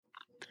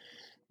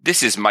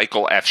This is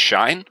Michael F.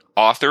 Schein,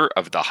 author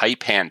of the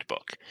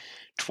Handbook,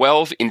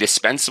 12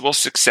 indispensable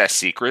success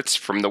secrets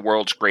from the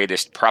world's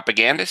greatest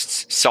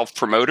propagandists,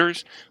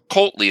 self-promoters,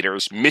 cult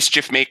leaders,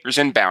 mischief makers,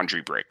 and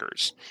boundary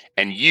breakers.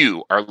 And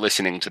you are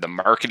listening to the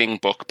Marketing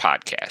Book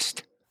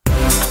Podcast.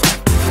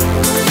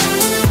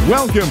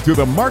 Welcome to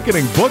the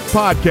Marketing Book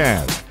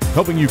Podcast,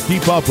 helping you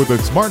keep up with the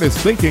smartest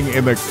thinking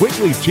in the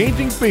quickly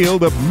changing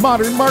field of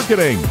modern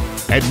marketing.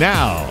 And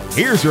now,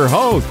 here's your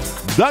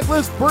host,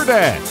 Douglas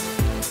Burdett.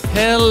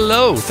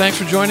 Hello. Thanks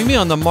for joining me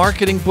on the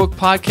Marketing Book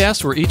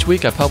Podcast, where each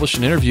week I publish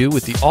an interview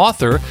with the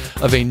author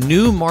of a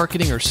new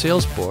marketing or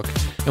sales book,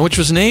 and which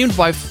was named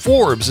by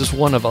Forbes as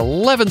one of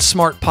 11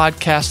 smart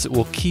podcasts that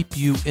will keep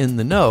you in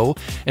the know,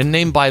 and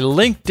named by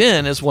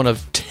LinkedIn as one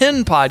of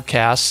 10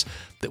 podcasts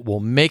that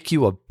will make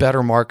you a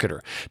better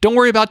marketer. Don't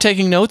worry about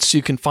taking notes.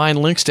 You can find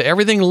links to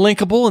everything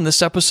linkable in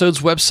this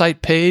episode's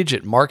website page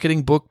at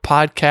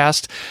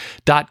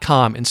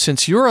marketingbookpodcast.com. And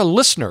since you're a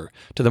listener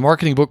to the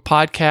Marketing Book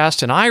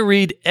Podcast and I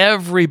read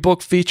every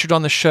book featured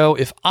on the show,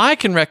 if I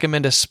can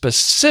recommend a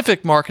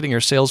specific marketing or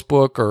sales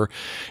book or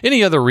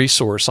any other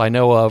resource I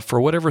know of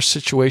for whatever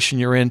situation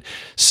you're in,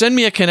 send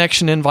me a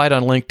connection invite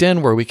on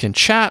LinkedIn where we can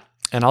chat,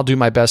 and I'll do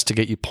my best to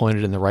get you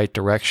pointed in the right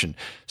direction.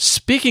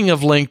 Speaking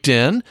of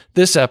LinkedIn,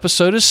 this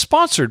episode is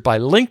sponsored by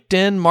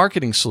LinkedIn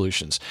Marketing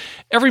Solutions.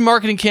 Every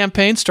marketing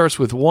campaign starts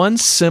with one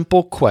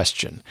simple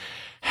question.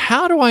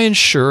 How do I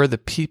ensure the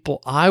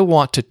people I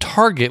want to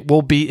target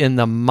will be in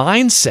the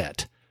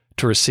mindset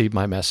to receive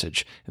my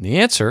message? And the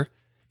answer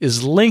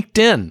is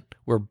LinkedIn,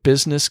 where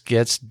business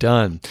gets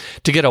done.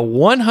 To get a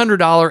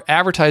 $100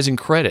 advertising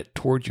credit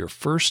toward your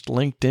first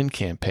LinkedIn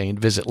campaign,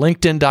 visit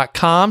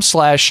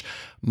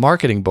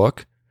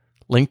linkedin.com/marketingbook,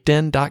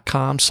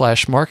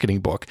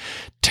 linkedin.com/marketingbook.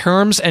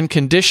 Terms and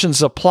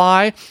conditions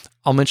apply.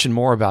 I'll mention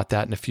more about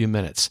that in a few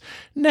minutes.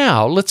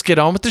 Now, let's get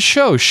on with the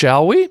show,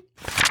 shall we?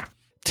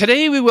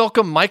 Today, we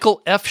welcome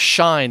Michael F.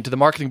 Schein to the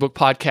Marketing Book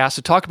Podcast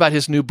to talk about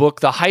his new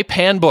book, The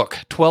Handbook,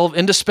 12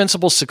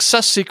 indispensable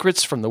success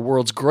secrets from the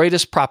world's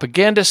greatest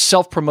propagandists,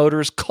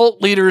 self-promoters,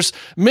 cult leaders,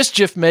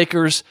 mischief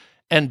makers,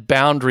 and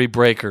boundary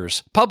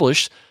breakers,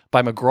 published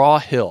by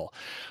McGraw-Hill.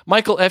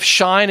 Michael F.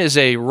 Schein is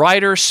a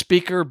writer,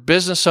 speaker,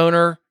 business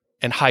owner,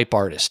 and hype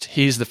artist.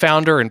 He's the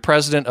founder and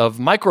president of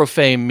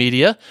Microfame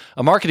Media,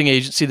 a marketing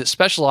agency that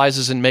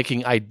specializes in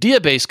making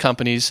idea-based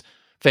companies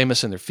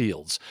famous in their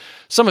fields.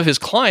 Some of his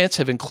clients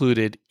have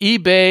included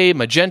eBay,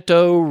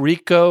 Magento,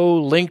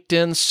 Ricoh,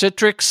 LinkedIn,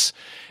 Citrix,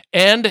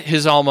 and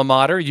his alma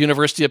mater,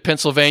 University of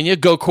Pennsylvania.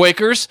 Go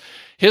Quakers!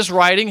 His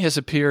writing has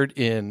appeared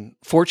in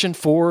Fortune,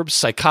 Forbes,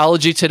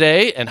 Psychology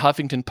Today, and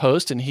Huffington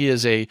Post, and he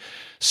is a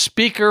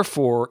speaker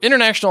for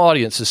international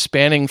audiences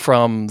spanning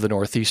from the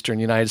northeastern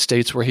United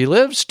States, where he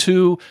lives,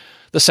 to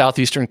the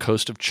southeastern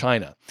coast of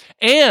China.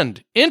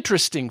 And,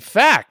 interesting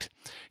fact,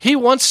 he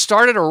once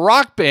started a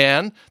rock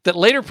band that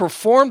later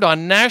performed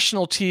on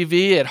national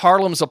TV at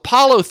Harlem's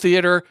Apollo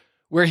Theater,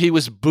 where he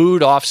was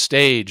booed off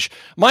stage.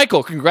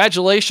 Michael,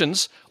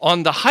 congratulations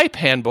on the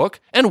Handbook,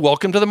 and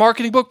welcome to the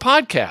Marketing Book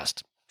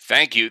Podcast.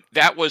 Thank you.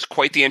 That was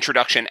quite the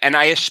introduction, and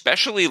I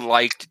especially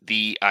liked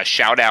the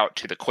shout-out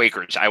to the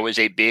Quakers. I was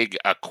a big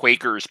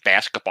Quakers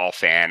basketball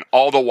fan,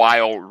 all the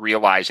while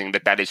realizing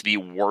that is the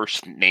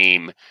worst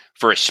name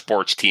for a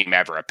sports team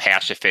ever, a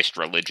pacifist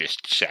religious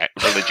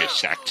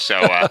sect.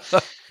 So,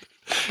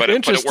 but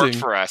it worked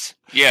for us.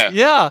 Yeah.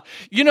 Yeah.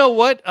 You know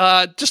what?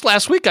 Just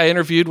last week, I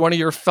interviewed one of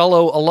your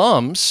fellow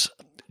alums,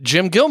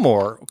 Jim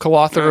Gilmore,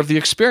 co-author of The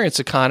Experience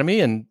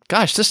Economy. And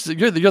gosh,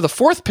 you're the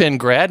fourth Penn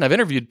grad, and I've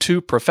interviewed two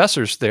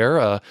professors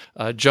there,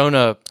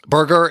 Jonah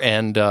Berger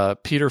and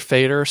Peter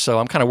Fader. So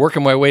I'm kind of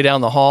working my way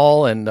down the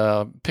hall and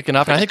picking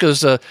up. And I think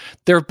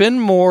there have been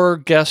more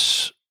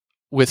guests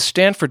with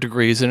Stanford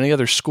degrees than any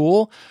other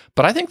school,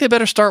 but I think they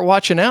better start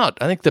watching out.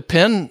 I think the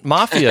Penn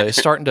Mafia is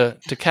starting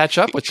to catch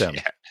up with them.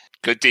 Yeah.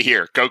 Good to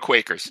hear. Go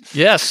Quakers.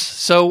 Yes.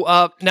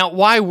 So now,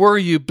 why were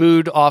you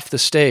booed off the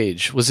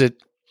stage? Was it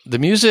the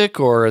music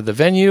or the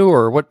venue,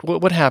 or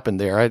what happened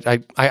there?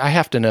 I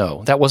have to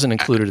know. That wasn't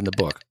included in the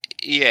book.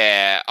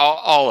 Yeah,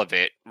 all of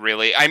it,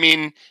 really. I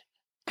mean,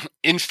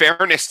 in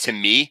fairness to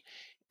me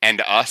and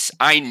us,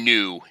 I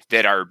knew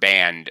that our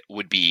band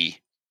would be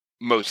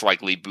most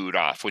likely booed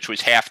off, which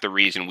was half the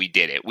reason we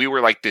did it. We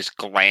were like this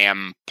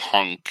glam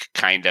punk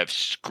kind of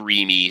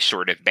screamy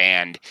sort of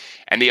band.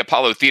 And the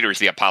Apollo Theater is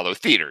the Apollo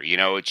Theater. You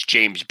know, it's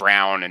James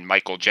Brown and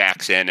Michael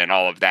Jackson and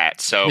all of that.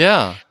 So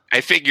yeah,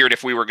 I figured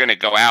if we were going to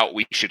go out,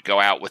 we should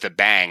go out with a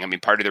bang. I mean,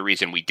 part of the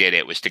reason we did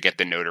it was to get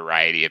the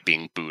notoriety of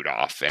being booed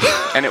off,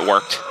 and it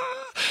worked.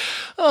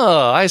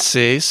 Oh, I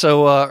see.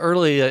 So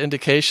early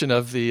indication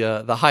of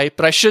the hype.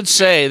 But I should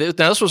say that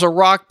now this was a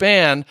rock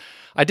band.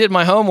 I did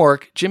my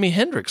homework. Jimi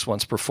Hendrix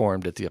once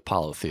performed at the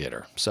Apollo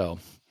Theater. So,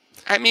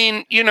 I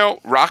mean, you know,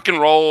 rock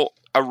and roll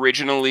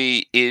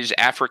originally is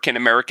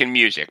African-American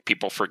music.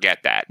 People forget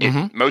that.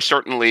 It most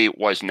certainly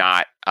was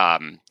not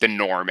the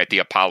norm at the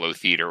Apollo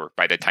Theater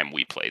by the time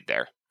we played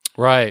there.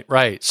 Right,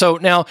 right. So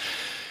now,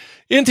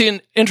 In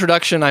the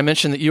introduction, I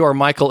mentioned that you are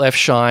Michael F.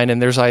 Schein,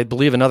 and there's, I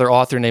believe, another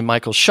author named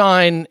Michael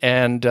Schein,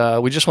 and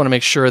we just want to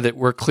make sure that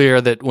we're clear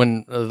that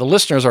when the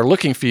listeners are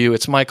looking for you,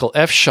 it's Michael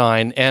F.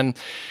 Schein. And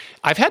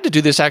I've had to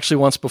do this actually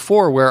once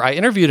before where I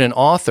interviewed an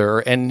author,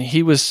 and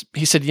he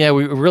said, yeah,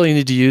 we really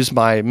need to use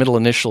my middle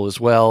initial as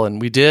well,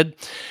 and we did.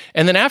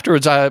 And then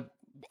afterwards,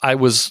 I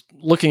was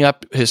looking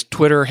up his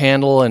Twitter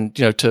handle and,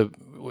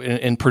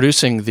 in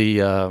producing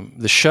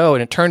the show,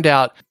 and it turned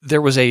out there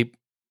was a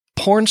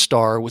porn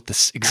star with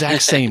the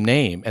exact same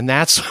name, and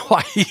that's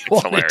why he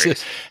wanted to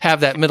have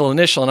that middle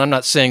initial. And I'm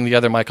not saying the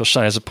other Michael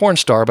Schein is a porn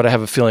star, but I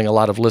have a feeling a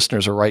lot of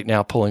listeners are right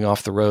now pulling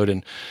off the road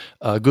and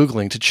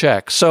Googling to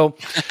check. So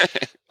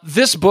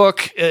this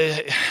book,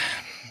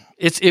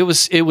 it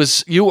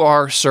was. You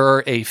are,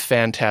 sir, a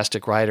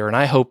fantastic writer, and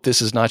I hope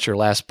this is not your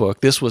last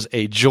book. This was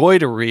a joy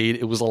to read.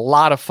 It was a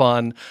lot of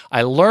fun.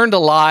 I learned a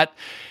lot,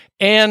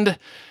 and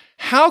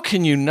how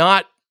can you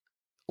not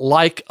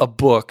like a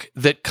book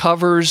that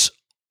covers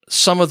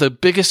some of the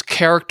biggest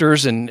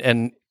characters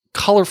and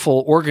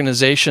colorful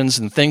organizations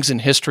and things in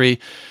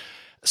history,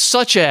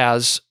 such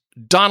as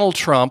Donald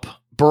Trump,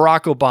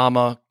 Barack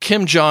Obama,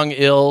 Kim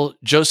Jong-il,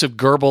 Joseph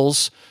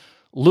Goebbels,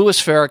 Louis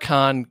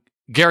Farrakhan,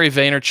 Gary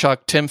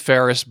Vaynerchuk, Tim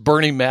Ferriss,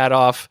 Bernie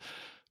Madoff,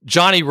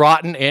 Johnny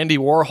Rotten, Andy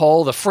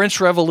Warhol, the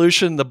French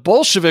Revolution, the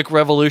Bolshevik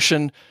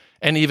Revolution,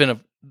 and even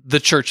the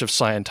Church of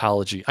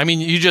Scientology. I mean,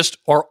 you just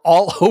are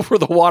all over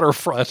the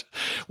waterfront,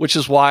 which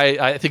is why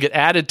I think it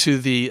added to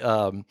the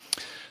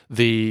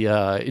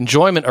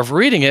enjoyment of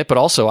reading it, but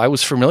also I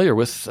was familiar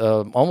with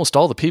almost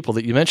all the people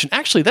that you mentioned.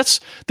 Actually,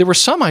 there were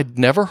some I'd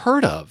never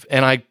heard of,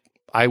 and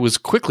I was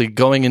quickly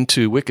going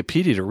into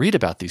Wikipedia to read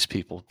about these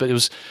people. But it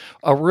was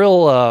a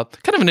real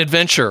kind of an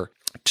adventure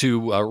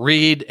to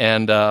read,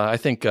 and I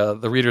think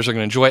the readers are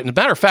going to enjoy it. And as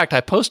a matter of fact, I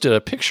posted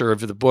a picture of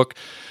the book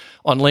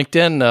on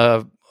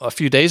LinkedIn a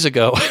few days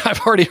ago.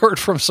 I've already heard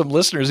from some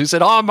listeners who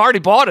said, I'm already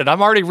bought it.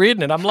 I'm already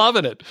reading it. I'm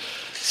loving it.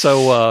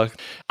 So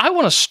I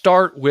want to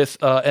start with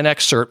an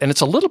excerpt, and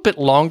it's a little bit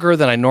longer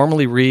than I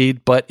normally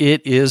read, but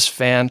it is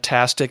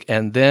fantastic.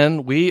 And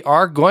then we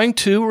are going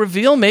to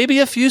reveal maybe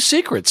a few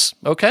secrets.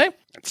 Okay?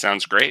 That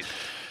sounds great.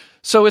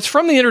 So it's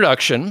from the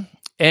introduction,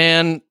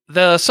 and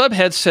the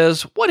subhead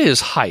says, what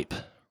is hype,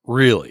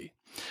 really?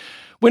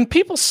 When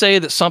people say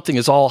that something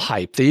is all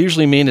hype, they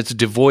usually mean it's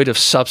devoid of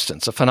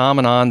substance, a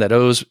phenomenon that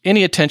owes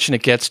any attention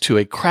it gets to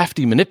a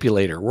crafty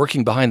manipulator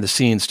working behind the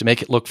scenes to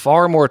make it look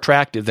far more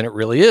attractive than it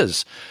really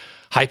is.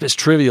 Hype is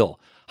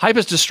trivial. Hype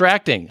is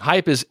distracting.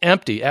 Hype is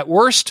empty. At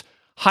worst,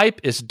 hype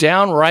is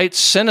downright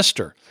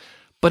sinister.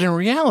 But in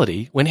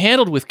reality, when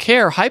handled with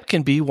care, hype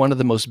can be one of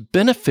the most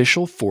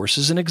beneficial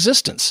forces in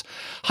existence.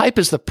 Hype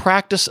is the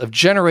practice of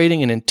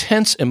generating an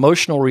intense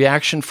emotional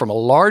reaction from a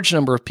large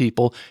number of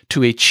people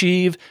to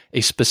achieve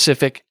a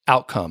specific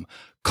outcome.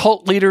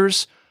 Cult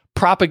leaders,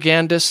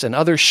 propagandists, and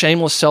other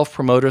shameless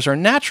self-promoters are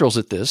naturals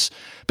at this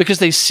because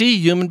they see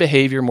human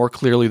behavior more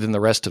clearly than the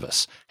rest of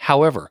us.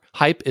 However,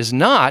 hype is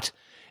not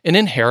an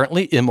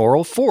inherently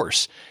immoral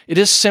force. It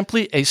is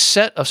simply a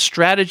set of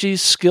strategies,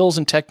 skills,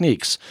 and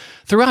techniques.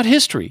 Throughout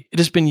history, it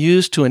has been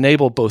used to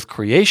enable both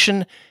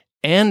creation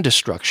and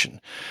destruction.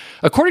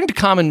 According to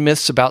common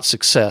myths about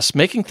success,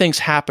 making things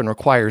happen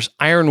requires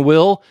iron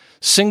will,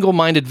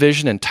 single-minded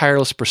vision, and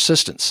tireless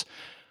persistence.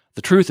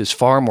 The truth is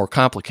far more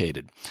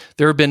complicated.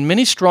 There have been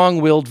many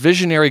strong-willed,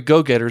 visionary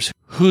go-getters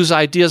whose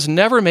ideas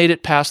never made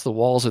it past the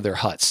walls of their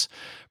huts.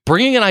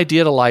 Bringing an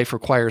idea to life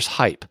requires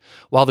hype.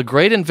 While the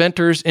great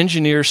inventors,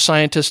 engineers,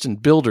 scientists,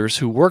 and builders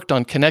who worked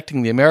on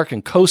connecting the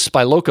American coasts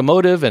by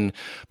locomotive and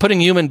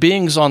putting human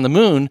beings on the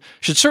moon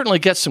should certainly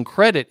get some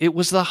credit, it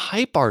was the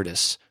hype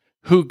artists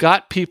who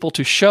got people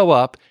to show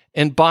up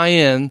and buy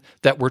in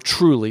that were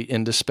truly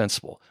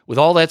indispensable. With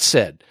all that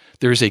said,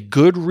 there is a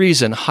good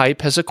reason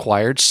hype has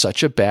acquired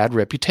such a bad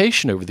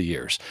reputation over the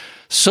years.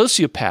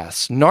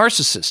 Sociopaths,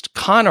 narcissists,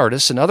 con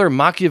artists, and other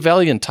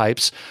Machiavellian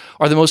types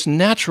are the most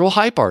natural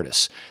hype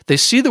artists. They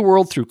see the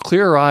world through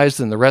clearer eyes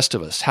than the rest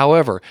of us.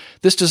 However,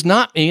 this does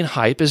not mean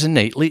hype is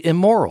innately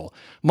immoral.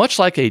 Much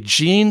like a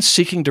gene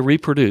seeking to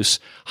reproduce,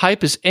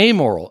 hype is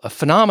amoral, a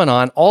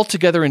phenomenon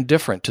altogether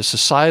indifferent to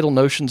societal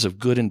notions of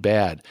good and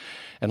bad.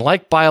 And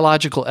like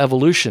biological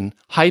evolution,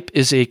 hype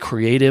is a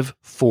creative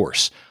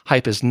force.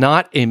 Hype is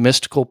not a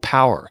mystical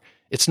power.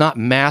 It's not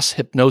mass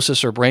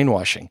hypnosis or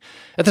brainwashing.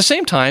 At the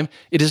same time,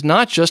 it is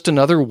not just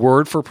another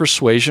word for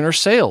persuasion or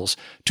sales.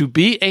 To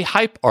be a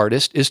hype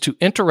artist is to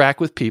interact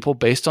with people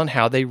based on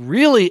how they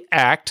really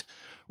act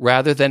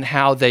rather than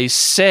how they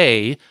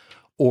say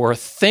or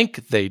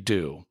think they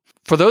do.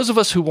 For those of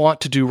us who want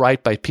to do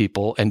right by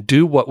people and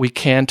do what we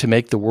can to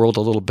make the world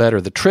a little better,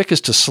 the trick is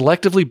to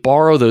selectively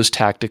borrow those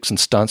tactics and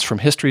stunts from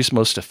history's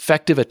most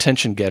effective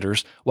attention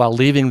getters while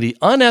leaving the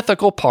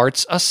unethical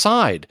parts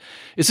aside.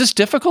 Is this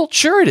difficult?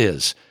 Sure it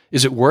is.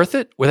 Is it worth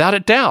it? Without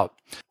a doubt.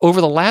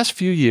 Over the last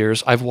few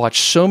years, I've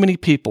watched so many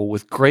people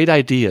with great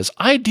ideas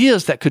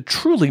that could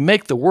truly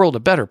make the world a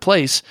better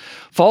place,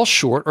 fall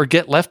short or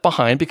get left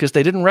behind because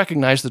they didn't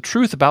recognize the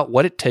truth about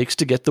what it takes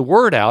to get the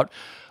word out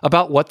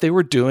about what they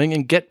were doing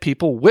and get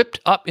people whipped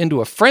up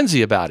into a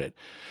frenzy about it.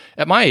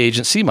 At my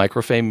agency,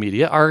 Microfame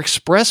Media, our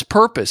express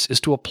purpose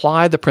is to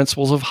apply the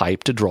principles of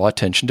hype to draw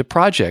attention to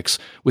projects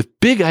with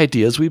big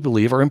ideas we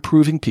believe are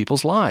improving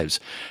people's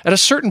lives. At a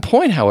certain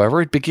point, however,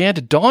 it began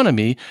to dawn on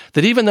me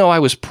that even though I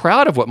was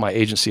proud of what my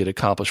agency had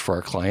accomplished for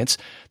our clients,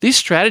 these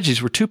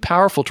strategies were too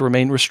powerful to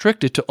remain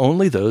restricted to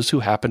only those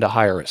who happened to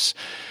hire us.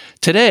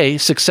 Today,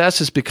 success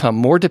has become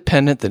more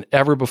dependent than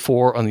ever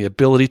before on the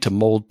ability to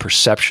mold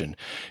perception.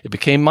 It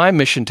became my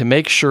mission to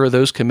make sure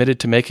those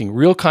committed to making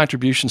real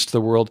contributions to the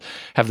world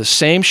have the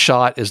same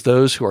shot as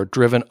those who are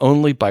driven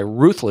only by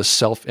ruthless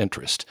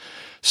self-interest.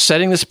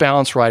 Setting this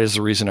balance right is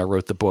the reason I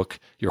wrote the book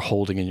you're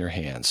holding in your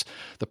hands.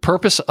 The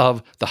purpose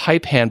of the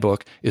Hype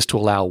Handbook is to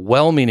allow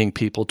well-meaning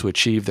people to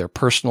achieve their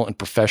personal and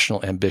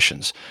professional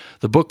ambitions.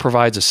 The book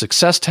provides a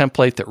success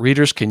template that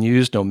readers can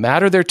use no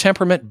matter their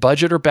temperament,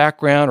 budget, or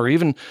background, or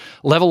even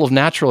level of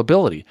natural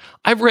ability.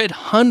 I've read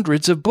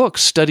hundreds of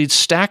books, studied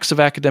stacks of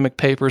academic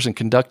papers, and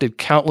conducted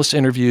countless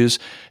interviews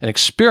and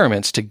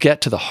experiments to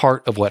get to the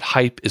heart of what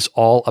hype is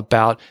all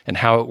about and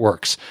how it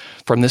works.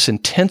 From this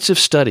intensive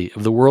study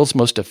of the world's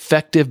most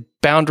effective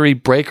boundary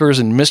breakers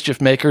and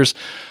mischief makers,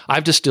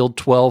 I've distilled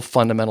 12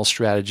 fundamental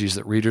strategies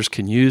that readers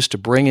can use to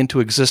bring into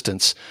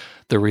existence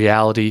the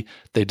reality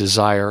they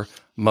desire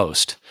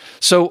most.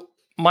 So,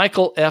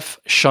 Michael F.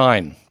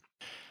 Schein,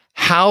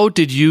 how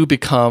did you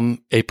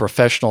become a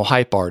professional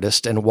hype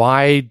artist, and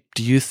why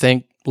do you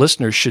think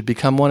listeners should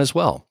become one as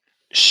well?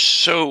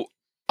 So,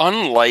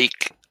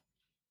 unlike,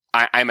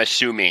 I'm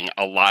assuming,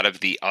 a lot of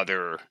the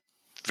other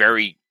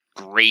very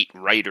great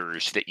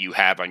writers that you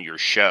have on your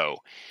show,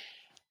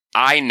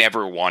 I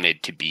never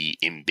wanted to be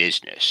in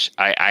business.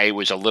 I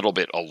was a little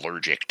bit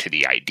allergic to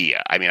the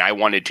idea. I mean, I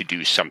wanted to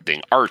do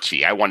something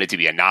artsy. I wanted to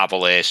be a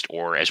novelist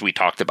or, as we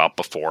talked about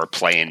before,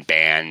 play in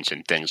bands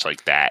and things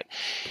like that.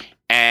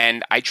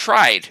 And I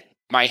tried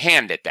my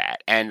hand at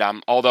that. And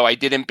although I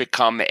didn't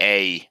become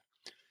a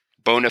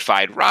bona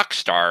fide rock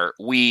star,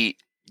 we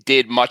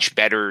did much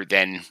better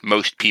than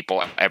most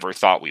people ever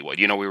thought we would.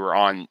 You know, we were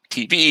on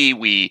TV.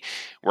 We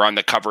were on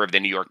the cover of the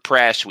New York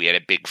Press. We had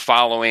a big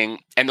following.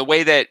 And the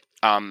way that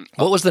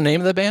what was the name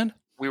of the band?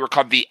 We were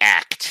called The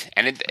Act,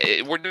 and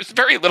there's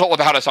very little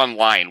about us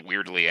online,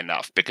 weirdly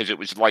enough, because it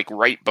was like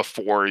right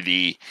before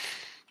the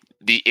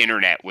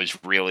internet was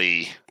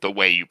really the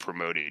way you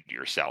promoted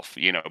yourself,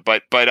 you know.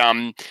 But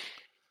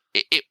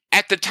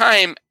at the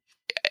time,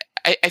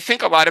 I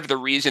think a lot of the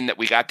reason that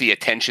we got the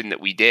attention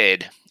that we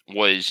did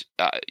was,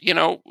 you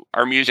know,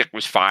 our music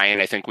was fine.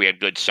 I think we had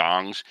good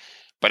songs.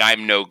 But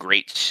I'm no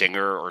great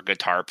singer or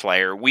guitar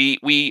player. We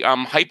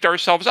hyped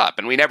ourselves up,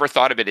 and we never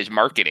thought of it as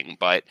marketing.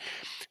 But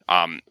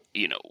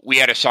you know, we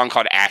had a song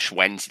called Ash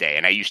Wednesday,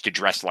 and I used to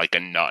dress like a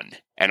nun,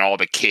 and all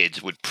the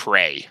kids would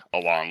pray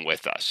along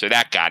with us. So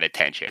that got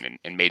attention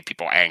and made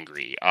people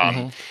angry.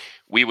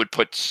 We would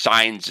put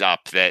signs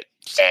up that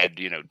said,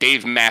 you know,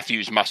 Dave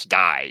Matthews must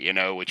die, you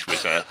know, which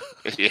was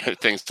you know,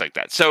 things like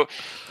that. So,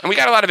 and we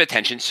got a lot of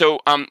attention. So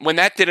when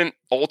that didn't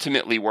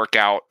ultimately work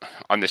out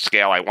on the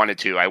scale I wanted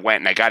to, I went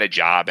and I got a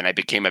job and I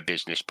became a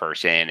business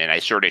person, and I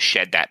sort of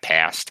shed that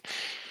past.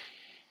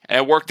 And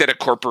I worked at a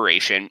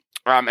corporation,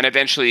 and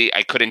eventually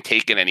I couldn't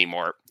take it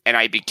anymore. And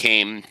I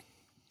became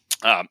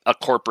a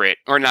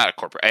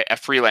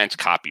freelance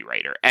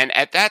copywriter. And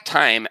at that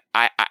time,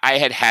 I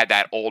had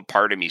that old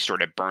part of me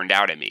sort of burned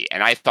out of me.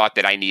 And I thought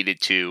that I needed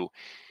to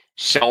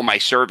sell my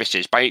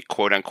services by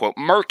quote unquote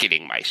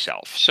marketing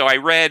myself. So I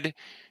read,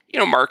 you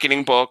know,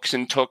 marketing books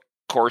and took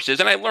courses,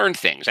 and I learned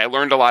things. I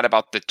learned a lot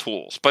about the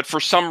tools, but for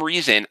some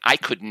reason I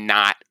could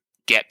not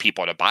get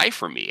people to buy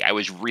from me. I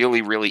was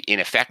really, really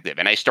ineffective.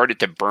 And I started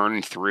to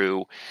burn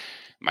through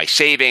my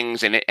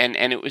savings, and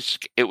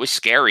it was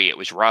scary. It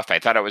was rough. I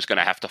thought I was going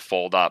to have to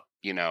fold up,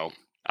 you know,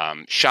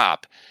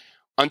 shop,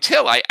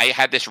 until I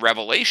had this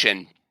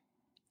revelation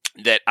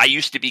that I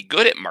used to be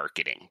good at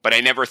marketing, but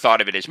I never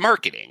thought of it as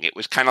marketing. It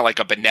was kind of like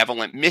a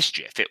benevolent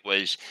mischief. It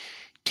was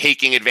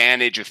taking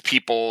advantage of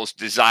people's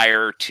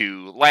desire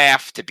to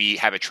laugh, to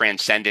have a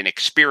transcendent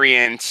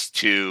experience,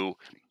 to,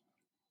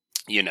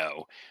 you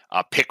know,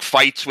 pick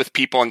fights with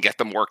people and get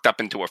them worked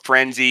up into a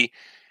frenzy.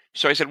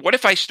 So I said, what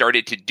if I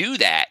started to do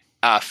that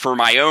for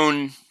my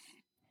own,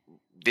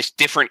 this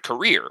different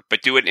career,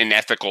 but do it in an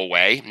ethical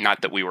way?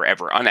 Not that we were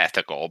ever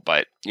unethical,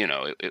 but, you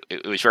know,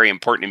 it was very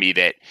important to me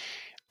that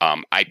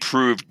I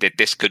proved that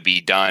this could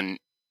be done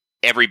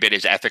every bit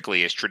as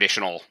ethically as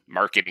traditional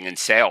marketing and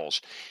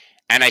sales.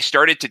 And I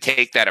started to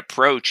take that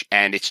approach,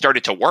 and it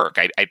started to work.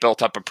 I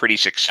built up a pretty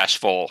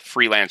successful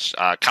freelance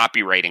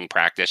copywriting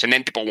practice, and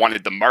then people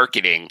wanted the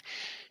marketing,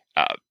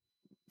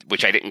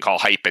 which I didn't call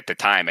hype at the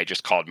time. I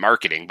just called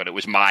marketing, but it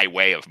was my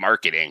way of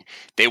marketing.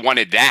 They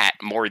wanted that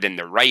more than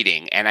the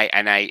writing, and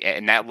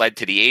that led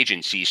to the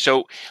agency.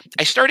 So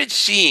I started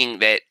seeing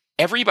that,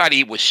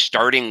 everybody was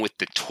starting with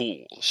the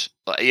tools.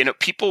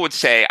 People would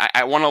say,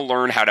 I want to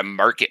learn how to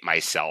market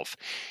myself.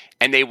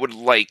 And they would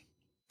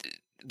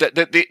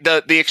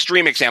the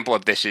extreme example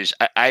of this is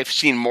I've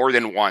seen more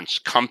than once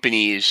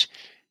companies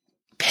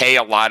pay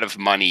a lot of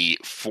money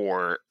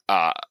for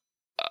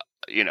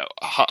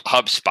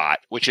HubSpot,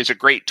 which is a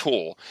great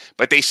tool,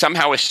 but they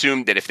somehow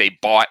assumed that if they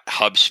bought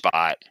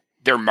HubSpot,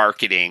 their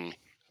marketing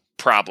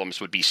problems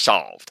would be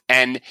solved.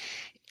 And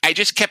I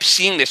just kept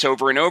seeing this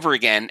over and over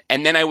again.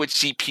 And then I would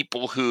see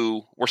people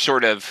who were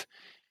sort of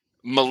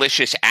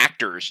malicious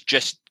actors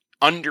just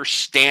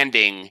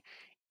understanding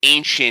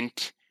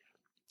ancient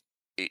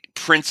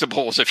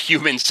principles of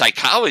human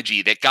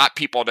psychology that got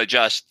people to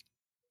just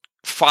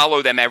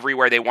follow them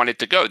everywhere they wanted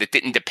to go, that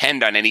didn't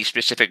depend on any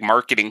specific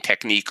marketing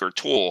technique or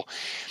tool.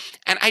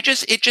 And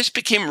it just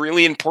became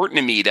really important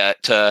to me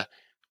to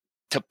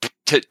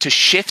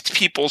shift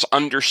people's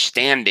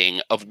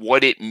understanding of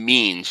what it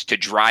means to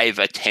drive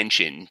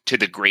attention to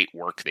the great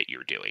work that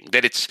you're doing.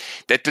 That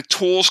the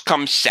tools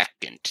come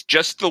second,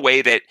 just the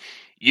way that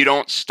you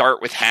don't start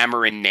with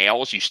hammer and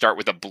nails, you start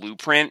with a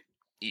blueprint.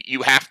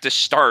 You have to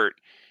start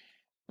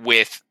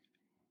with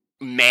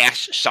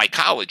mass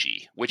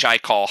psychology, which I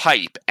call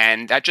hype.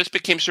 And that just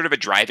became sort of a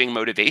driving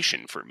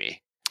motivation for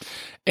me.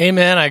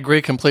 Amen. I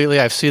agree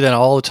completely. I see that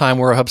all the time.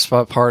 We're a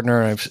HubSpot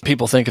partner, and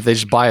people think if they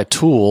just buy a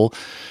tool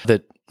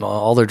that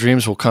all their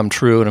dreams will come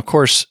true. And of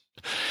course,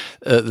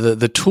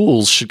 the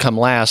tools should come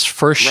last.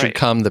 First should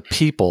come the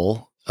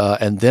people,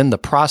 and then the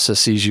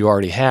processes you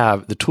already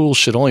have. The tools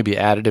should only be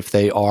added if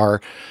they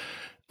are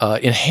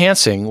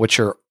enhancing what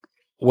your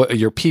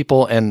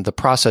people and the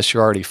process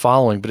you're already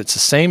following. But it's the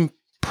same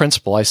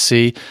principle I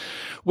see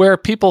where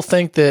people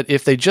think that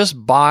if they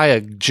just buy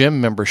a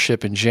gym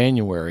membership in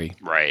January,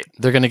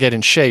 they're going to get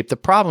in shape. The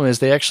problem is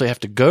they actually have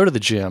to go to the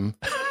gym.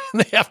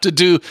 They have to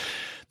do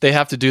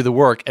the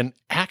work and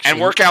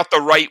work out the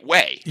right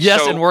way.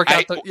 Yes, so and work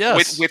out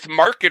with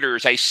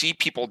marketers, I see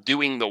people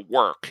doing the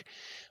work,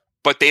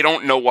 but they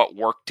don't know what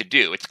work to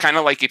do. It's kind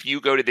of like if you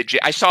go to the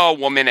gym. I saw a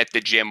woman at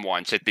the gym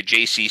once, at the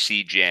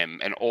JCC gym,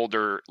 an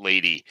older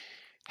lady,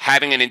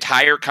 having an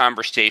entire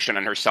conversation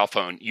on her cell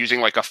phone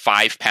using like a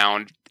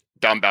 5-pound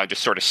dumbbell,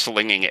 just sort of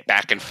slinging it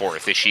back and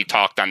forth as she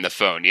talked on the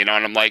phone, and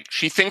I'm like,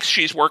 she thinks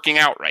she's working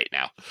out right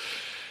now.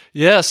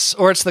 Yes,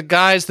 or it's the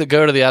guys that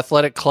go to the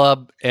athletic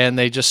club and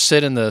they just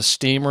sit in the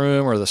steam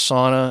room or the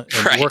sauna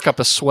and work up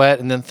a sweat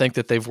and then think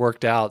that they've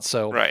worked out.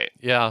 So,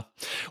 yeah.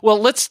 Well,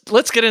 let's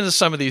get into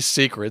some of these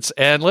secrets,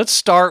 and let's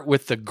start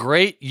with the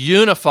great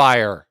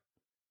unifier,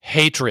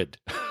 hatred.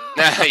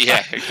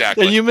 Yeah,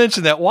 exactly. And you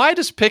mentioned that. Why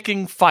does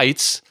picking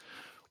fights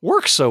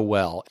work so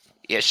well?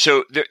 Yeah,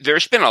 so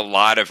there's been a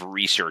lot of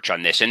research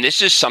on this, and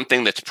this is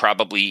something that's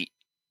probably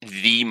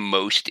the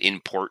most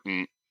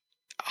important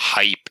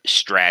hype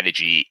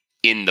strategy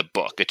in the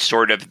book. It's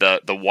sort of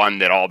the one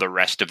that all the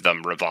rest of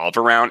them revolve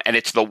around, and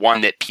it's the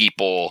one that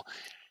people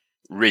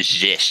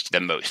resist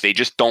the most. They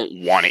just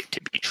don't want it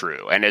to be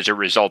true, and as a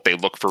result, they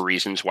look for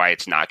reasons why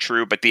it's not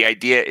true. But the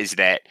idea is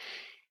that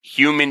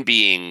human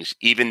beings,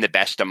 even the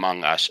best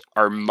among us,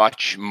 are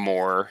much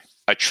more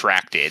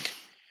attracted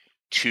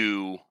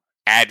to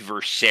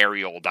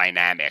adversarial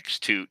dynamics,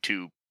 to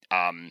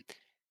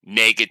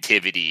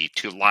negativity,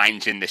 to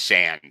lines in the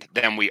sand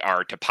than we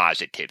are to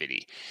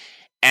positivity.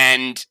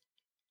 And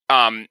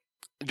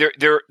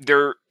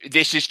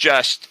this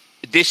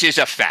is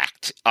a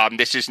fact.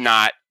 This is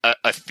not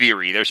a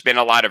theory. There's been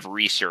a lot of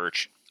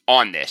research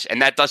on this,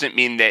 and that doesn't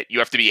mean that you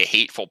have to be a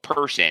hateful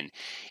person.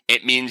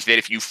 It means that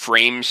if you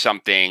frame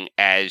something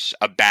as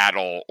a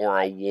battle or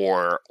a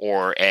war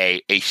or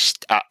a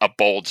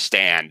bold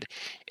stand,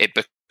 it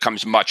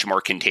becomes much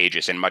more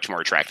contagious and much more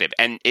attractive.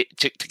 And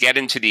to get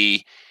into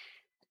the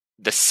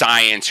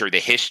science or the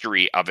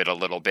history of it a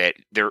little bit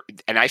there,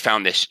 and I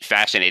found this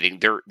fascinating.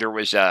 There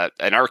was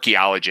an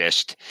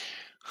archaeologist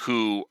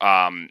who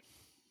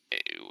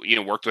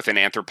worked with an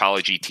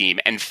anthropology team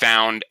and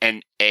found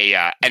an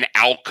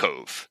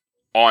alcove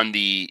on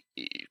the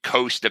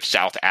coast of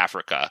South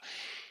Africa,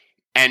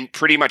 and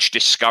pretty much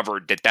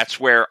discovered that that's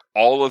where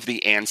all of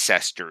the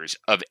ancestors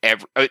of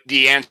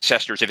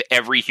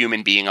every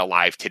human being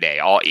alive today,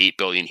 all 8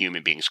 billion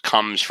human beings,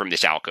 comes from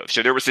this alcove.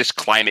 So there was this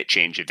climate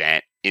change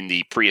event in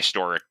the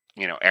prehistoric,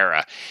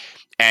 era,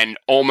 and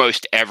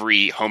almost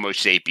every Homo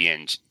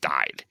sapiens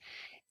died.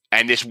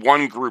 And this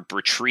one group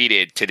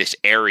retreated to this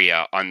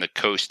area on the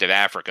coast of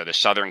Africa, the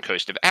southern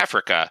coast of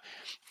Africa,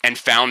 and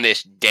found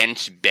this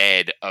dense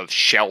bed of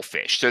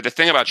shellfish. So the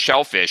thing about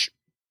shellfish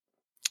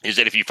is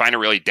that if you find a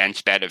really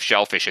dense bed of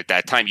shellfish at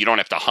that time, you don't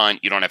have to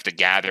hunt, you don't have to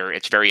gather.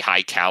 It's very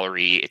high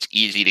calorie, it's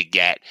easy to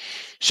get.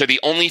 So the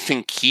only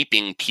thing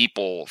keeping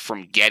people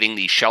from getting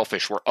these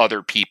shellfish were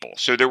other people.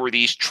 So there were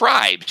these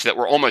tribes that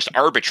were almost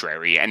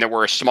arbitrary, and there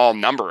were a small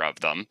number of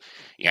them.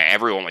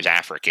 Everyone was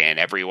African,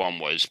 everyone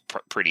was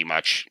pretty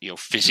much,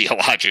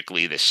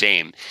 physiologically the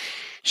same.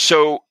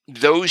 So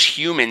those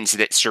humans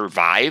that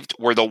survived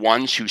were the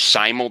ones who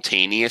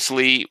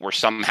simultaneously were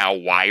somehow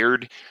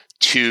wired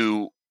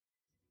to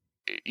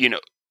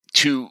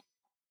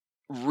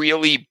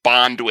really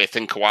bond with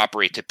and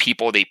cooperate to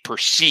people they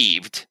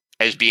perceived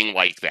as being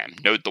like them.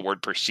 Note the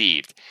word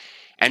perceived.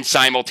 And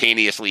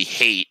simultaneously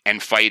hate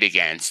and fight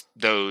against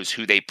those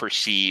who they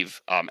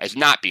perceive as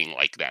not being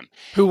like them.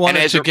 Who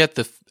wanted to get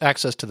the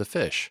access to the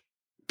fish.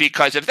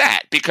 Because of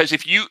that. Because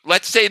if you,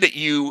 let's say that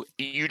you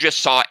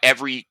just saw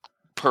every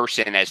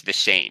person as the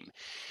same,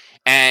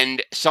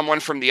 and someone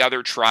from the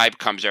other tribe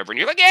comes over and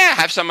you're like, yeah,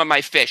 have some of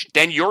my fish.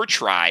 Then your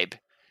tribe,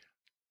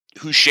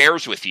 who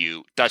shares with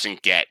you,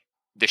 doesn't get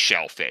the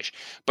shellfish.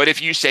 But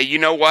if you say, you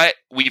know what,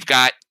 we've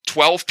got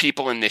 12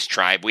 people in this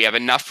tribe, we have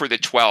enough for the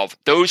 12.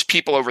 Those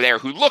people over there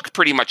who look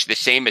pretty much the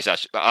same as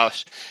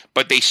us,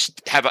 but they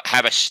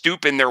have a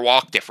stoop in their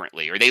walk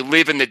differently, or they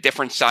live in the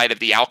different side of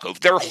the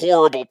alcove. They're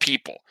horrible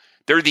people.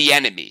 They're the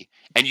enemy,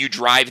 and you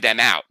drive them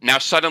out. Now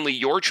suddenly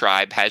your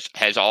tribe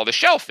has all the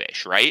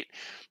shellfish, right?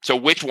 So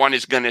which one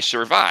is going to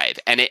survive?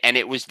 And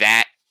it was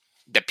that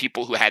the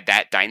people who had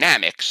that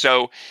dynamic.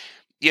 So,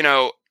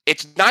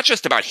 it's not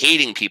just about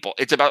hating people.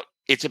 It's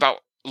about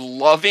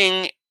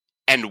loving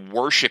and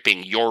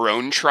worshiping your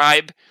own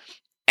tribe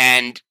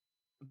and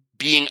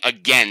being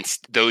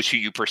against those who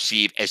you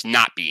perceive as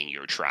not being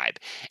your tribe.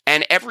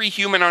 And every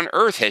human on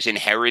earth has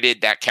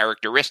inherited that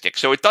characteristic.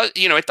 So it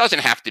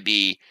doesn't have to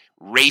be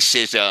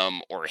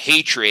racism or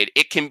hatred.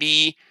 It can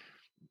be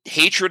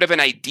hatred of an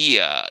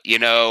idea.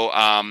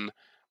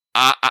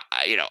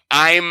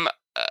 I'm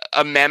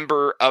a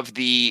member of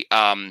the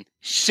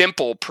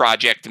simple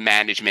project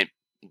management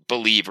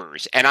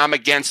believers, and I'm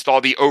against all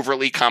the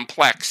overly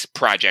complex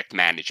project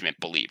management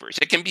believers.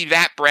 It can be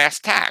that brass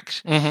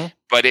tacks,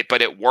 but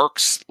it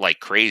works like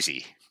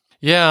crazy.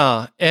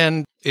 Yeah,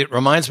 and it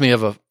reminds me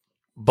of a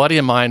buddy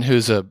of mine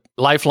who's a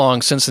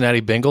lifelong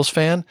Cincinnati Bengals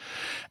fan,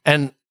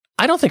 and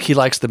I don't think he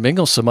likes the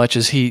Bengals so much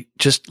as he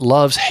just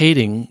loves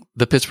hating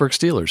the Pittsburgh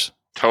Steelers.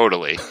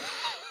 Totally.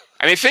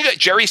 I mean,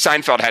 Jerry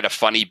Seinfeld had a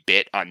funny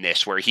bit on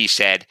this where he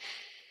said,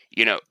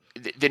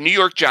 the New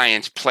York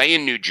Giants play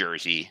in New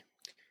Jersey.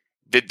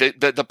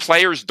 The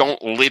players don't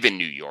live in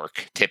New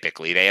York,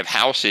 typically. They have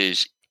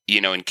houses,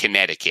 in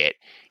Connecticut.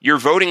 You're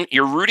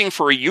rooting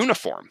for a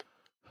uniform.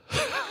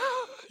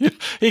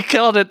 He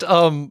called it,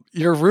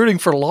 you're rooting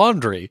for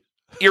laundry.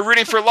 You're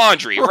rooting for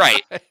laundry,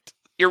 right.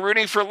 You're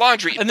rooting for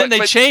laundry. And then they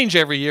change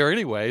every year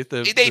anyway.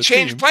 They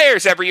change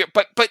players every year.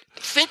 But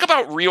think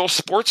about real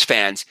sports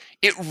fans.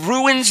 It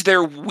ruins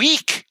their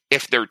week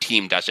if their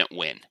team doesn't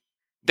win.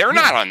 They're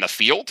not on the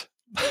field.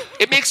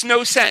 It makes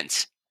no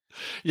sense.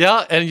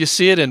 Yeah, and you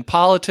see it in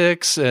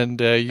politics, and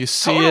you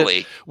see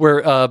it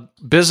where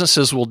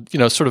businesses will,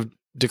 sort of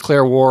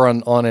declare war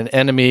on an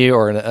enemy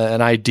or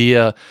an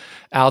idea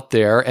out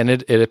there, and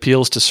it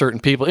appeals to certain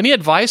people. Any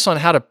advice on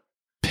how to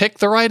pick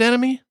the right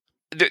enemy?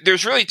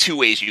 There's really two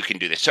ways you can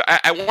do this. So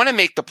I want to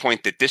make the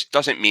point that this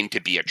doesn't mean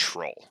to be a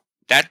troll.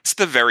 That's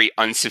the very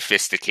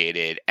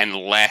unsophisticated and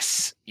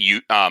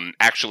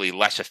actually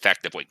less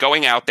effective way.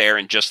 Going out there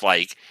and just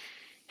like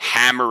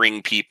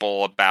hammering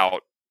people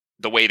about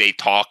the way they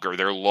talk or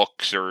their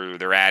looks or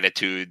their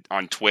attitude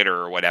on Twitter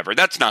or whatever,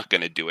 that's not going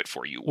to do it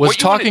for you. Was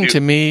talking to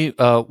me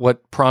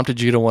what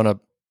prompted you to want to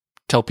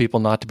tell people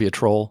not to be a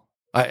troll?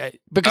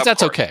 Because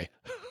that's okay.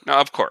 No,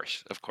 of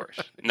course.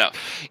 No.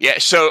 Yeah,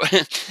 so,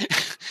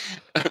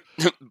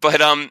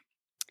 but,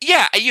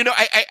 yeah,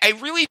 I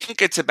really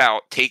think it's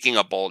about taking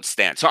a bold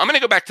stance. So I'm going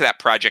to go back to that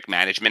project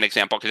management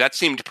example because that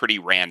seemed pretty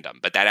random,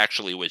 but that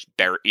actually was,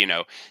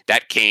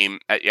 that came,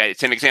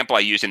 it's an example I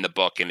use in the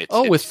book. And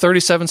it's with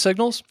 37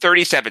 signals?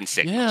 37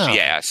 signals,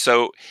 yeah.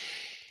 So,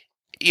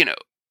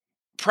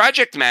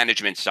 project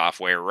management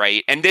software,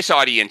 right? And this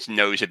audience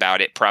knows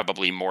about it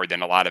probably more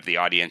than a lot of the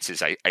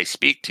audiences I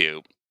speak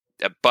to,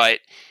 but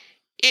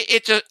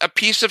it's a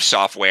piece of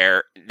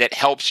software that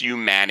helps you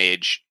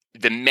manage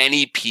the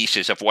many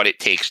pieces of what it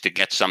takes to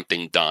get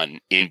something done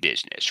in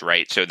business,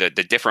 right? So the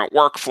different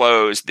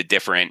workflows, the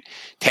different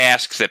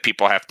tasks that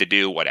people have to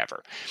do,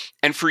 whatever.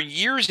 And for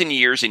years and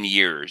years and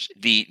years,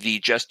 the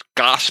just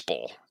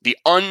gospel, the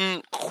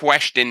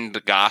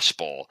unquestioned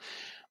gospel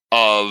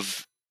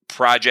of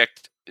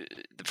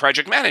the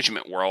project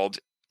management world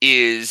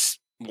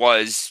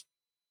was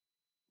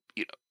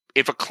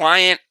if a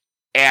client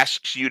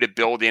asks you to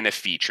build in a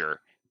feature,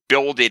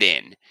 build it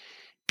in,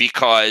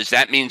 because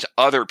that means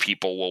other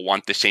people will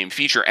want the same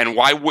feature. And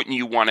why wouldn't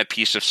you want a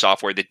piece of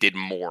software that did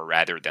more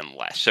rather than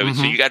less? So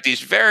you got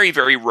these very,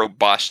 very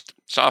robust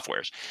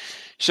softwares.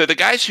 So the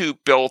guys who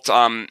built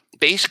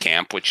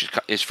Basecamp, which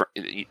is for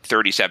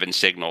 37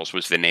 Signals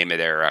was the name of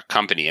their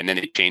company, and then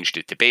they changed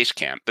it to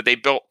Basecamp. But they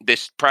built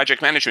this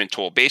project management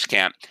tool,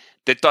 Basecamp,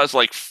 that does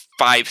like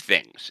 5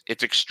 things.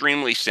 It's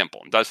extremely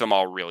simple and does them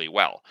all really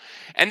well.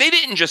 And they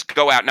didn't just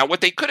go out. Now,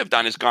 what they could have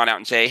done is gone out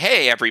and say,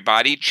 hey,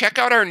 everybody, check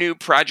out our new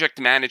project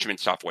management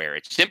software.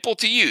 It's simple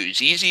to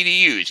use, easy to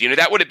use.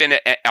 That would have been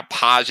a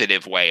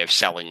positive way of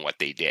selling what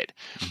they did.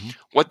 Mm-hmm.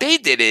 What they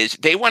did is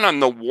they went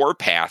on the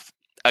warpath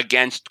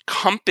against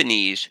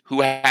companies who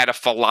had a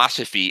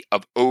philosophy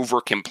of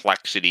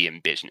over-complexity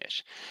in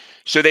business.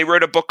 So they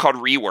wrote a book called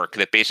Rework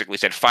that basically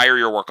said, fire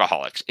your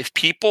workaholics. If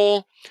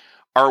people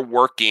are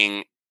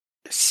working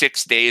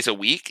 6 days a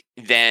week,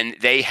 then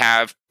they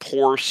have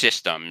poor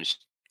systems,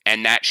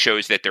 and that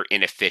shows that they're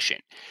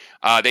inefficient.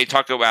 They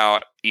talk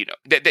about,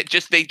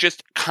 they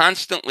just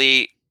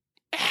constantly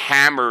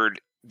hammered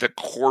the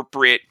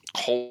corporate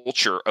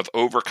culture of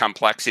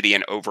overcomplexity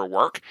and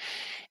overwork.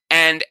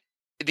 And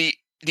the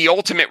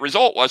ultimate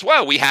result was,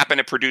 well, we happen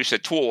to produce a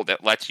tool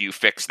that lets you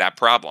fix that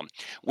problem.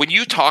 When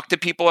you talk to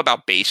people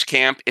about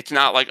Basecamp, it's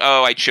not like,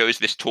 oh, I chose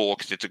this tool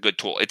because it's a good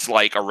tool. It's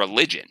like a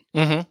religion.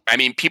 Mm-hmm. I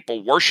mean,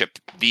 people worship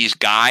these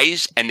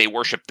guys and they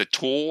worship the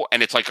tool,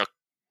 and it's like a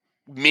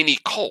mini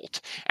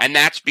cult. And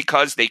that's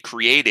because they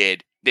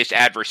created this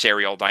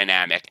adversarial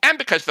dynamic and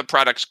because the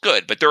product's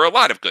good. But there are a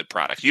lot of good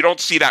products. You don't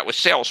see that with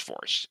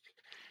Salesforce.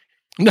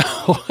 No,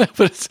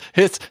 but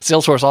it's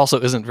Salesforce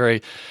also isn't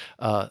very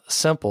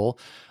simple.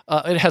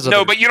 It has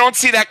but you don't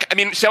see that. I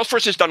mean,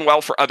 Salesforce has done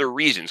well for other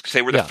reasons because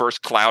they were the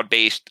first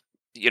cloud-based,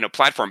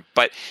 platform.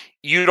 But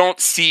you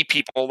don't see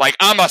people like,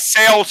 I'm a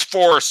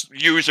Salesforce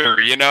user.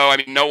 I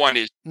mean, no one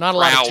is not a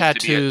lot of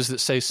tattoos that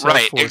say Salesforce.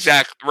 Right,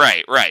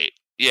 exactly. Right.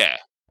 Yeah.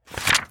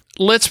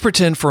 Let's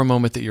pretend for a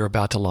moment that you're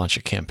about to launch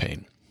a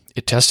campaign.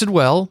 It tested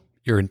well.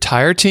 Your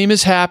entire team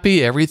is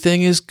happy.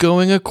 Everything is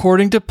going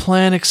according to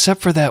plan,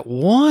 except for that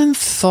one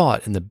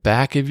thought in the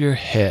back of your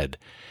head.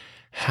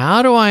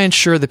 How do I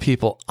ensure the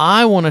people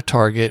I want to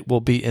target will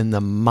be in the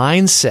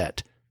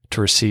mindset to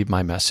receive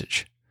my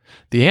message?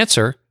 The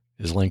answer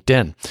is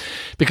LinkedIn.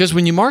 Because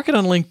when you market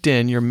on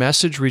LinkedIn, your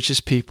message reaches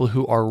people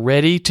who are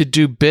ready to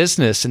do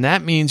business. And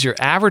that means your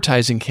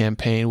advertising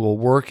campaign will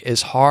work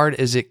as hard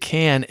as it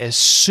can as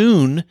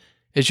soon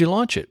as you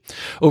launch it.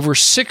 Over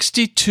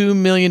 62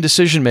 million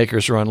decision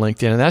makers are on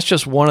LinkedIn, and that's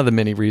just one of the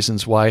many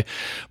reasons why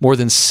more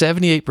than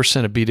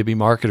 78% of B2B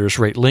marketers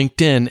rate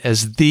LinkedIn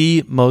as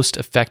the most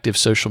effective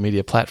social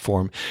media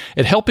platform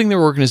at helping their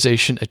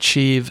organization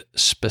achieve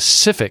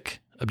specific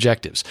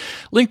objectives.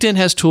 LinkedIn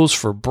has tools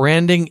for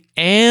branding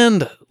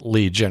and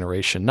lead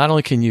generation. Not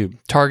only can you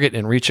target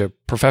and reach a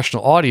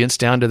professional audience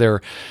down to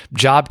their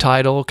job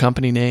title,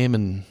 company name,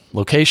 and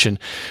location,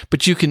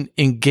 but you can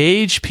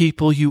engage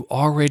people you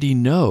already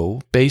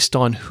know based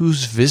on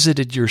who's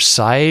visited your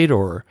site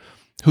or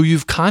who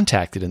you've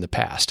contacted in the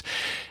past.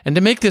 And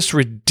to make this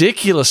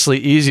ridiculously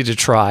easy to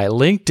try,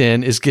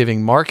 LinkedIn is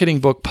giving Marketing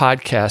Book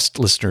podcast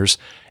listeners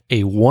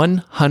a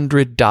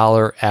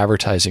 $100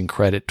 advertising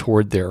credit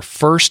toward their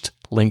first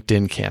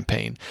LinkedIn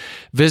campaign.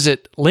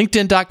 Visit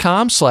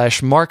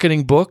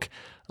linkedin.com/marketingbook,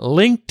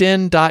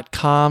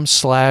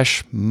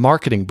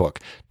 linkedin.com/marketingbook.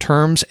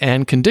 Terms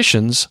and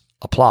conditions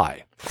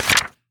apply.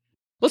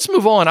 Let's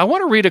move on. I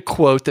want to read a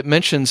quote that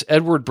mentions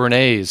Edward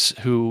Bernays,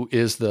 who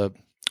is the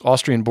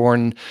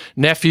Austrian-born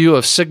nephew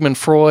of Sigmund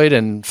Freud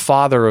and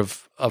father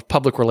of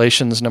public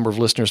relations. A number of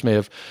listeners may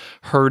have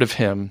heard of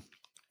him.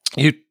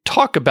 You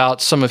talk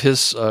about some of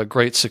his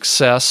great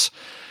success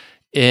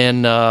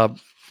in the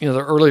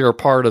earlier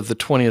part of the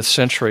 20th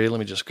century. Let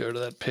me just go to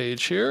that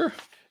page here.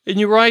 And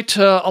you write,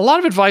 a lot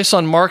of advice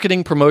on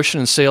marketing,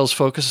 promotion, and sales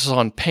focuses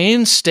on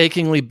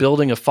painstakingly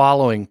building a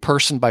following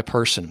person by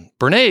person.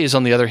 Bernays,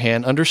 on the other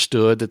hand,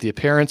 understood that the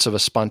appearance of a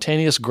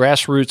spontaneous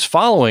grassroots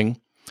following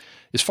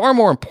is far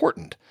more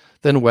important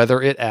than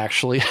whether it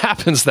actually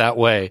happens that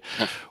way.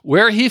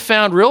 Where he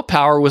found real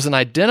power was in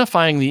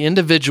identifying the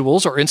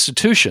individuals or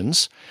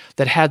institutions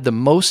that had the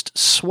most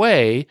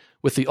sway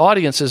with the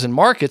audiences and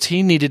markets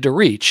he needed to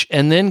reach,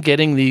 and then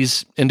getting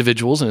these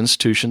individuals and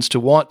institutions to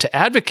want to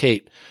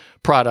advocate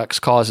products,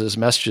 causes,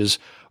 messages,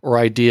 or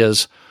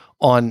ideas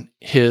on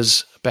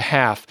his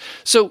behalf.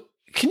 So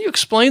can you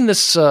explain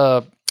this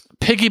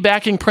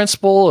piggybacking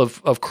principle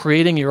of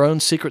creating your own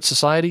secret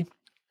society?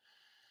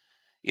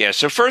 Yeah,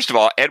 so first of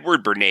all,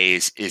 Edward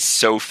Bernays is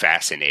so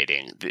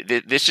fascinating.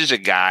 This is a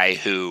guy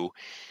who,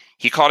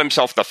 he called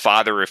himself the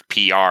father of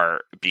PR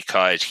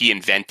because he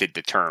invented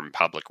the term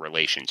public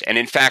relations. And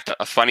in fact,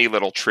 a funny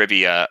little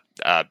trivia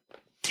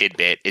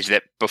tidbit is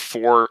that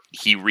before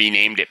he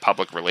renamed it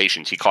public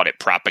relations, he called it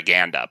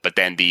propaganda. But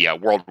then the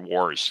World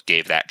Wars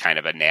gave that kind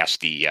of a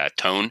nasty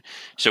tone,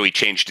 so he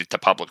changed it to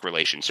public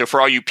relations. So for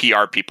all you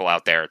PR people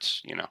out there,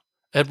 it's,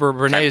 Edward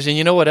Bernays. And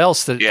you know what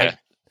else?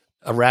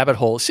 A rabbit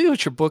hole. See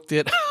what your book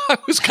did? I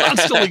was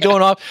constantly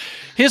going off.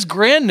 His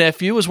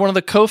grandnephew was one of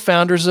the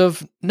co-founders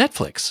of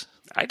Netflix.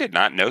 I did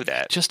not know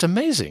that. Just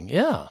amazing.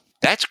 Yeah.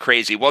 That's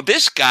crazy. Well,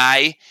 this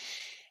guy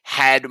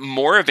had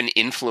more of an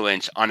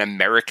influence on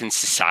American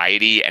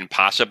society and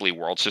possibly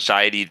world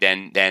society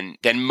than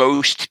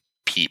most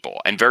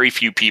people. And very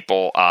few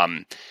people,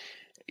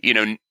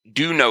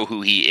 do know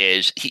who he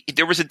is.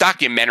 There was a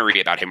documentary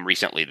about him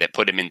recently that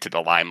put him into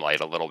the limelight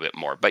a little bit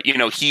more. But,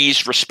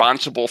 he's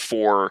responsible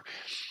for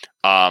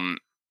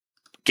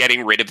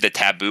getting rid of the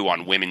taboo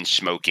on women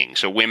smoking.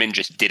 So women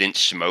just didn't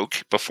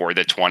smoke before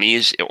the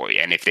 20s.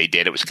 And if they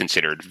did, it was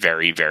considered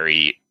very,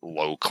 very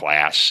low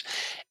class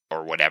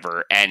or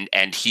whatever. And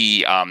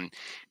he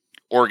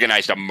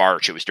organized a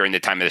march. It was during the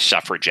time of the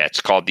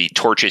suffragettes, called the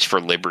Torches for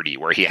Liberty,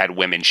 where he had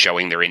women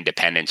showing their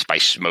independence by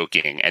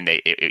smoking. And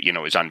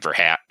it was on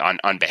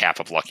behalf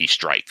of Lucky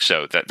Strike.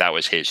 So that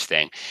was his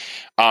thing.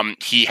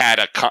 He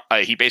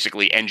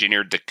basically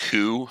engineered the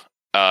coup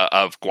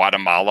of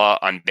Guatemala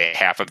on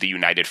behalf of the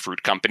United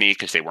Fruit Company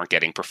because they weren't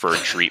getting preferred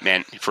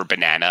treatment for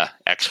banana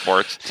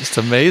exports. Just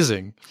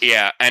amazing.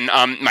 Yeah, and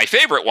my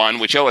favorite one,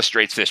 which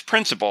illustrates this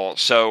principle.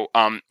 So,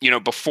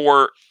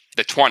 before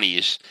the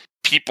 20s,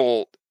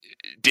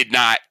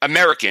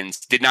 Americans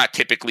did not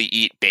typically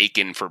eat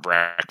bacon for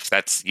breakfast.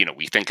 That's,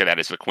 we think of that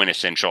as the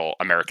quintessential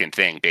American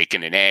thing,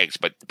 bacon and eggs,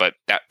 but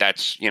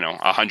that's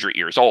 100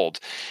 years old.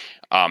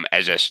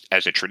 As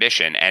a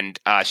tradition. And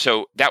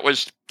so that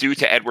was due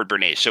to Edward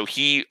Bernays. So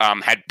he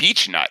had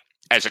Beechnut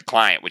as a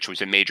client, which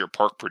was a major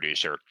pork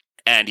producer,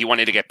 and he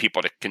wanted to get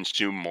people to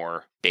consume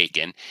more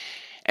bacon.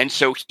 And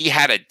so he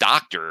had a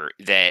doctor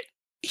that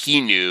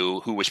he knew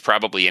who was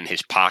probably in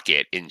his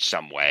pocket in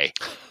some way.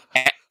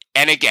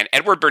 And again,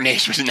 Edward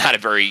Bernays was not a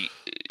very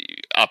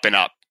up and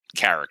up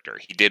character.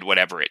 He did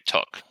whatever it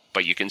took,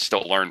 but you can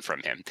still learn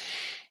from him.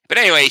 But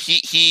anyway,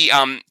 he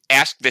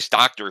asked this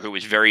doctor who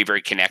was very,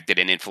 very connected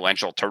and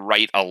influential to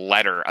write a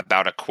letter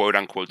about a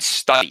quote-unquote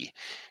study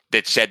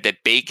that said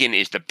that bacon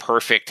is the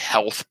perfect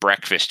health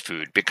breakfast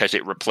food because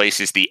it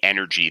replaces the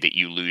energy that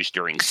you lose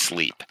during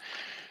sleep.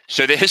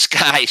 So this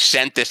guy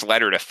sent this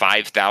letter to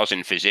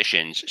 5,000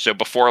 physicians. So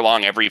before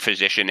long, every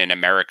physician in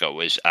America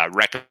was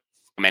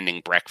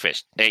recommending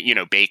breakfast,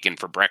 bacon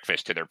for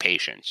breakfast to their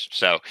patients.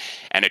 So,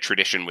 and a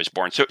tradition was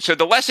born. So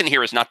the lesson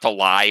here is not to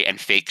lie and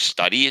fake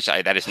studies.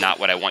 That is not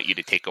what I want you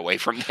to take away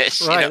from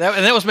this. Right, and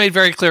that was made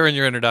very clear in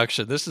your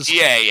introduction. This is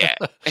yeah.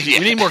 We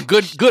need more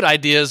good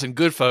ideas and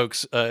good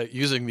folks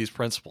using these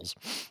principles.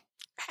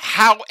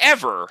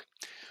 However,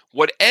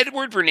 what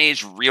Edward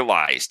Bernays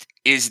realized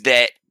is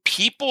that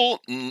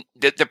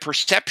that the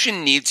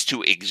perception needs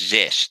to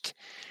exist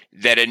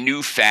that a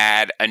new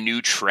fad, a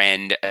new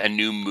trend, a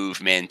new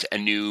movement, a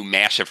new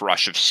massive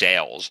rush of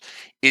sales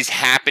is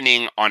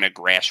happening on a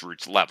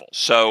grassroots level.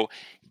 So,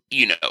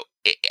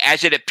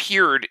 as it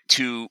appeared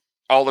to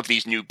all of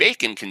these new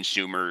bacon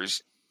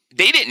consumers,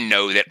 they didn't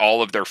know that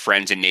all of their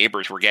friends and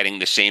neighbors were getting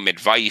the same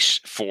advice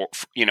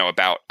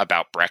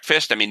about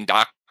breakfast. I mean,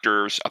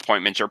 doctors'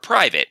 appointments are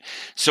private.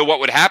 So what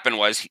would happen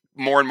was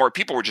more and more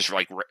people were just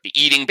like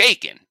eating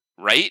bacon,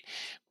 right?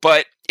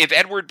 But if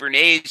Edward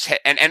Bernays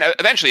and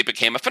eventually it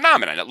became a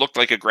phenomenon, it looked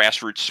like a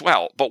grassroots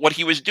swell. But what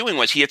he was doing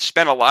was he had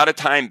spent a lot of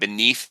time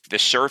beneath the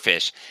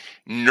surface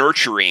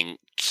nurturing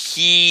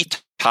key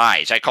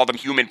ties. I call them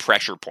human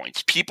pressure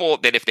points. People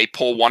that if they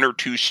pull one or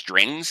two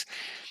strings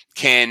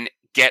can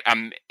get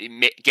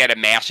a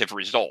massive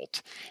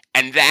result.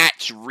 And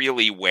that's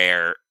really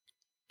where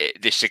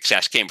the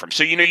success came from.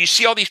 So, you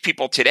see all these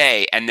people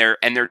today and they're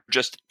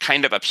just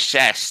kind of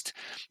obsessed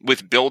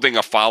with building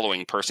a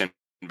following person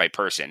by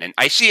person. And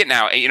I see it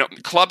now,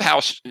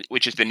 Clubhouse,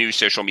 which is the new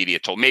social media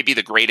tool, maybe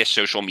the greatest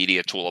social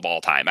media tool of all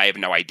time. I have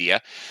no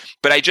idea.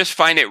 But I just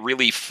find it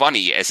really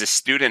funny as a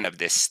student of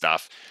this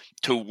stuff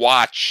to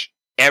watch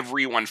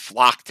everyone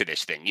flock to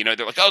this thing.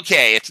 They're like,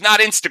 okay, it's not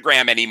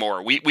Instagram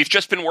anymore. We've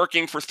just been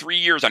working for 3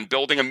 years on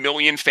building 1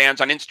 million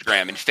fans on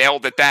Instagram and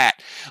failed at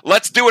that.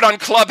 Let's do it on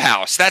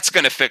Clubhouse. That's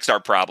going to fix our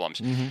problems.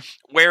 Mm-hmm.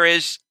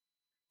 Whereas,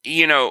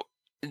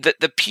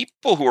 the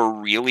people who are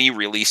really,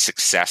 really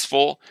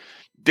successful,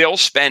 they'll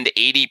spend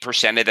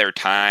 80% of their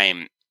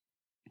time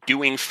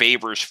doing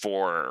favors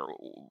for,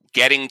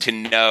 getting to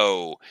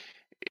know,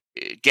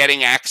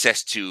 getting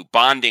access to,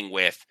 bonding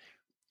with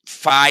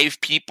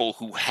 5 people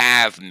who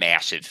have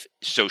massive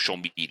social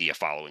media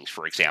followings,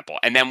 for example.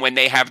 And then when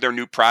they have their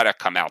new product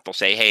come out, they'll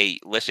say, hey,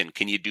 listen,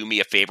 can you do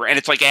me a favor? And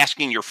it's like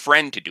asking your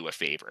friend to do a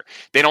favor.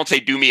 They don't say,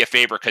 do me a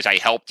favor because I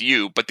helped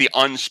you. But the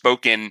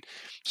unspoken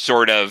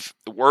sort of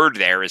word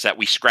there is that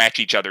we scratch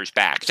each other's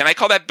backs. And I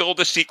call that build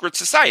a secret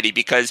society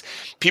because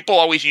people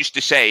always used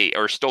to say,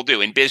 or still do,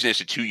 in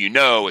business, it's who you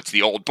know, it's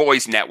the old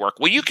boys network.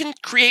 Well, you can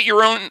create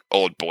your own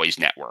old boys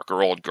network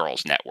or old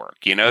girls network.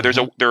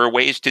 Mm-hmm. There are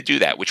ways to do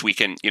that, which we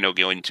can,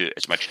 go into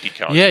as much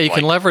detail. Yeah, you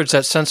can leverage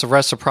that sense of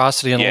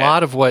reciprocity. And a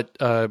lot of what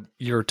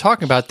you're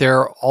talking about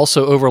there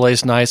also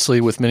overlays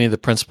nicely with many of the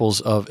principles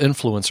of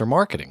influencer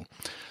marketing.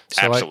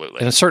 So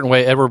absolutely. In a certain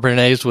way, Edward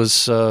Bernays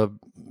was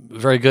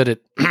very good at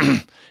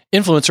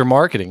influencer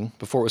marketing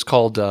before it was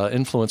called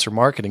influencer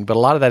marketing. But a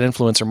lot of that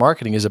influencer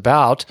marketing is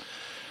about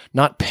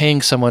not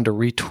paying someone to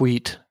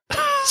retweet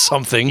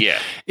something. Yeah.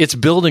 It's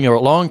building a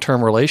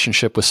long-term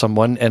relationship with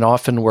someone, and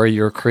often where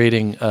you're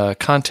creating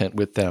content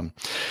with them.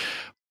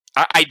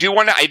 I do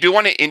want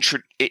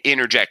to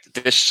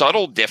interject the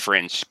subtle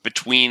difference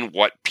between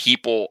what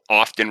people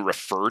often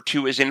refer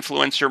to as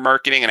influencer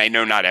marketing, and I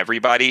know not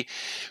everybody,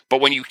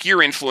 but when you hear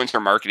influencer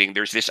marketing,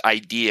 there's this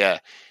idea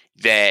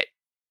that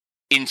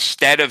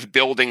instead of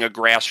building a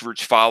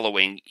grassroots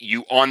following,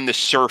 you on the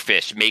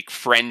surface make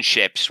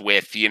friendships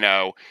with,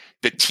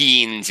 the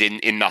teens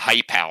in the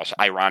hype house.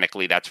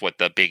 Ironically, that's what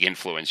the big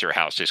influencer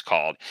house is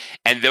called.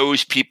 And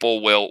those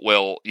people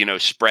will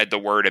spread the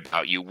word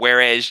about you.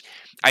 Whereas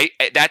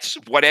that's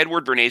what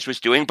Edward Bernays was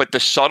doing. But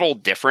the subtle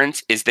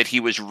difference is that he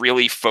was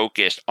really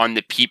focused on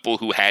the people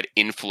who had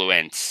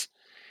influence.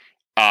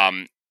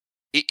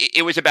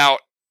 It was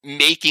about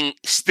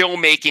still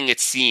making it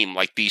seem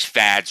like these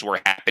fads were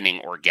happening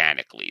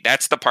organically.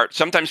 That's the part.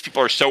 Sometimes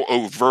people are so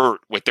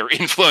overt with their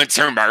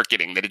influencer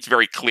marketing that it's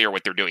very clear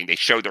what they're doing. They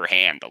show their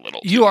hand a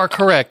little. You are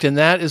correct, and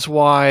that is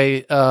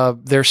why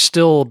there's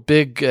still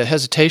big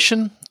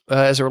hesitation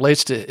as it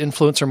relates to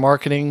influencer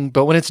marketing.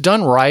 But when it's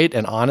done right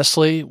and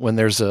honestly, when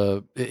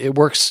it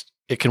works.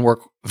 It can work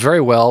very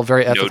well,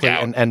 very ethically,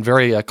 and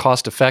very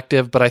cost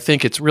effective. But I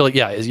think it's really,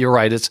 you're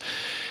right.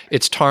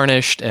 It's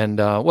tarnished, and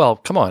well,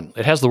 come on,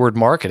 it has the word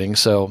marketing,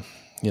 so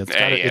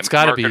it's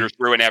got to be. Marketers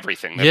ruin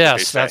everything.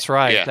 Yes, that's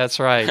right. Yeah. That's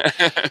right.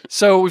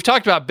 So we've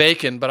talked about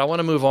bacon, but I want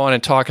to move on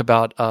and talk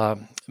about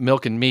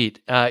milk and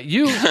meat.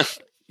 You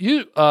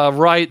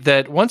write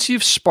that once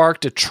you've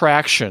sparked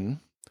attraction,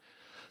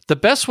 the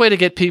best way to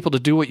get people to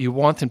do what you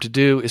want them to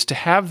do is to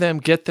have them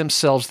get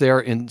themselves there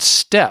in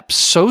steps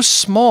so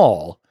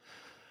small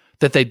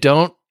that they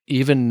don't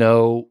even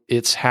know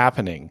it's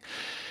happening.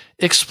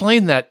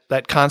 Explain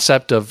that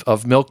concept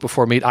of milk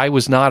before meat. I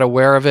was not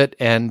aware of it,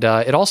 and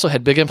it also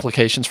had big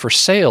implications for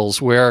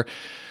sales where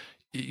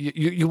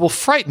you will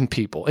frighten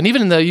people. And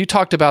even you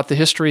talked about the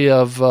history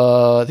of,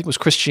 I think it was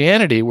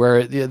Christianity,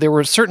 where there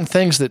were certain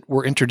things that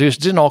were introduced,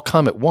 didn't all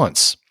come at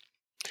once.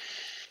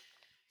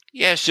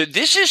 Yeah, so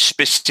this is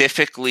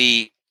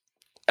specifically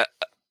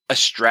a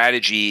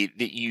strategy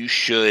that you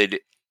should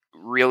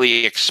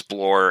really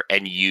explore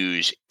and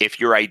use if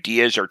your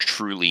ideas are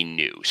truly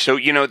new. So,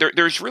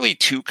 there's really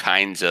two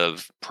kinds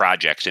of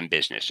projects in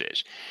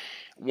businesses.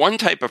 One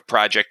type of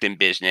project in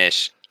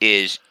business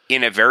is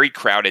in a very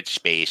crowded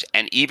space,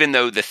 and even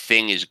though the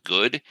thing is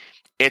good,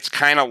 it's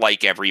kind of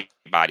like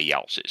everybody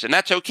else's. And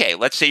that's okay.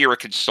 Let's say you're a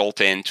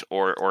consultant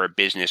or a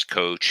business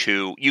coach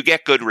who you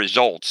get good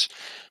results,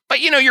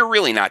 but you're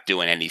really not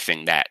doing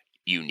anything that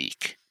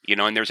unique.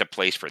 And there's a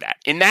place for that.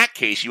 In that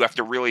case, you have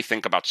to really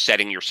think about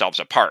setting yourselves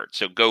apart.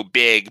 So go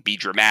big, be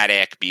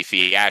dramatic, be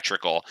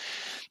theatrical.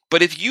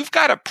 But if you've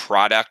got a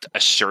product,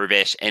 a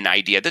service, an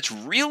idea that's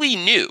really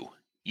new,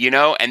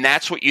 and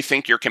that's what you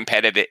think your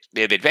competitive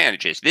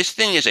advantage is, this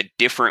thing is a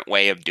different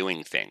way of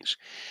doing things.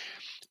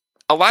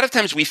 A lot of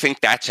times we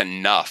think that's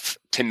enough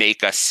to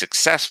make us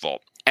successful.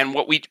 And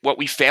what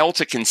we fail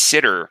to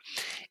consider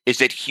is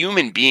that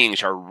human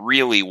beings are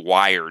really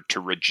wired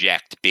to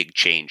reject big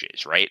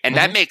changes, right? And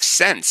that makes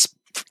sense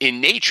in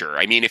nature.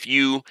 I mean, if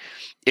you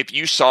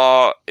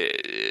saw,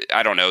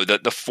 I don't know,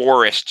 the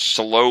forest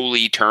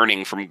slowly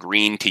turning from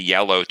green to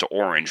yellow to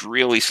orange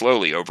really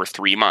slowly over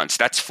 3 months,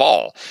 that's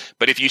fall.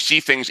 But if you see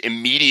things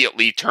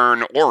immediately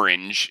turn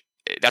orange,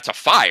 that's a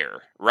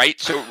fire,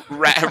 right? So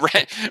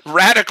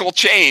radical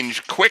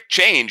change, quick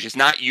change is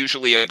not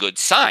usually a good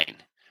sign.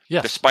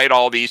 Yes. Despite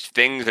all these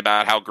things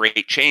about how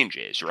great change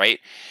is,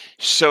 right?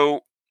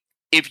 So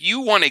if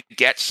you want to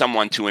get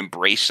someone to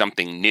embrace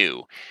something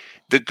new,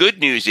 the good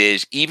news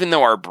is even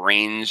though our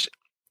brains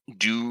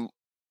do,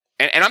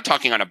 and I'm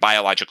talking on a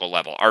biological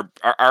level, our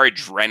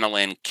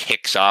adrenaline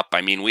kicks up. I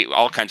mean,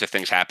 all kinds of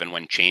things happen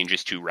when change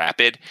is too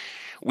rapid.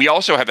 We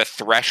also have a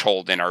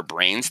threshold in our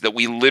brains that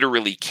we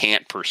literally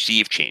can't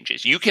perceive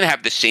changes. You can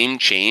have the same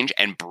change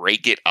and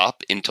break it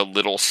up into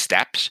little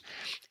steps,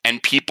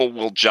 and people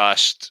will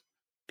just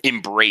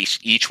embrace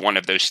each one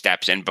of those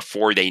steps, and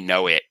before they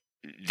know it,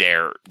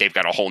 they've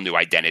got a whole new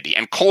identity.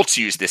 And cults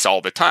use this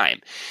all the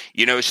time,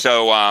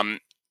 so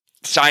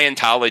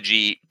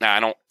Scientology,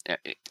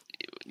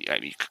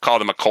 you could call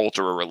them a cult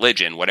or a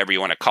religion, whatever you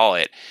want to call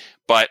it,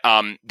 but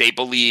they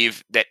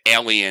believe that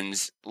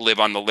aliens live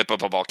on the lip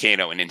of a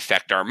volcano and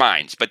infect our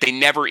minds, but they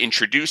never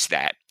introduce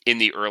that in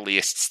the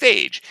earliest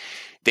stage.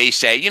 They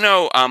say,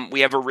 we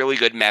have a really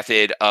good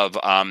method of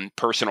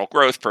personal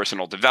growth,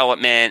 personal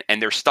development,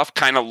 and their stuff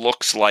kind of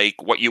looks like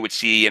what you would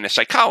see in a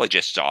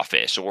psychologist's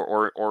office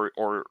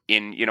or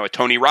in a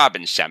Tony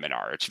Robbins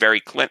seminar. It's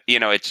very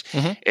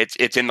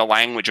it's in the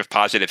language of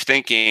positive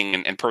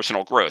thinking and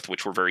personal growth,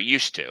 which we're very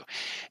used to.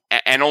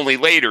 And only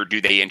later do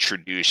they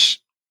introduce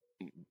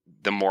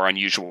the more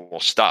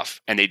unusual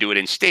stuff, and they do it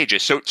in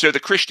stages. So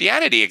the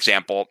Christianity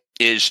example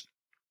is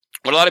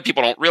what a lot of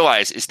people don't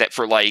realize is that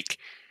for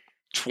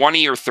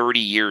 20 or 30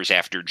 years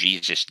after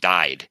Jesus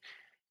died,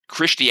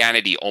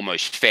 Christianity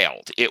almost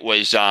failed. It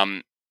was,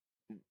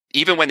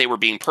 even when they were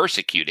being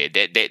persecuted,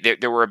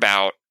 there were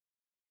about,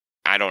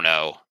 I don't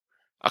know,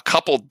 a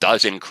couple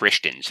dozen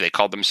Christians. They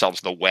called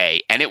themselves the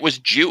Way, and it was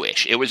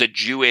Jewish. It was a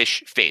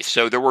Jewish faith.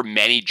 So there were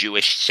many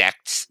Jewish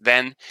sects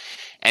then,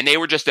 and they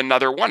were just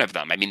another one of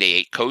them. I mean, they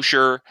ate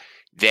kosher.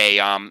 They,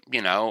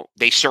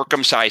 they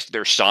circumcised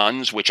their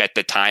sons, which at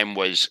the time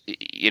was,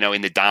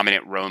 in the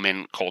dominant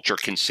Roman culture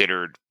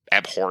considered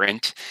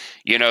abhorrent.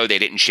 They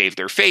didn't shave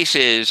their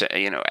faces.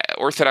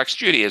 Orthodox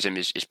Judaism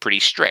is pretty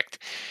strict.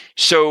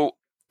 So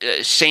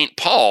Saint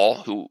Paul,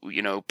 who,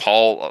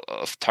 Paul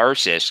of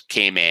Tarsus,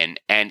 came in,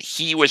 and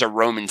he was a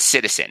Roman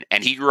citizen,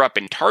 and he grew up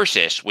in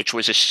Tarsus, which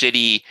was a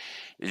city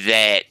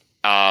that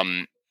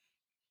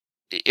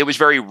it was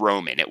very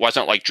Roman. It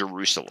wasn't like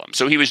Jerusalem.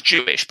 So he was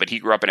Jewish, but he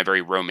grew up in a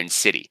very Roman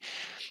city.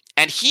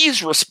 And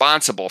he's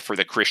responsible for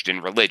the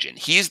Christian religion.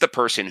 He's the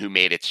person who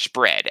made it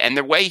spread. And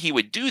the way he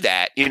would do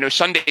that,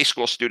 Sunday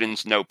school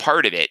students know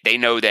part of it. They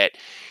know that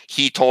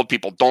he told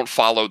people, don't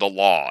follow the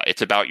law.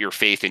 It's about your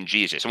faith in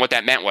Jesus. And what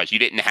that meant was you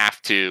didn't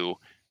have to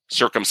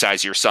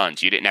circumcise your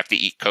sons. You didn't have to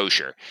eat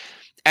kosher.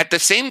 At the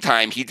same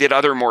time, he did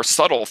other more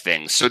subtle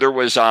things. So there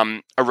was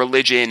a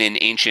religion in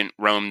ancient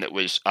Rome that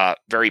was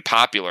very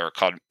popular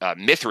called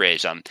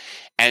Mithraism.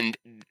 And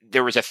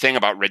there was a thing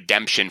about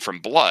redemption from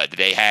blood.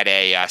 They had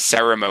a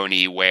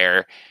ceremony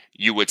where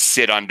you would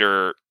sit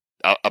under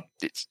a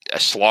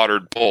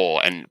slaughtered bull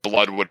and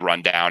blood would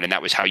run down. And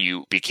that was how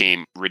you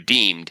became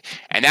redeemed.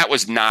 And that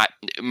was not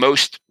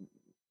most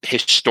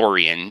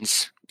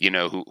historians,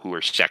 who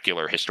are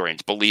secular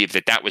historians, believe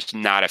that was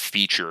not a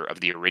feature of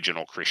the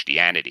original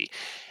Christianity.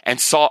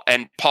 And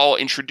Paul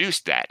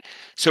introduced that.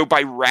 So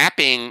by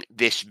wrapping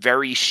this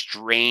very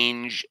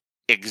strange,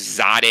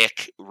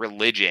 exotic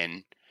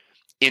religion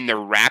in the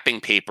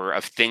wrapping paper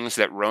of things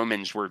that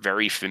Romans were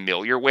very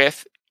familiar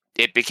with,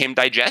 it became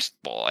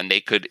digestible and they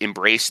could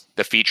embrace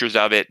the features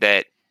of it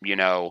that,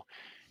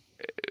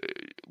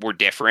 were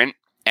different.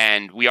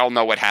 And we all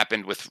know what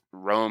happened with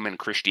Rome and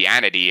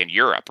Christianity in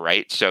Europe,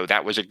 right? So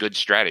that was a good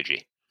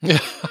strategy. Yeah,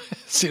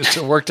 seems to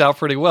have worked out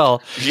pretty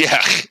well.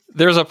 Yeah.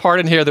 There's a part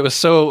in here that was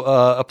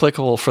so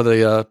applicable for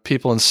the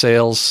people in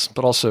sales,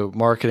 but also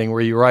marketing,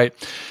 where you write,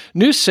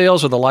 new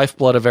sales are the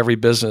lifeblood of every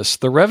business.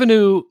 The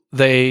revenue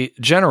they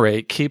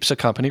generate keeps a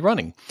company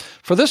running.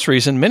 For this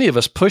reason, many of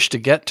us push to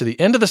get to the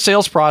end of the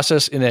sales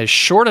process in as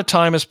short a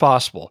time as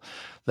possible.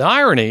 The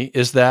irony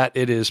is that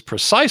it is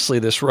precisely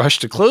this rush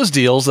to close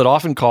deals that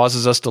often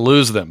causes us to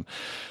lose them.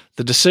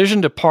 The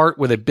decision to part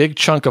with a big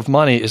chunk of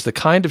money is the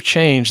kind of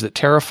change that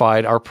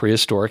terrified our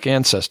prehistoric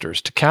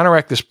ancestors. To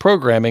counteract this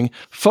programming,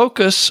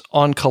 focus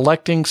on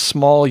collecting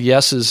small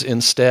yeses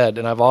instead.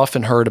 And I've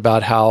often heard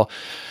about how,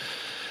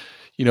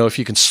 if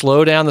you can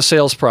slow down the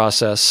sales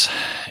process,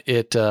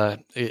 it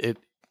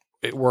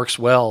works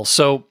well.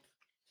 So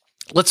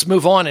let's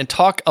move on and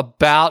talk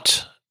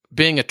about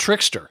being a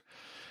trickster.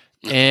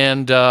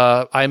 And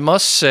I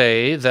must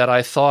say that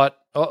I thought,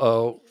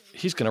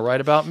 he's going to write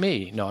about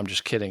me. No, I'm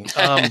just kidding.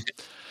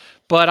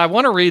 But I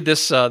want to read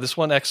this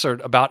one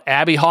excerpt about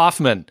Abbie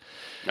Hoffman.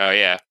 Oh,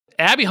 yeah.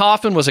 Abbie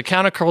Hoffman was a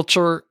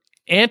counterculture,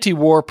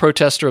 anti-war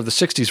protester of the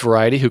 60s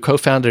variety who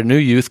co-founded a new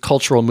youth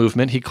cultural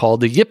movement he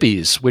called the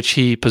Yippies, which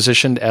he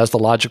positioned as the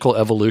logical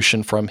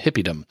evolution from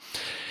hippiedom.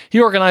 He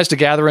organized a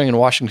gathering in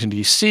Washington,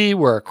 D.C.,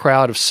 where a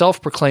crowd of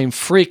self-proclaimed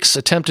freaks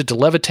attempted to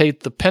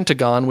levitate the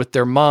Pentagon with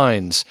their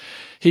minds.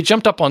 He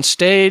jumped up on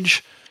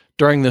stage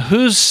during the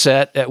Who's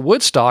set at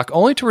Woodstock,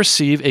 only to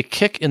receive a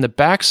kick in the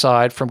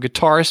backside from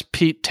guitarist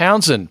Pete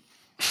Townsend.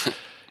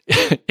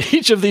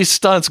 Each of these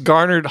stunts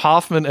garnered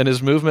Hoffman and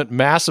his movement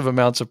massive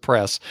amounts of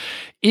press.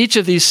 Each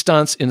of these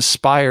stunts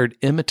inspired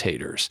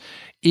imitators.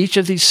 Each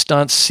of these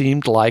stunts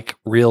seemed like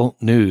real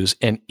news,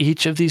 and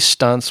each of these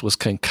stunts was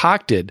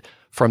concocted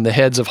from the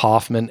heads of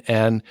Hoffman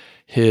and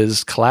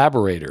his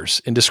collaborators.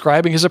 In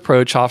describing his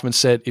approach, Hoffman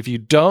said, "If you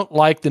don't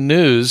like the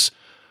news,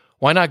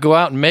 why not go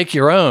out and make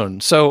your own?"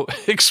 So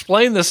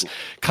explain this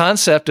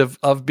concept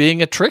of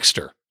being a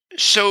trickster.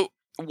 So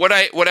what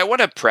I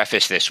want to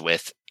preface this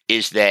with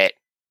is that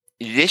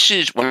this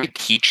is, when I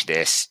teach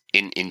this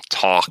in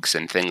talks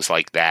and things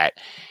like that,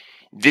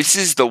 this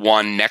is the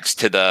one next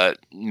to the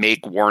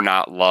make war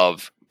not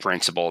love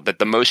principle that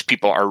the most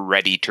people are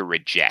ready to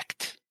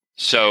reject.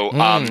 So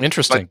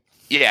interesting.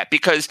 Yeah,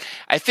 because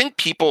I think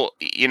people,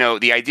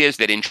 the idea is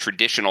that in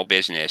traditional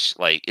business,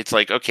 it's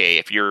like, okay,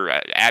 if you're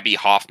Abbie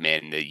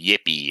Hoffman, the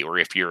Yippie, or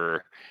if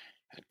you're,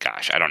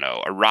 I don't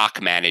know, a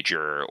rock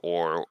manager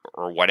or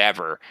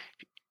whatever,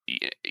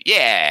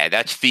 yeah,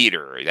 that's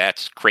theater,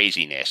 that's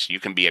craziness. You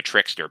can be a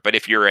trickster. But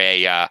if you're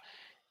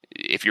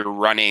if you're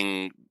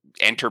running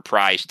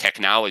enterprise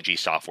technology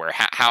software,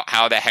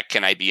 how the heck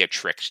can I be a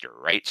trickster,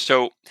 right?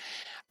 So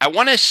I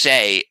want to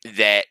say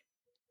that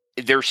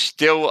there's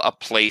still a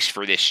place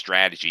for this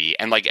strategy.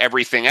 And like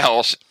everything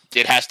else,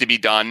 it has to be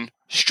done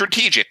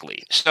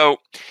strategically. So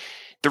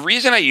the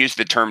reason I use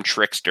the term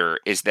trickster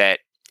is that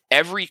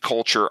every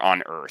culture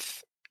on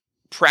Earth,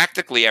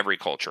 practically every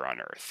culture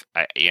on Earth,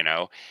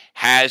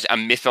 has a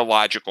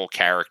mythological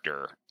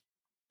character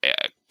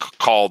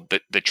called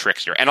the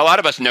trickster. And a lot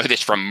of us know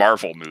this from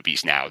Marvel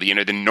movies now. The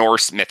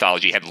Norse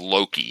mythology had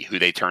Loki, who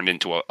they turned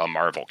into a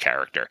Marvel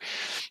character.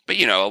 But,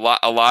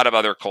 a lot of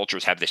other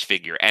cultures have this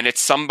figure. And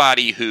it's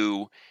somebody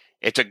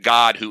it's a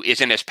god who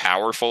isn't as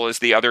powerful as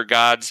the other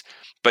gods,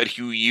 but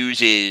who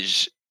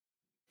uses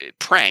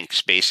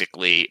pranks,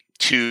 basically,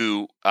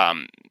 to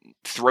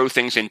throw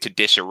things into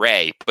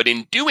disarray. But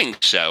in doing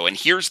so, and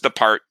here's the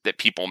part that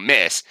people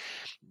miss,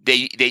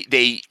 they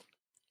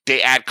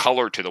add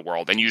color to the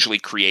world and usually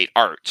create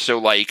art. So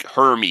like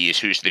Hermes,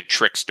 who's the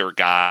trickster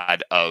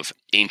god of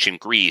ancient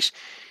Greece,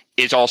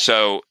 is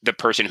also the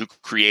person who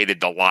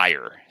created the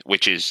lyre,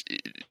 which is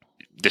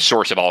the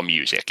source of all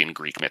music in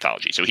Greek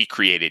mythology. So he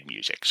created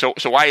music. So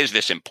why is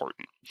this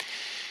important?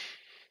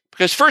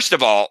 Because first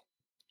of all,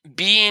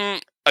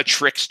 being a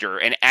trickster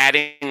and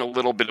adding a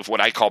little bit of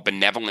what I call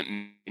benevolent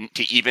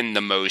to even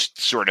the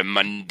most sort of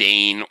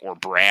mundane or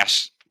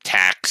brass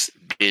tacks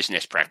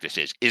business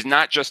practices is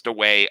not just a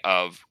way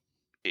of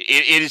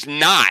it is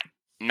not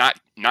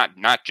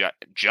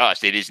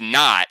just it is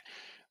not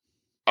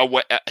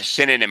a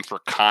synonym for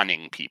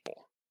conning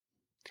people.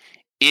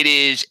 It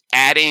is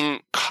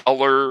adding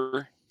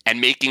color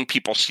and making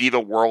people see the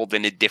world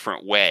in a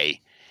different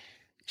way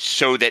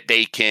so that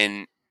they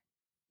can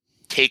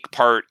take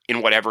part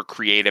in whatever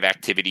creative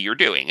activity you're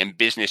doing. And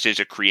business is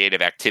a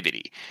creative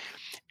activity.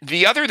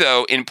 The other,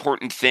 though,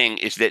 important thing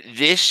is that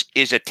this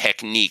is a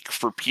technique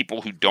for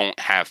people who don't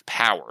have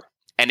power,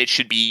 and it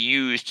should be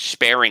used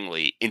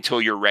sparingly until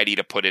you're ready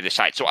to put it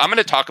aside. So I'm going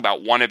to talk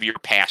about one of your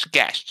past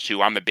guests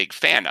who I'm a big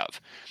fan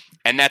of,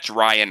 and that's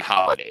Ryan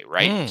Holiday,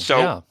 right?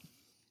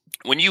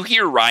 When you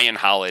hear Ryan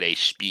Holiday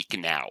speak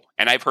now,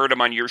 and I've heard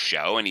him on your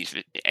show,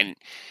 and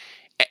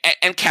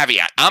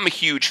caveat, I'm a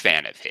huge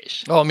fan of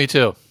his. Oh, me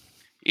too.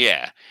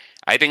 Yeah,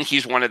 I think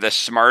he's one of the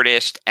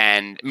smartest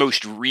and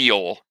most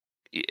real,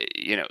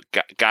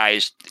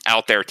 guys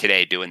out there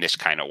today doing this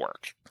kind of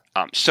work.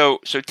 So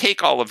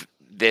take all of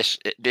this.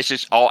 This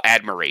is all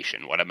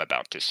admiration. What I'm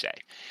about to say.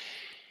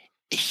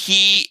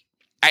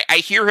 I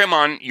hear him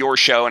on your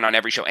show and on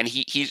every show, and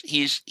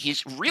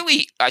he's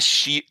really a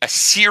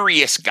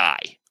serious guy,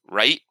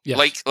 right?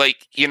 Yes.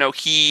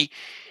 He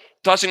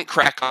doesn't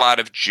crack a lot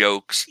of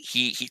jokes.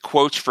 He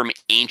quotes from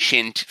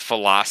ancient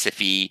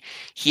philosophy.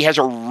 He has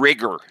a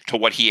rigor to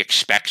what he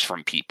expects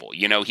from people.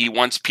 He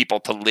wants people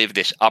to live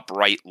this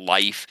upright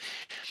life.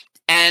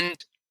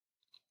 And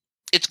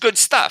it's good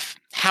stuff.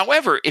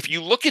 However, if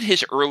you look at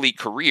his early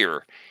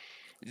career,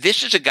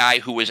 this is a guy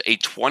who was a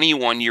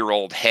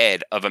 21-year-old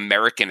head of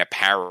American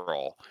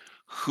Apparel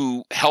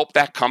who helped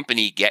that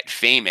company get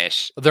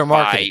famous. Their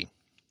marketing.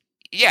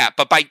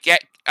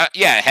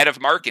 Head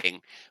of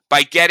marketing,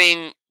 by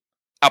getting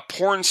a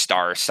porn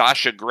star,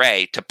 Sasha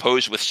Grey, to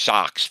pose with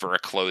socks for a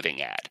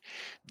clothing ad.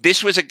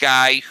 This was a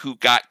guy who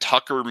got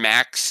Tucker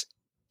Max's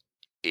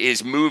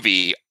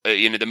movie,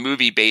 the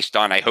movie based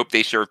on I Hope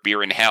They Serve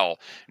Beer in Hell,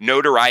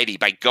 notoriety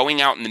by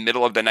going out in the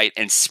middle of the night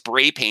and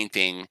spray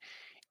painting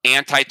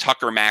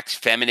anti-Tucker Max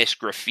feminist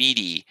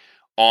graffiti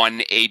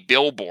on a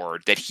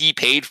billboard that he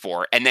paid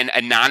for, and then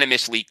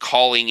anonymously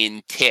calling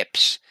in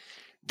tips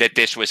that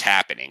this was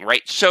happening,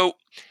 right? So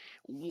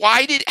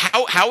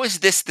how is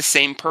this the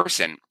same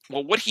person?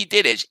 Well, what he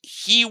did is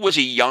he was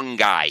a young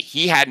guy.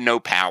 He had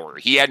no power.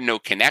 He had no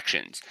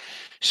connections.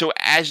 So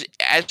as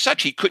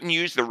such, he couldn't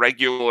use the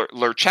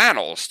regular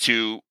channels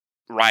to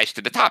rise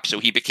to the top. So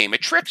he became a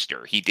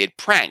trickster. He did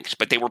pranks,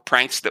 but they were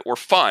pranks that were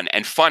fun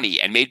and funny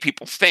and made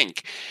people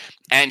think.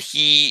 And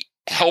he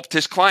helped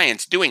his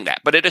clients doing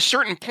that. But at a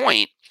certain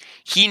point,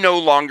 he no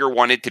longer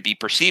wanted to be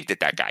perceived as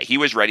that guy. He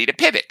was ready to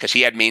pivot because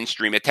he had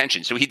mainstream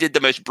attention. So he did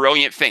the most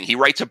brilliant thing. He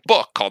writes a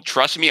book called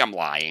Trust Me, I'm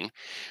Lying,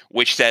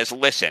 which says,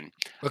 listen,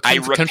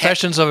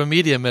 Confessions of a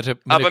Media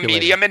Manipulator. Of a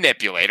media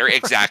manipulator,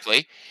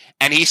 exactly.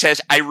 And he says,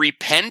 I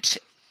repent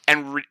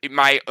and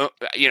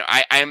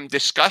I'm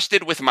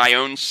disgusted with my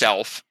own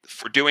self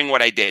for doing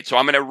what I did. So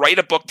I'm going to write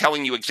a book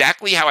telling you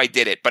exactly how I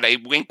did it, but I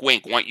wink,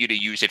 want you to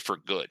use it for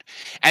good.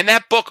 And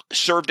that book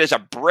served as a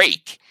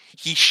break.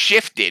 He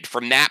shifted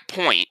from that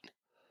point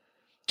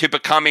to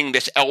becoming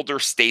this elder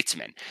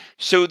statesman.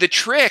 So the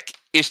trick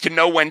is to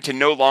know when to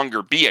no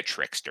longer be a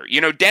trickster.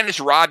 Dennis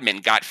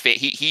Rodman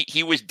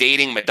he was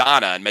dating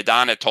Madonna, and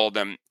Madonna told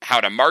him how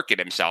to market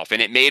himself,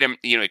 and it made him,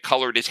 he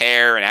colored his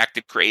hair and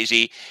acted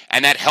crazy,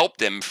 and that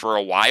helped him for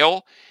a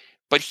while.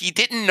 But he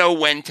didn't know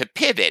when to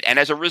pivot, and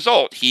as a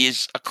result,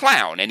 he's a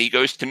clown, and he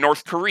goes to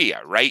North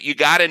Korea, right? You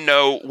got to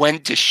know when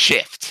to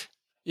shift.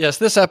 Yes,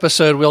 this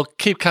episode we'll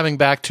keep coming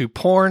back to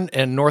porn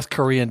and North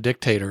Korean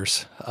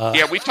dictators.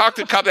 We've talked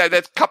a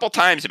couple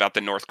times about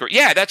the North Korea.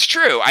 Yeah, that's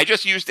true. I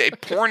just used a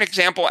porn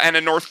example and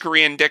a North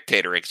Korean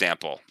dictator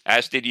example,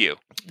 as did you.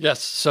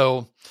 Yes,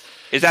 so...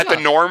 Is that the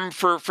norm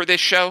for this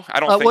show?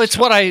 I don't think well, it's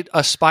so. what I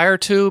aspire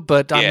to,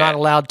 but I'm not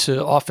allowed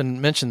to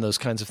often mention those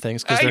kinds of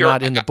things because they're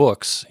not in the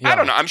books. I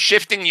don't know. I'm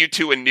shifting you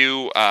to a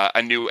new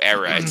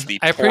era. It's the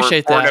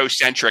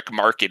pornocentric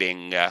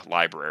marketing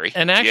library.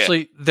 And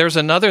actually, there's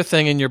another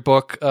thing in your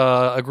book,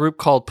 a group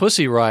called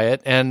Pussy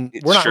Riot, and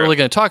we're not really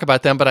going to talk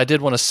about them, but I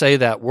did want to say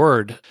that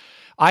word.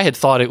 I had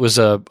thought it was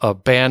a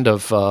band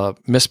of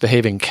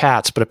misbehaving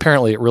cats, but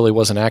apparently it really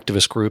was an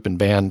activist group and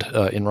band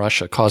in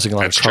Russia causing a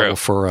lot of trouble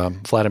for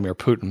Vladimir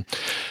Putin.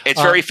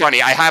 It's very funny.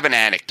 I have an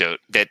anecdote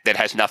that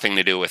has nothing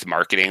to do with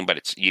marketing, but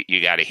it's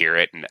you got to hear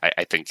it, and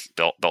I think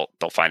they'll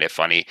find it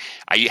funny.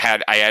 I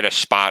had a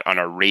spot on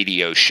a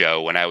radio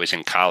show when I was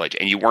in college,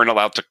 and you weren't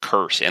allowed to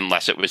curse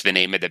unless it was the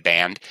name of the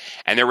band.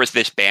 And there was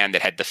this band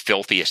that had the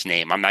filthiest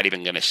name. I'm not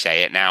even going to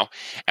say it now.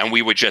 And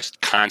we would just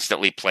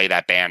constantly play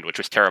that band, which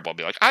was terrible. I'd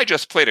be like, I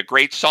just played a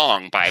great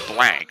song by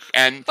blank.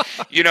 And,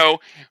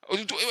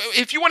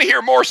 if you want to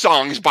hear more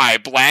songs by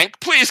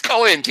blank, please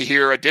call in to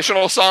hear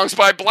additional songs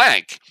by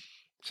blank.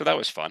 So that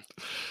was fun.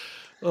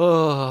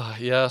 Oh,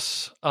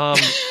 yes.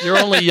 You're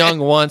only young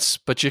once,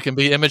 but you can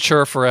be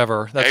immature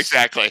forever.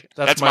 Exactly.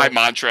 That's my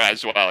mantra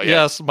as well.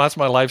 Yeah. Yes, that's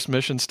my life's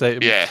mission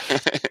statement. Yeah.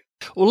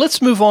 Well,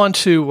 let's move on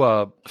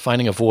to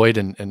finding a void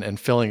and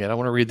filling it. I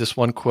want to read this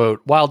one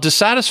quote. While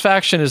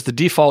dissatisfaction is the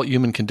default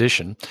human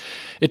condition,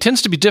 it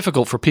tends to be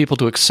difficult for people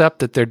to accept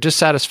that their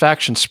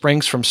dissatisfaction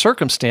springs from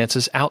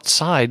circumstances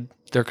outside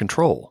their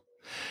control.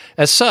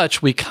 As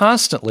such, we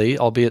constantly,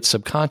 albeit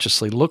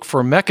subconsciously, look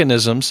for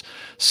mechanisms,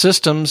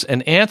 systems,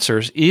 and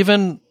answers,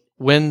 even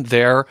when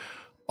there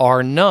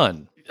are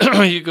none.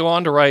 You go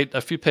on to write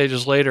a few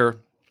pages later,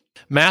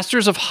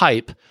 masters of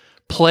hype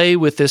play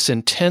with this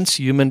intense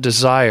human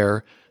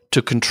desire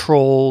to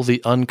control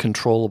the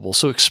uncontrollable.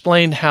 So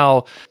explain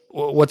how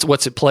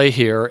what's at play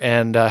here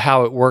and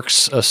how it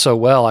works so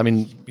well. I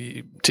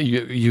mean,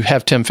 you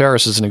have Tim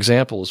Ferriss as an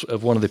example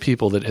of one of the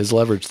people that has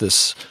leveraged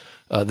this.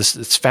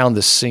 It's found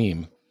this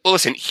seam. Well,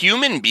 listen,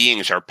 human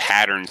beings are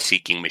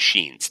pattern-seeking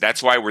machines.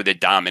 That's why we're the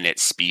dominant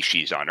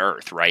species on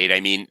Earth, right? I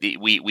mean,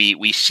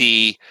 we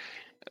see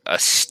a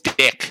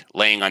stick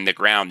laying on the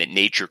ground that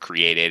nature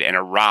created and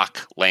a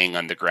rock laying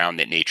on the ground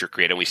that nature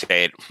created. And we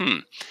say,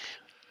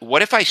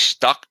 what if I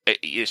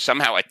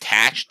somehow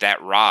attached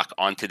that rock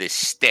onto this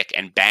stick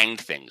and banged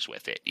things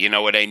with it? You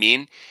know what I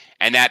mean?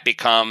 And that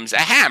becomes a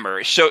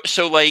hammer. So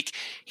like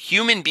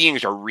human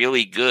beings are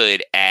really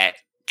good at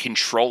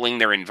controlling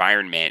their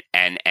environment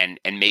and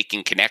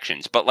making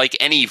connections. But like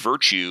any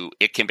virtue,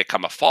 it can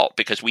become a fault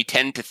because we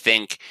tend to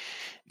think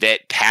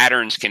that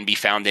patterns can be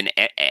found in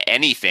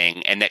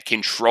anything and that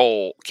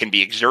control can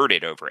be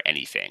exerted over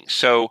anything.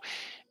 So,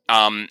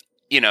 the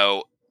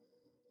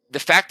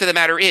fact of the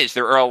matter is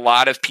there are a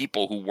lot of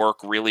people who work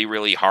really,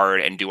 really hard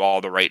and do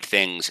all the right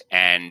things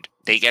and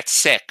they get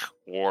sick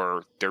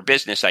or their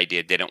business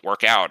idea didn't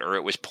work out or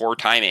it was poor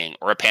timing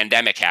or a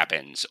pandemic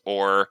happens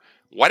or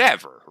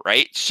whatever,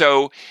 right?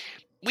 So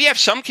we have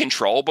some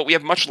control, but we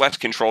have much less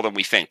control than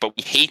we think, but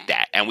we hate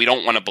that and we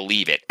don't want to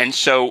believe it. And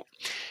so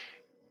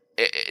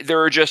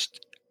there are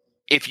just,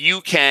 if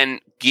you can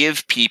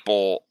give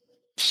people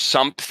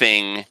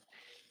something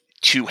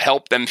to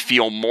help them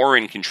feel more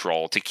in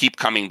control, to keep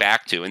coming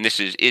back to, and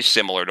this is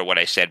similar to what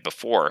I said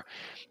before,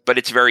 but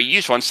it's very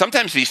useful. And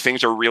sometimes these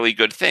things are really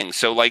good things.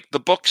 So like the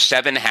book,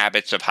 7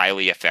 Habits of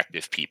Highly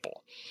Effective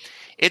People.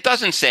 It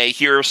doesn't say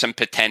here are some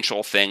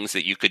potential things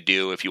that you could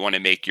do if you want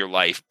to make your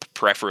life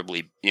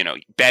preferably,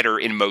 better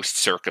in most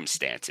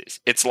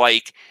circumstances. It's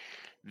like,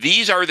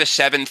 these are the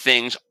 7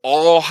 things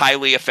all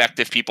highly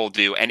effective people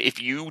do. And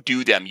if you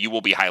do them, you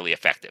will be highly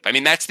effective. I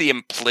mean, that's the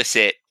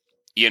implicit,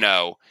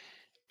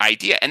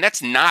 idea. And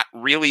that's not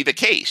really the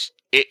case.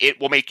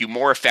 It will make you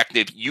more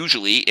effective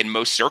usually in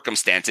most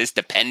circumstances,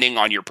 depending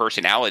on your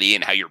personality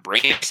and how your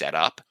brain is set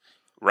up,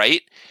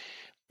 right?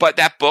 But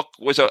that book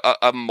was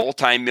a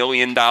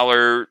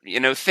multi-million-dollar,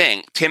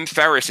 thing. Tim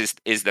Ferriss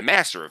is the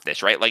master of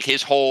this, right? Like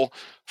his whole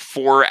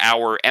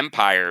 4-hour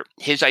empire,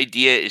 his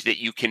idea is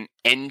that you can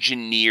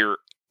engineer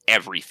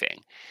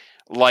everything.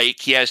 Like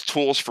he has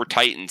tools for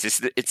titans.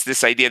 It's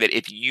this idea that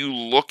if you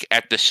look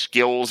at the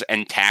skills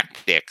and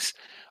tactics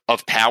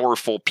of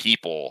powerful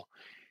people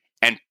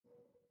and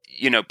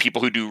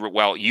people who do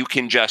well, you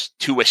can just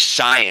to a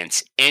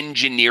science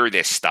engineer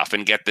this stuff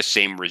and get the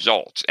same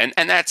results. And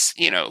that's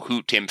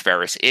who Tim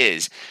Ferriss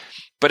is.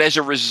 But as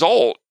a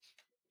result,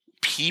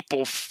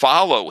 people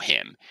follow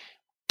him.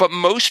 But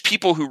most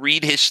people who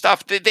read his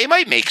stuff, they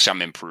might make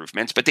some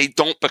improvements, but they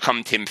don't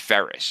become Tim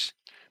Ferriss.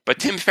 But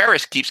Tim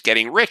Ferriss keeps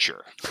getting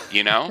richer,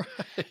 Right.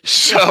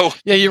 So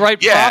yeah, you're right.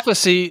 Yeah.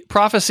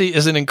 Prophecy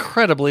is an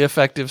incredibly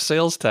effective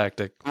sales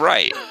tactic.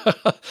 Right.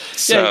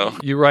 So yeah,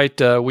 you write,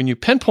 when you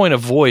pinpoint a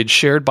void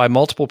shared by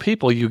multiple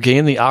people, you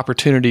gain the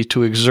opportunity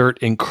to exert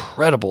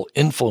incredible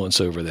influence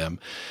over them.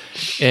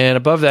 And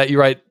above that, you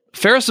write,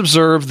 Ferriss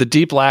observed the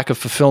deep lack of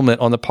fulfillment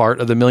on the part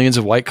of the millions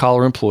of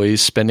white-collar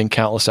employees spending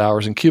countless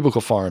hours in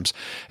cubicle farms.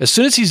 As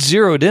soon as he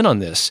zeroed in on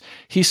this,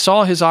 he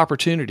saw his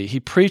opportunity. He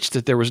preached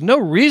that there was no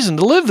reason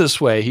to live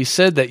this way. He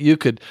said that you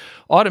could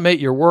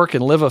automate your work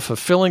and live a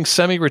fulfilling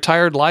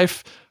semi-retired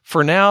life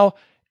for now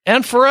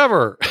and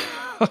forever.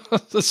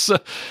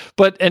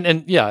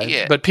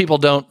 But people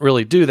don't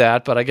really do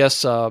that. But I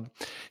guess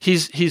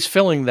he's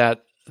filling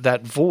that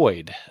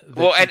void.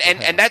 Well,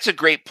 and that's a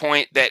great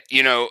point that,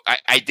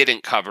 I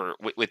didn't cover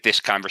with this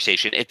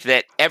conversation. It's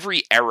that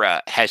every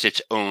era has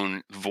its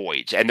own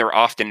voids, and they're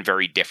often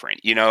very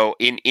different.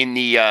 In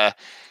the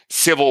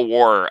Civil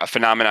War, a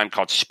phenomenon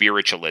called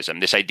spiritualism,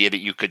 this idea that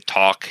you could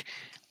talk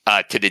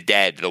to the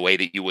dead the way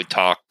that you would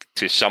talk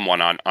to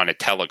someone on a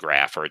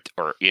telegraph or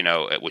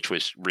which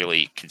was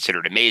really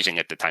considered amazing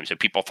at the time. So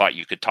people thought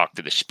you could talk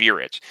to the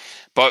spirits.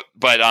 But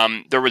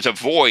there was a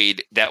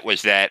void that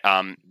was that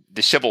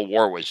the Civil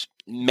War was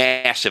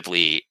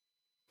massively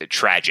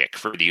tragic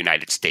for the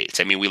United States.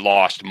 I mean, we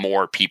lost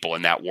more people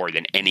in that war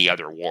than any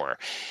other war.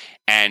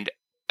 And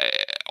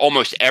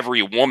almost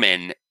every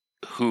woman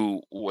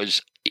who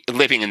was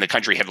living in the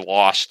country had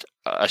lost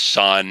a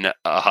son,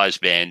 a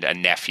husband, a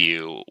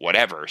nephew,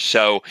 whatever.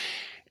 So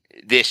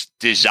this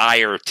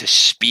desire to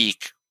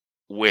speak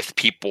with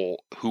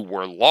people who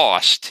were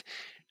lost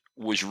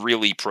was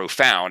really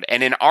profound.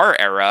 And in our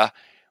era,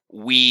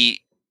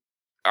 we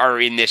are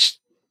in this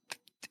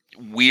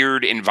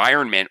weird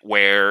environment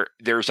where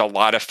there's a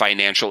lot of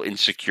financial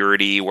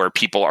insecurity, where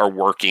people are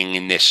working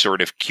in this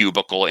sort of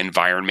cubicle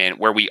environment,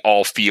 where we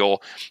all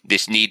feel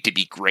this need to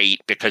be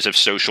great because of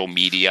social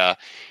media.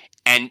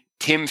 And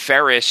Tim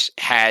Ferriss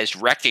has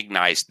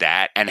recognized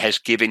that and has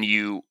given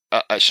you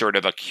a sort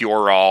of a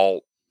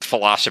cure-all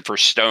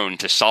philosopher's stone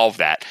to solve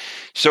that.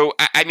 So,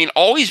 I mean,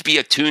 always be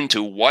attuned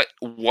to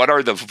what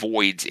are the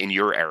voids in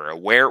your era?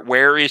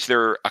 Where is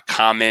there a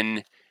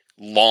common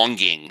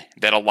longing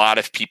that a lot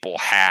of people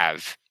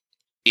have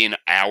in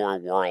our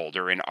world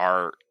or in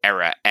our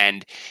era?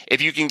 And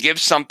if you can give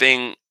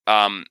something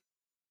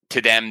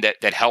to them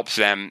that helps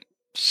them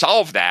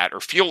solve that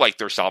or feel like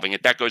they're solving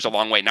it, that goes a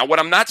long way. Now, what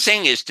I'm not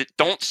saying is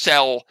don't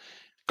sell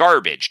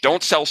garbage.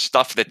 Don't sell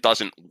stuff that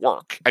doesn't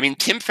work. I mean,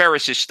 Tim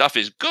Ferriss's stuff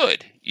is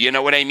good. You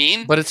know what I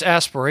mean? But it's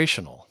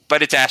aspirational.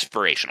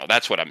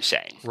 That's what I'm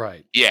saying.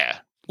 Right. Yeah.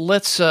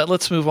 Let's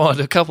move on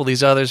to a couple of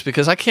these others,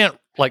 because I can't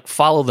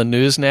follow the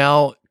news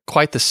now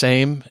quite the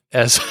same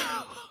as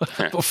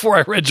before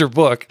I read your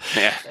book.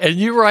 Yeah. And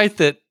you write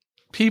that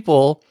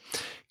people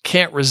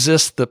can't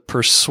resist the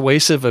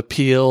persuasive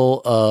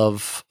appeal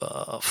of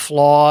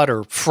flawed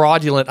or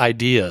fraudulent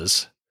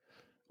ideas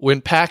when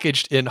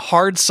packaged in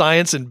hard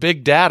science and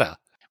big data.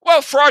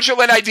 Well,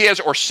 fraudulent ideas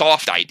or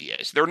soft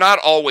ideas. They're not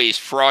always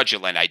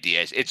fraudulent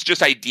ideas. It's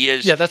just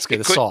ideas. Yeah, that's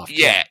good. It's soft.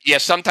 Yeah.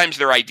 Sometimes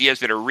they're ideas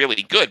that are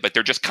really good, but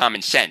they're just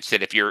common sense.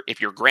 That if your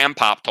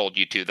grandpop told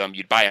you to them,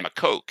 you'd buy him a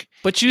Coke.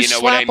 But you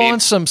slap on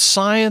some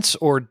science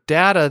or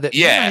data that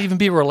may not even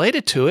be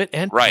related to it,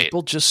 and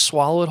people just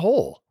swallow it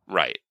whole.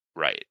 Right.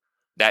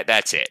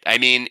 That's it. I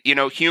mean,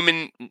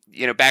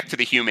 back to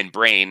the human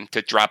brain,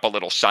 to drop a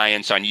little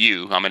science on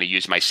you. I'm going to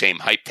use my same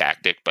hype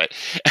tactic, but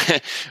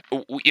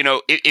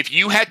if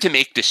you had to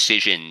make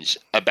decisions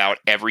about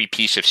every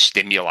piece of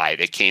stimuli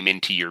that came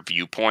into your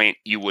viewpoint,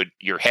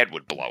 your head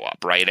would blow up,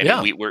 right?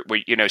 I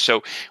mean,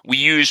 so we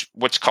use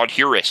what's called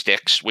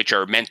heuristics, which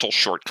are mental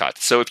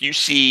shortcuts. So if you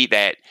see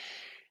that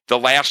the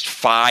last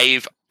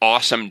 5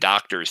 awesome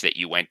doctors that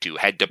you went to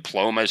had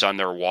diplomas on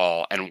their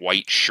wall and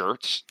white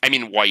coats,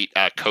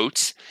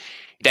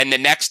 then the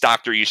next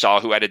doctor you saw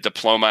who had a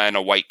diploma and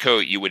a white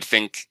coat, you would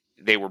think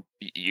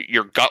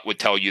your gut would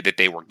tell you that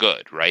they were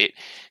good, right?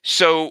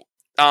 So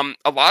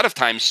a lot of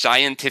times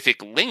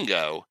scientific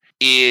lingo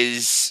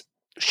is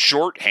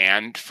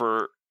shorthand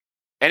for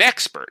an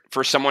expert,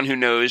 for someone who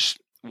knows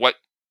what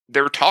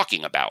they're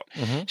talking about.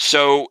 Mm-hmm.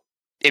 So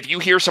if you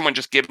hear someone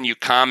just giving you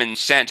common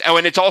sense,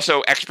 and it's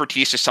also,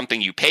 expertise is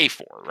something you pay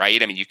for,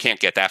 right? I mean, you can't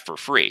get that for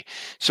free.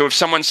 So if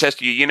someone says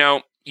to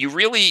you, you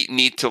really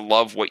need to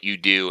love what you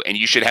do, and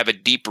you should have a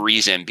deep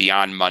reason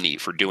beyond money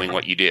for doing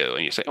what you do.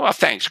 And you say, well,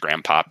 thanks,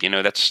 Grandpop.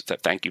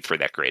 Thank you for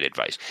that great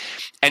advice.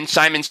 And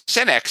Simon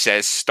Sinek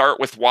says, start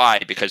with why,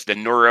 because the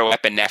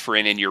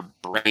neuroepinephrine in your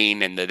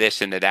brain and the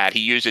this and the that, he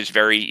uses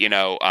very,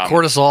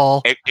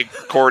 cortisol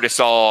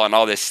and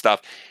all this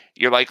stuff.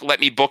 You're like, let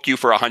me book you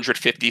for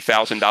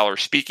 $150,000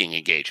 speaking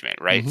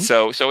engagement, right?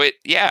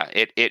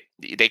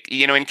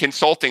 Mm-hmm. In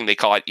consulting, they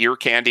call it ear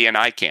candy and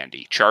eye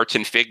candy, charts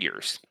and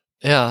figures.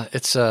 Yeah,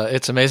 it's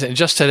amazing.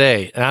 Just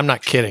today, and I'm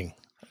not kidding,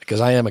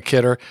 because I am a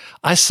kidder,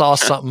 I saw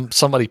something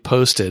somebody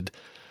posted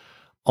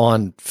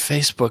on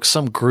Facebook,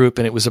 some group,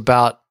 and it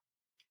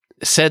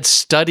said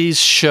studies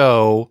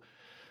show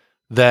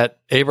that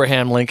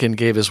Abraham Lincoln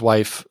gave his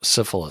wife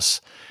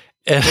syphilis.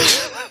 And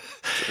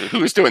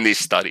who's doing these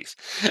studies?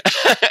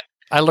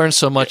 I learned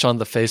so much on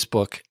the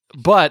Facebook,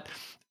 but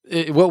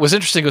what was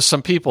interesting was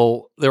some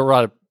people, there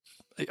were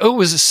it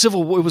was a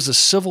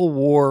Civil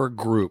War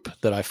group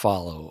that I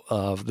follow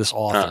of this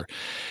author. Huh.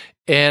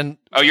 And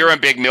you're a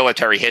big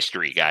military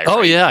history guy, right?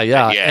 Oh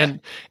yeah.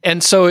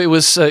 And so it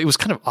was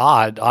kind of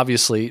odd,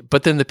 obviously,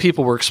 but then the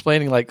people were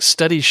explaining, like,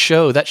 studies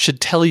show that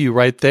should tell you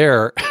right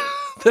there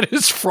that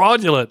it's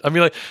fraudulent. I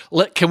mean,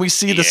 can we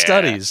see the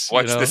studies?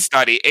 What's the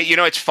study?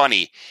 It's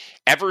funny.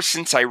 Ever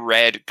since I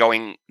read,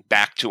 going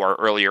back to our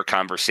earlier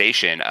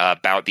conversation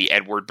about the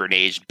Edward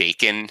Bernays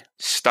Bacon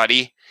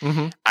study,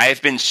 mm-hmm. I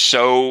have been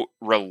so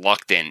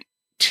reluctant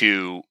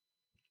to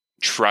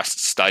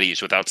trust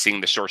studies without seeing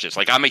the sources.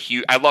 Like,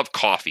 I love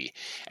coffee,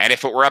 and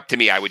if it were up to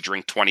me, I would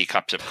drink 20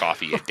 cups of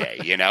coffee a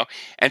day,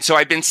 And so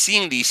I've been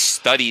seeing these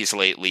studies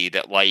lately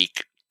that,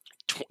 like,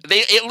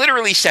 it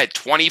literally said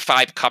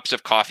 25 cups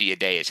of coffee a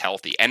day is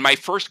healthy. And my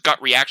first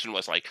gut reaction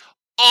was like,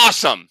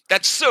 awesome,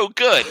 that's so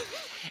good.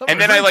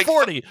 And then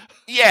 40.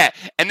 Yeah.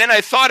 And then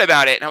I thought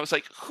about it, and I was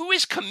like, who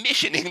is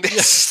commissioning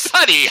this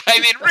study? I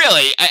mean,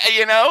 really,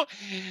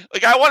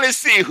 I want to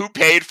see who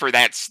paid for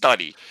that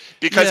study,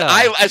 because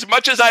as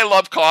much as I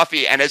love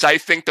coffee and as I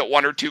think that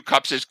 1 or 2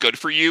 cups is good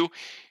for you,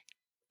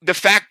 the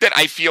fact that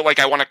I feel like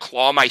I want to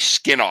claw my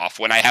skin off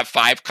when I have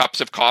 5 cups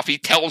of coffee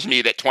tells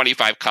me that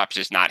 25 cups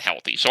is not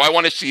healthy. So I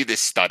want to see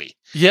this study.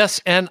 Yes.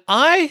 And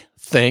I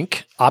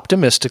think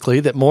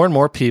optimistically that more and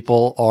more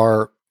people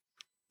are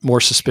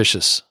more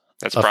suspicious.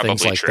 That's of probably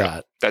things like true.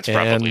 That. That's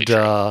probably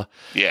true.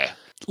 Yeah.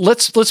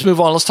 let's move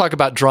on. Let's talk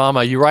about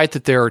drama. You write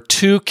that there are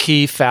two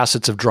key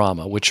facets of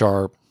drama, which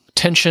are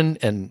tension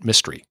and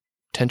mystery.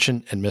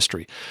 Tension and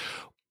mystery.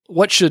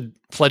 What should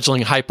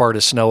fledgling hype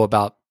artists know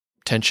about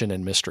tension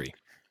and mystery?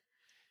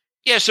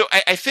 Yeah, so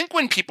I think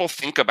when people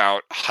think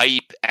about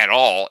hype at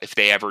all, if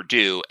they ever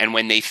do, and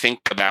when they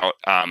think about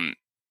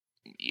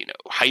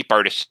hype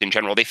artists in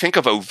general, they think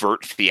of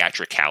overt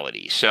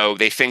theatricality. So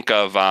they think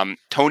of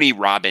Tony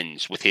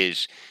Robbins with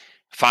his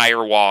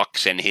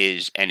firewalks and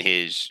his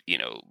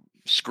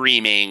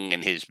screaming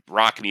and his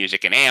rock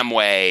music and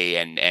Amway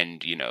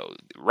and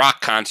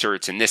rock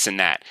concerts and this and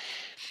that.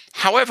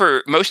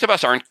 However, most of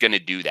us aren't going to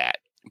do that,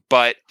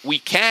 but we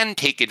can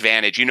take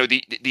advantage.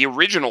 The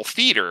original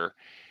theater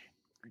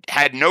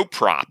had no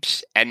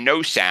props and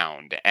no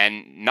sound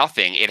and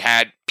nothing. It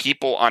had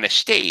people on a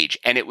stage,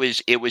 and it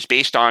was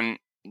based on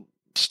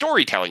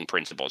storytelling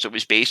principles. It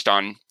was based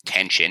on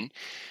tension.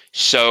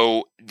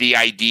 So the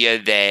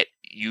idea that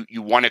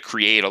you want to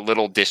create a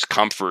little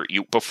discomfort,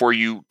 before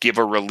you give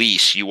a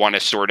release, you want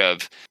to sort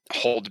of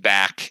hold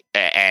back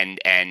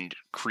and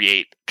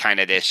create kind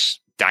of this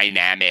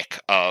dynamic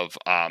of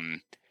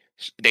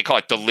they call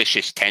it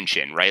delicious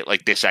tension, right?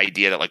 Like this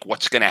idea that like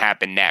what's going to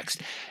happen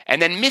next.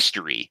 And then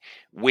mystery,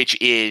 which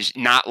is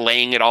not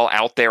laying it all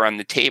out there on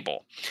the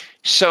table.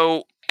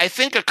 So I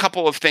think a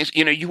couple of things,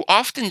 you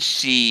often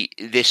see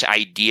this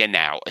idea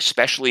now,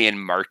 especially in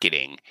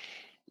marketing,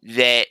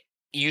 that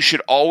you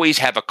should always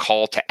have a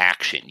call to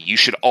action. You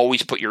should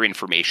always put your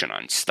information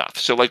on stuff.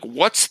 So like,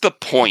 what's the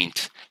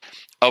point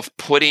of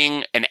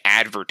putting an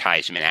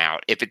advertisement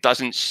out if it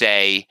doesn't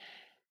say,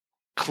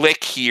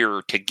 click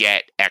here to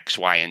get X,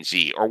 Y, and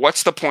Z? Or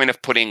what's the point of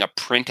putting a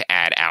print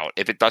ad out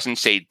if it doesn't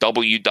say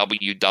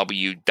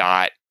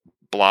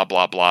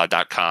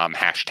www.blablabla.com,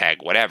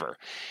 hashtag whatever?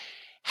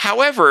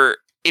 However,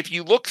 if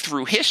you look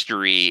through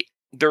history,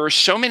 there are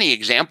so many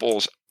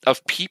examples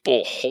of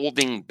people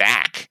holding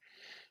back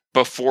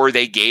before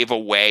they gave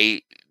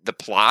away the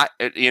plot.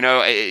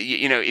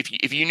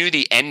 If you knew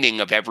the ending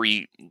of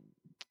every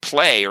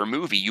play or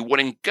movie, you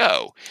wouldn't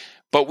go.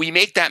 But we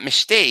make that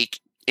mistake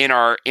in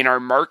our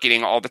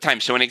marketing all the time.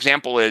 So an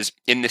example is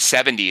in the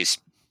 70s,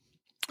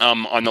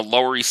 on the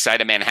Lower East Side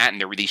of Manhattan,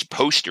 there were these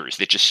posters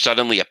that just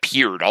suddenly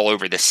appeared all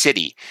over the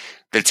city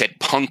that said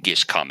punk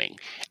is coming.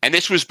 And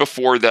this was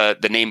before the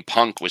name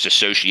punk was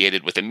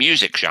associated with a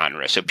music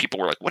genre. So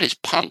people were like, what is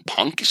punk?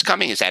 Punk is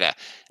coming? Is that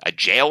a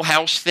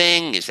jailhouse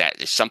thing? Is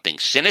something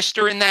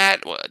sinister in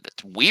that? Well,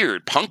 that's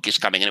weird. Punk is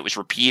coming. And it was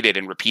repeated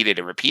and repeated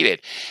and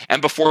repeated. And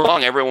before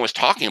long, everyone was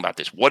talking about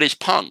this. What is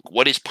punk?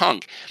 What is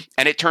punk?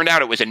 And it turned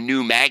out it was a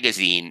new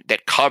magazine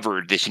that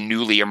covered this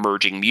newly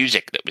emerging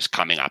music that was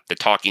coming up, the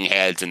Talking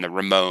Heads and the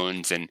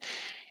Ramones and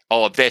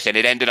all of this, and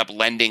it ended up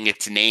lending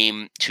its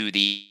name to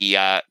the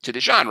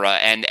genre,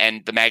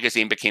 and the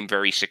magazine became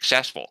very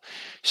successful.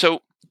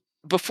 So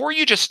before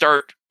you just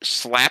start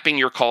slapping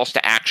your calls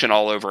to action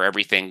all over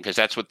everything, because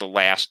that's what the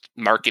last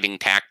marketing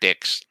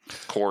tactics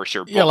course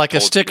or book like a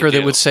told you sticker to that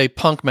do. would say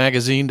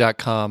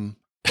punkmagazine.com.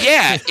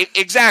 Yeah,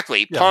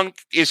 exactly. Yeah.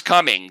 Punk is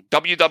coming.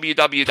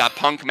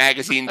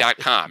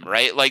 www.punkmagazine.com,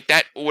 right? Like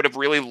that would have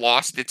really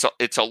lost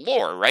its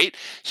allure, right?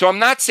 So I'm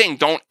not saying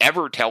don't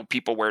ever tell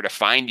people where to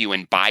find you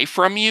and buy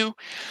from you,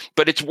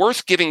 but it's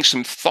worth giving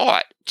some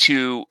thought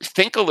to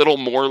think a little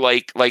more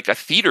like a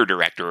theater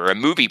director or a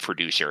movie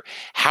producer.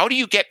 How do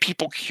you get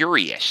people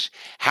curious?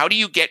 How do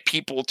you get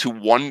people to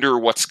wonder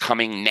what's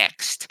coming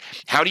next?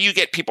 How do you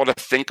get people to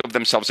think of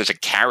themselves as a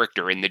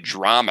character in the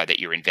drama that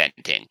you're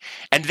inventing?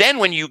 And then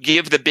when you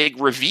give the big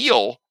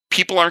reveal,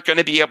 people aren't going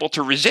to be able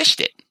to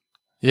resist it.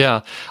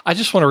 Yeah. I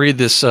just want to read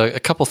this, a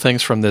couple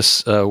things from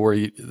this,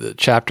 the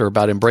chapter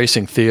about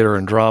embracing theater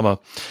and drama.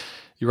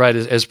 You're right.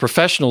 As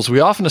professionals, we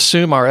often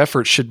assume our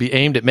efforts should be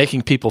aimed at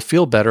making people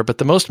feel better, but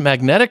the most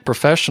magnetic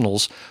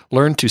professionals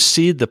learn to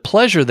seed the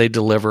pleasure they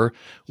deliver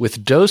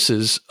with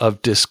doses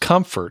of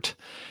discomfort.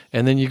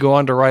 And then you go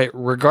on to write,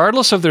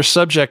 regardless of their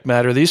subject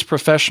matter, these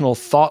professional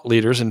thought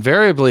leaders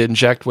invariably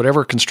inject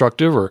whatever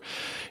constructive or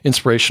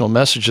inspirational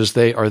messages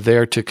they are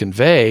there to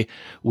convey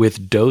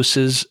with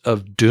doses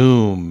of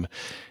doom.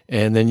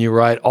 And then you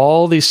write,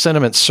 all these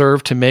sentiments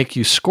serve to make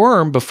you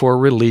squirm before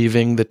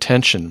relieving the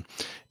tension.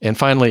 And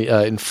finally,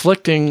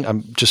 inflicting,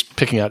 I'm just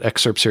picking out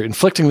excerpts here,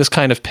 inflicting this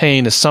kind of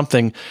pain is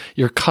something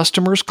your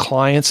customers,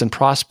 clients, and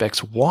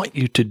prospects want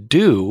you to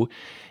do,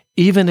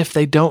 even if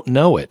they don't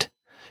know it.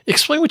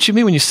 Explain what you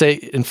mean when you say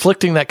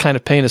inflicting that kind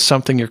of pain is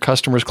something your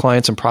customers,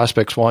 clients, and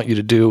prospects want you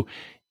to do,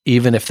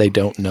 even if they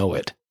don't know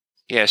it.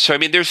 Yeah, so I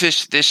mean, there's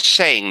this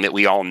saying that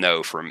we all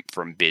know from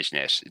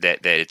business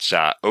that it's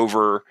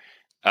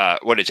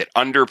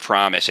under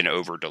promise and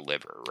over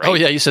deliver, right? Oh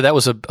yeah, you said that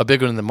was a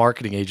big one in the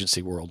marketing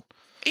agency world.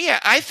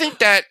 Yeah, I think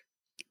that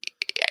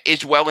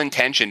is well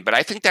intentioned, but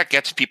I think that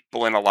gets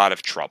people in a lot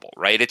of trouble,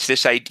 right? It's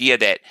this idea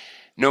that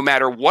no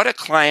matter what a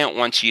client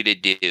wants you to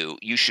do,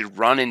 you should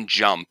run and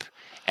jump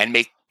and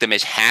make them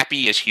as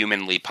happy as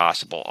humanly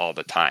possible all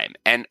the time.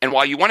 And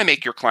while you want to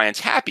make your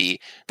clients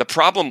happy, the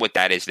problem with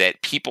that is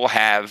that people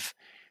have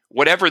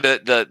whatever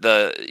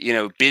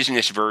the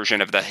business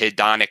version of the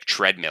hedonic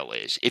treadmill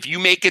is, if you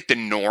make it the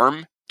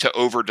norm to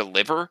over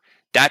deliver,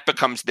 that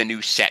becomes the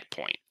new set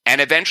point.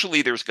 And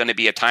eventually there's going to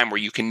be a time where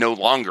you can no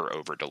longer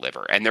over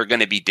deliver and they're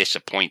going to be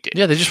disappointed.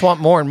 Yeah, they just want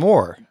more and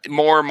more.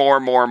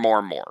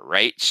 More,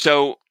 right?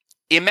 So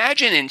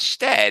imagine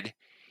instead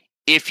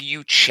if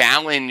you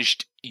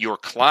challenged your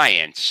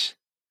clients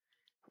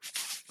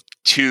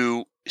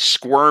to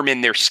squirm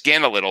in their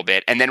skin a little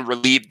bit and then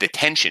relieve the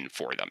tension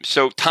for them.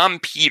 So Tom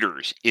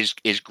Peters is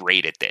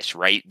great at this,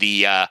 right?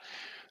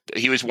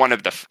 He was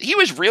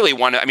really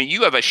one of, I mean,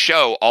 you have a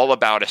show all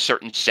about a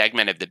certain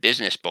segment of the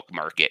business book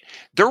market.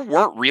 There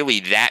weren't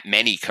really that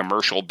many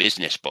commercial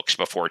business books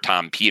before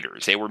Tom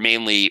Peters. They were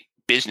mainly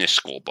business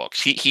school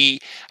books. I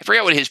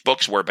forget what his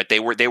books were, but they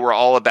were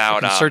all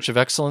about In Search of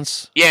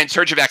Excellence. Yeah, In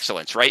Search of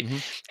Excellence, right? Mm-hmm.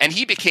 And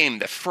he became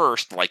the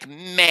first like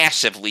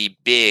massively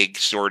big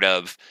sort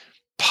of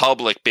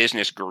public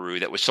business guru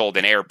that was sold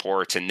in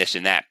airports and this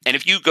and that. And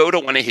if you go to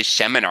one of his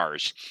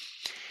seminars,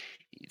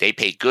 they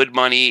pay good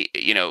money,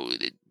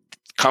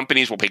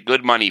 companies will pay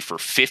good money for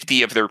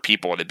 50 of their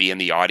people to be in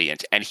the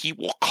audience, and he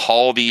will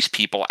call these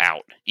people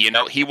out.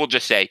 He will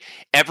just say,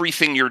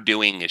 everything you're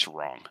doing is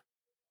wrong.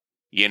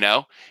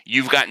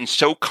 You've gotten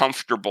so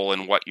comfortable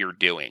in what you're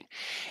doing.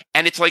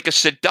 And it's like a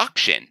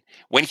seduction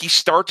when he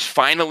starts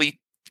finally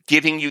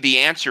giving you the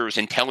answers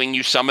and telling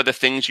you some of the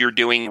things you're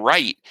doing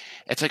right.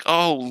 It's like,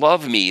 oh,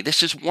 love me.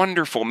 This is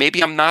wonderful.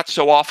 Maybe I'm not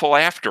so awful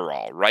after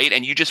all, right?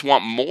 And you just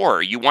want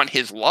more. You want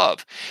his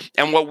love.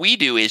 And what we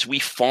do is we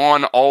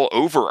fawn all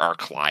over our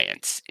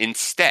clients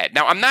instead.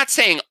 Now, I'm not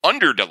saying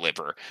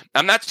underdeliver.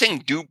 I'm not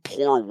saying do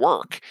poor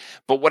work.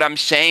 But what I'm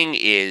saying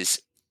is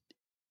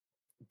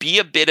be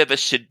a bit of a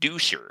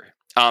seducer.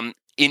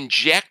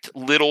 Inject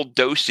little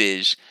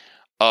doses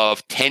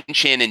of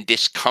tension and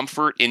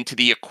discomfort into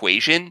the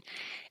equation,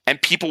 and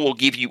people will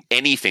give you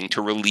anything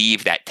to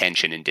relieve that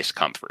tension and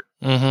discomfort.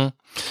 Mm-hmm.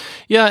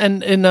 Yeah,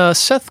 and in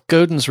Seth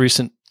Godin's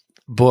recent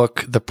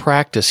book, The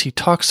Practice, he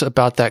talks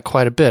about that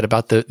quite a bit,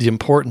 about the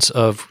importance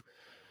of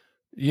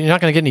you're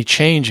not going to get any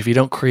change if you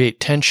don't create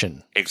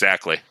tension.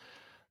 Exactly.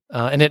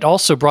 And it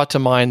also brought to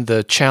mind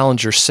the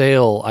challenger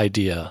sale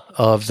idea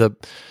of the,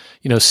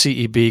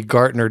 CEB,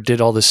 Gartner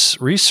did all this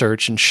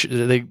research, and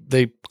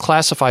they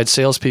classified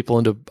salespeople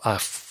into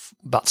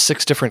about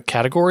 6 different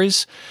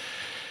categories.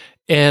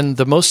 And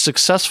the most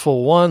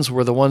successful ones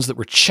were the ones that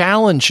were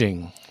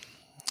challenging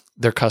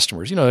their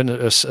customers, in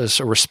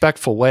a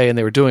respectful way, and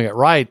they were doing it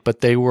right, but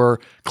they were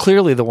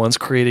clearly the ones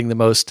creating the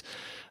most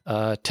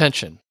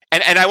tension.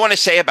 And I want to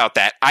say about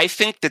that, I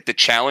think that the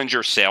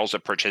challenger sales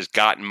approach has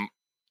gotten,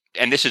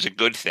 and this is a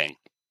good thing,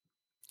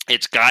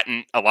 it's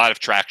gotten a lot of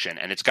traction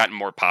and it's gotten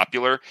more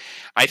popular.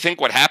 I think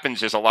what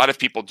happens is a lot of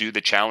people do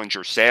the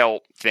challenger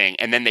sale thing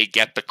and then they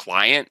get the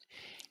client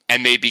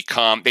and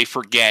they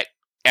forget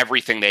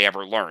everything they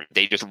ever learned.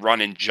 They just run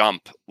and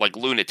jump like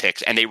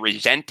lunatics and they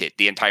resent it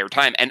the entire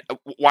time. And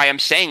why I'm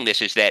saying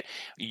this is that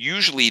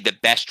usually the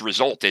best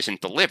result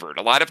isn't delivered.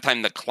 A lot of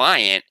time the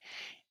client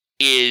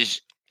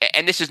is,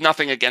 and this is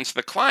nothing against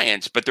the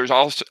clients, but there's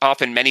also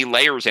often many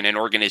layers in an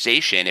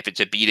organization if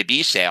it's a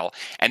B2B sale,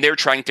 and they're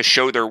trying to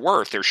show their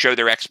worth or show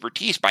their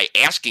expertise by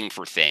asking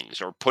for things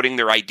or putting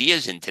their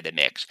ideas into the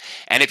mix.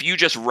 And if you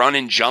just run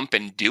and jump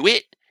and do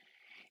it,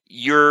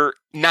 you're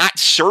not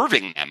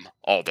serving them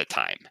all the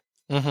time.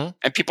 Mm-hmm.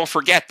 And people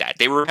forget that.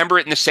 They remember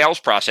it in the sales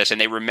process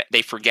and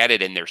they forget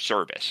it in their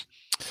service.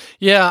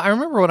 Yeah, I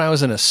remember when I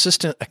was an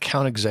assistant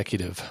account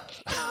executive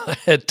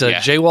at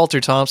J. Walter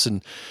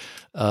Thompson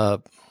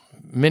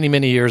many,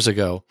 many years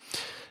ago.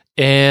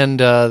 And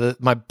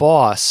my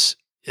boss,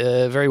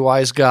 a very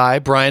wise guy,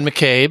 Brian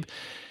McCabe,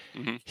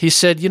 mm-hmm. he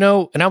said,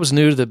 and I was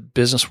new to the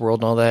business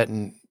world and all that,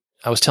 and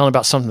I was telling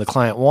about something the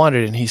client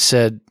wanted, and he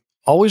said,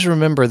 always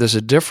remember there's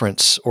a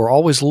difference, or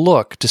always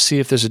look to see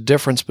if there's a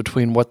difference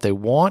between what they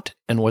want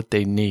and what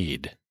they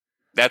need.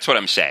 That's what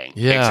I'm saying.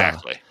 Yeah.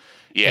 Exactly.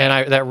 Yeah.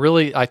 And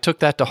I took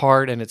that to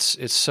heart, and it's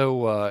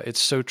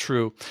so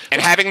true.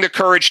 And having the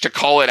courage to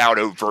call it out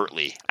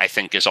overtly, I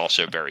think, is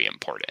also very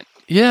important.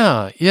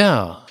 Yeah.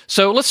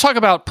 So let's talk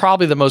about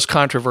probably the most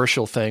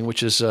controversial thing,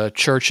 which is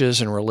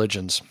churches and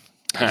religions.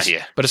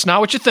 Yeah. But it's not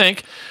what you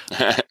think.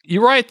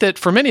 You're right that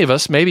for many of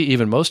us, maybe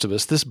even most of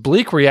us, this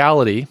bleak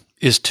reality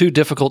is too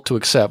difficult to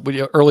accept.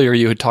 Earlier,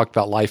 you had talked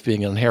about life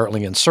being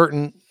inherently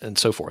uncertain and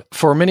so forth.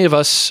 For many of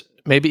us,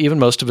 maybe even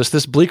most of us,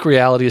 this bleak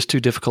reality is too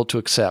difficult to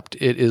accept.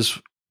 It is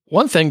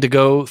one thing to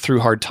go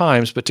through hard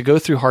times, but to go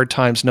through hard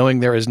times knowing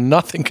there is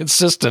nothing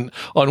consistent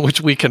on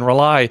which we can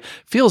rely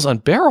feels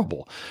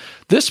unbearable.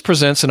 This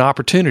presents an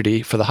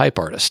opportunity for the hype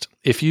artist.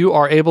 If you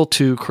are able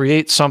to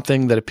create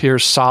something that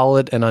appears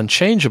solid and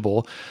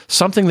unchangeable,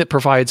 something that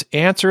provides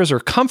answers or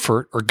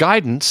comfort or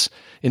guidance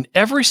in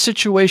every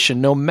situation,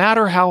 no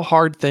matter how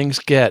hard things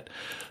get,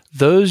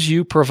 those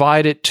you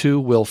provide it to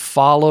will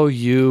follow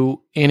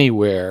you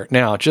anywhere.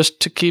 Now, just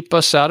to keep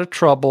us out of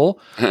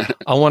trouble,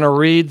 I want to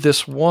read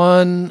this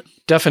one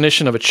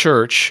definition of a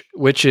church,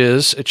 which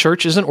is a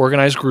church is an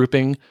organized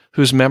grouping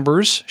whose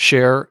members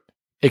share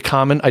a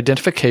common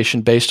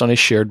identification based on a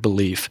shared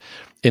belief.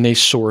 in a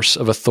source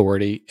of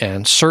authority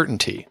and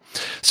certainty.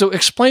 So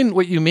explain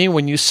what you mean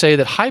when you say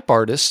that hype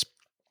artists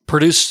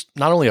produce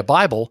not only a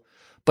Bible,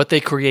 but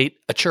they create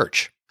a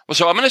church. Well,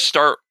 so I'm going to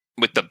start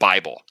with the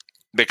Bible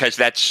because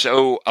that's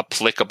so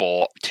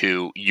applicable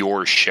to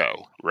your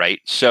show, right?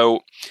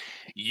 So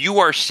you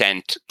are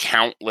sent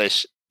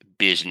countless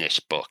business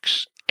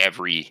books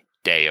every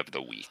day of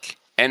the week.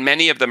 And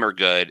many of them are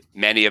good.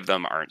 Many of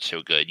them aren't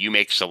so good. You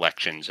make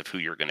selections of who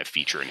you're going to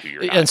feature and who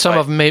you're not. And some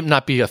of them may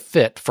not be a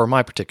fit for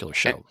my particular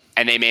show.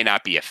 And they may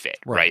not be a fit,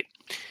 right?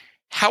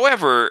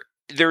 However,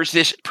 there's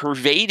this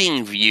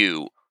pervading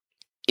view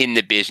in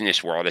the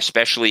business world,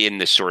 especially in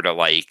the sort of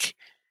like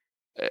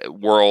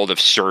world of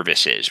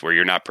services where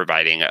you're not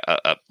providing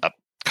a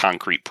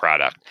concrete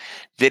product,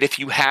 that if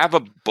you have a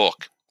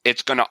book,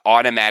 it's going to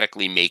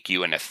automatically make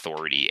you an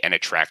authority and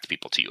attract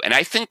people to you. And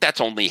I think that's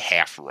only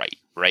half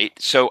right?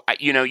 So,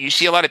 you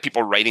see a lot of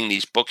people writing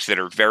these books that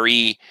are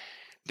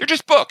they're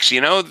just books,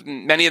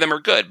 many of them are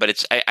good,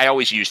 but I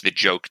always use the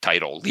joke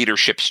title,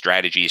 Leadership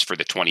Strategies for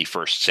the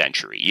 21st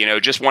Century,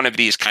 just one of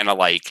these kind of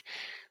like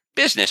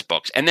business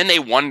books. And then they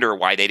wonder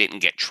why they didn't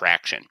get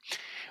traction.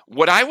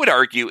 What I would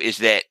argue is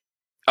that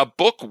a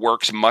book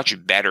works much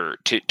better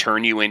to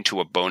turn you into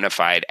a bona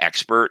fide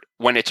expert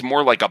when it's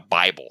more like a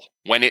Bible,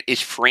 when it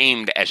is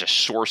framed as a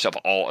source of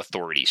all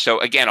authority. So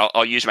again,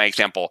 I'll use my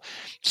example,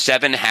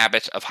 7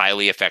 Habits of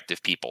Highly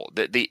Effective People.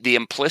 The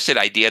implicit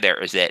idea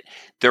there is that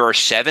there are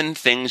 7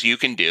 things you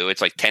can do.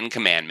 It's like 10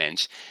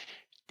 commandments.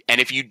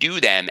 And if you do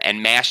them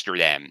and master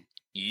them,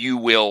 you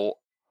will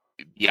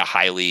be a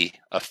highly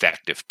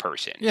effective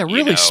person. Yeah,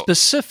 really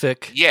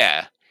specific.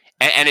 Yeah.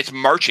 And it's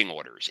marching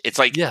orders. It's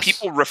like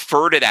people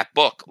refer to that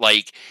book.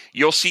 Like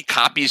you'll see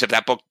copies of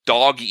that book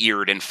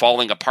dog-eared and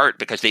falling apart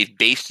because they've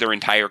based their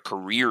entire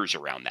careers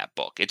around that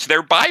book. It's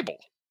their Bible,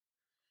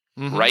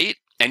 right?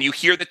 And you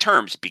hear the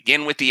terms,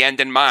 begin with the end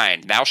in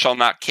mind, thou shalt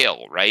not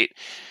kill, right?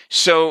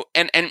 So,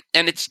 and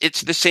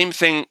it's the same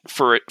thing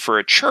for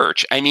a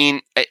church. I mean,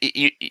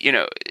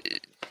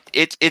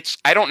 it's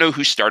I don't know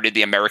who started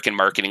the American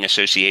Marketing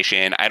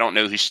Association. I don't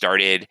know who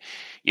started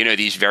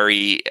these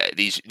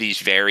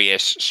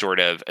various sort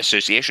of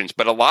associations,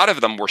 but a lot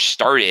of them were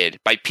started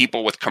by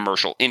people with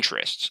commercial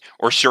interests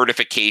or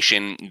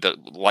certification, the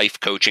life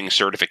coaching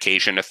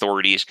certification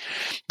authorities.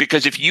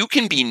 Because if you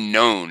can be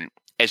known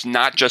as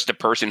not just a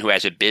person who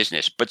has a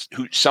business, but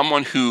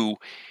someone who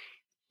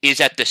is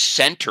at the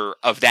center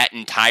of that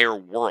entire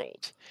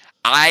world,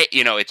 I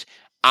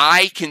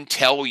can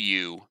tell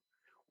you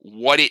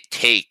what it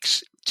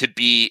takes to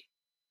be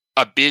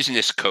a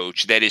business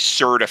coach that is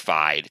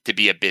certified to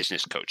be a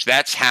business coach.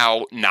 That's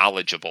how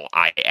knowledgeable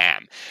I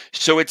am.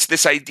 So it's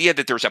this idea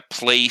that there's a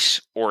place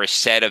or a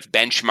set of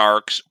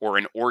benchmarks or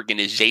an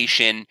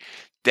organization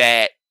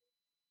that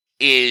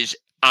is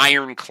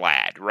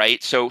ironclad,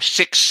 right? So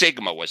Six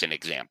Sigma was an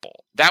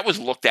example. That was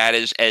looked at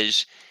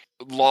as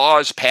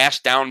laws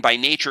passed down by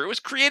nature. It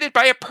was created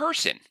by a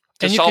person.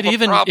 And you could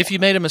even, if you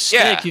made a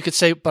mistake, you could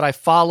say, but I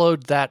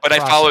folled that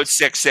process. I followed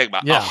Six Sigma,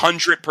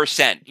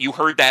 100%. You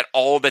heard that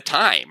all the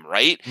time,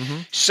 right?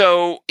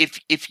 So if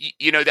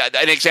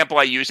an example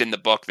I use in the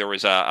book, there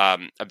was a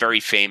very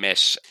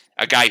famous,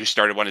 a guy who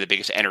started one of the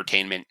biggest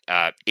entertainment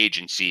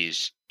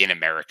agencies in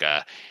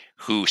America,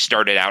 who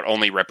started out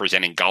only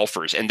representing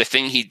golfers. And the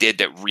thing he did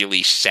that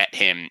really sent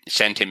him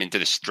into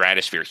the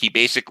stratosphere, he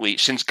basically,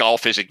 since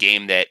golf is a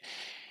game that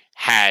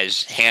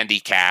has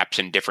handicaps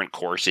and different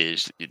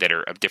courses that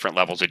are of different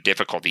levels of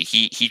difficulty,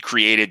 he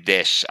created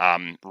this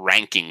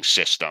ranking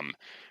system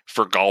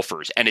for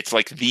golfers. And it's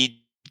like the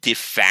de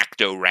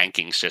facto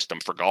ranking system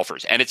for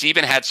golfers. And it's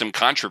even had some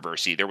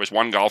controversy. There was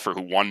one golfer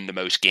who won the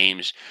most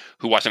games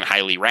who wasn't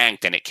highly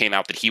ranked, and it came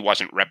out that he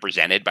wasn't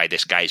represented by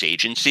this guy's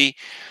agency.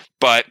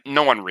 But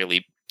no one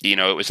really,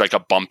 it was like a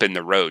bump in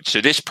the road.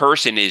 So this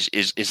person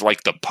is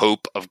like the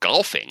Pope of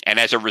golfing. And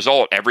as a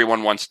result,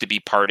 everyone wants to be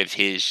part of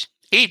his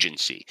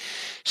agency.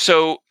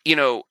 So,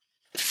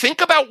 think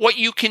about what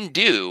you can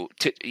do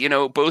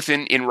to, both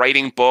in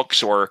writing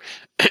books or,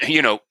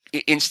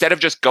 instead of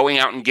just going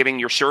out and giving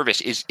your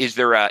service, is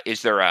there a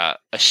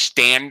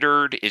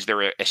standard? Is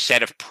there a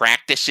set of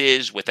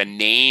practices with a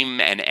name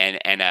and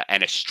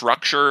a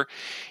structure?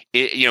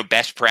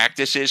 Best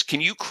practices. Can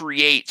you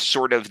create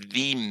sort of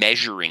the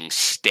measuring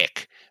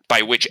stick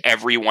by which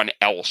everyone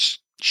else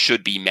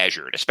should be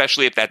measured,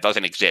 especially if that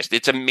doesn't exist?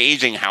 It's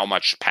amazing how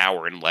much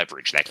power and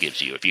leverage that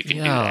gives you if you can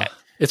do that.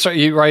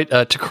 You're right.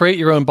 To create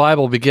your own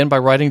Bible, begin by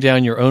writing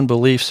down your own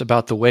beliefs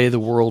about the way the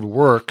world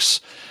works.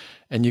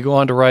 And you go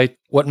on to write,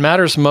 what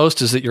matters most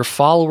is that your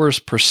followers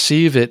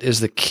perceive it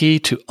as the key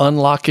to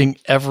unlocking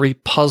every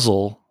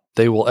puzzle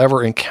they will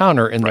ever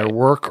encounter in their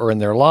work or in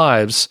their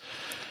lives.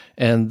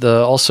 And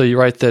also you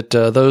write that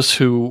those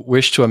who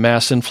wish to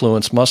amass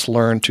influence must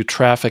learn to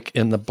traffic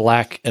in the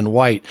black and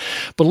white.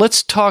 But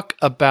let's talk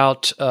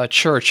about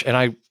church. And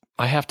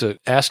I have to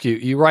ask you,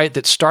 you write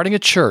that starting a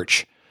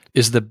church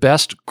is the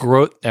best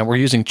growth, and we're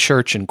using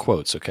church in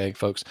quotes, okay,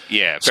 folks?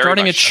 Yeah,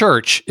 starting a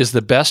church is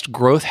the best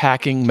growth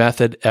hacking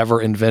method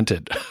ever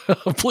invented.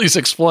 Please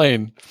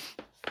explain.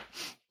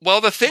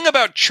 Well, the thing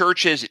about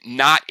churches,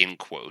 not in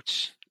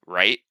quotes,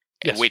 right?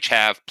 Yes. Which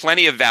have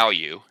plenty of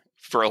value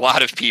for a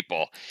lot of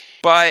people,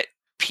 but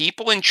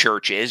people in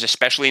churches,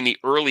 especially in the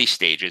early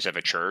stages of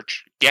a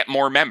church, get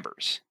more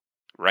members,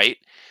 right?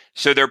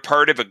 So they're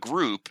part of a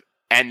group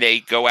and they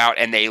go out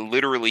and they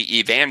literally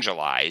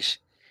evangelize,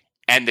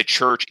 and the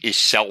church is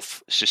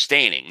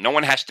self-sustaining. No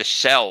one has to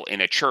sell in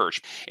a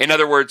church. In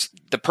other words,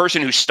 the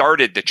person who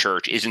started the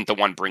church isn't the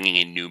one bringing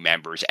in new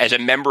members. As a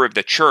member of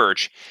the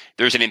church,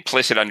 there's an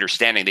implicit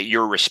understanding that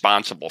you're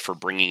responsible for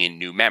bringing in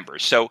new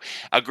members. So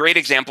a great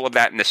example of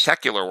that in the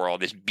secular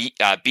world is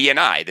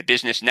BNI, the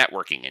Business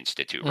Networking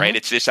Institute, right?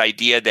 It's this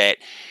idea that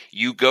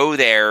you go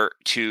there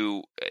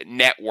to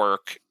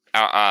network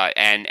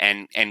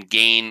and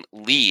gain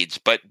leads,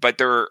 but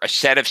there are a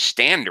set of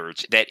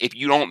standards that if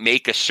you don't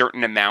make a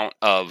certain amount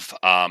of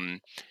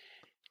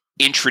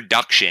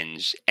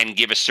introductions and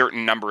give a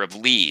certain number of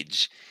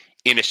leads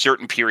in a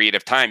certain period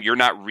of time, you're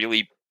not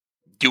really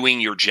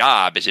doing your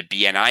job as a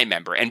BNI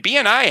member. And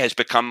BNI has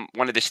become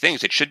one of these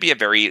things. It should be a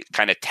very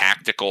kind of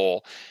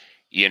tactical,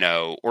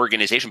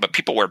 organization, but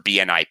people wear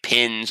BNI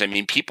pins. I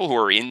mean, people who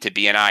are into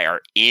BNI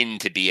are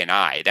into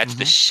BNI. That's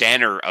the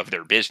center of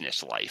their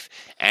business life.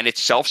 And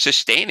it's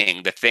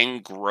self-sustaining. The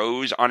thing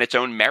grows on its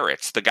own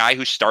merits. The guy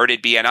who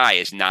started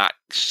BNI is not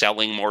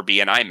selling more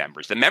BNI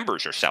members. The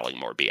members are selling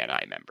more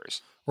BNI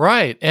members.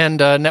 Right. And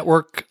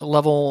network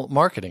level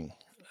marketing.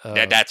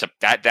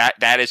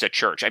 That is a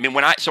church. I mean,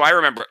 I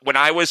remember when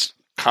I was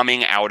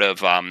coming out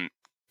of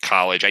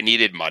college, I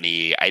needed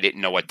money. I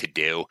didn't know what to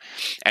do.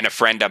 And a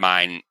friend of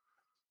mine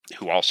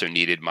who also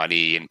needed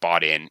money and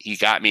bought in, he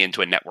got me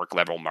into a network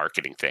level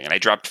marketing thing. And I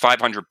dropped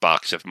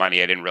 $500 of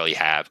money I didn't really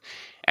have.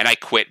 And I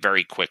quit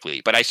very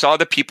quickly. But I saw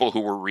the people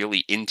who were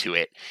really into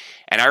it.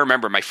 And I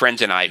remember my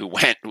friends and I who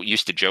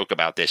used to joke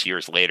about this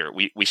years later.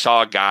 We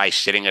saw a guy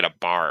sitting at a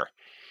bar.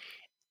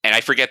 And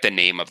I forget the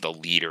name of the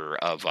leader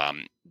of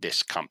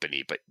this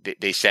company, but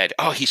they said,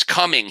 "Oh, he's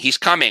coming, he's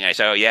coming." I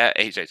said, "Oh, yeah."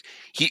 And he says,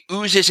 "He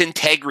oozes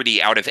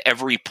integrity out of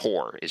every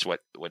pore," is what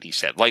he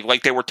said.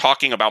 Like they were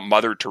talking about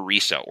Mother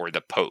Teresa or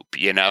the Pope,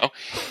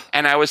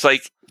 And I was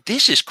like,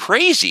 this is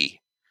crazy.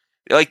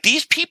 Like,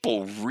 these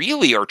people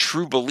really are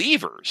true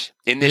believers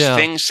in this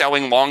thing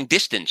selling long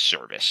distance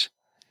service.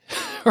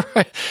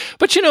 Right.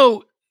 But,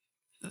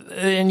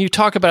 and you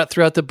talk about it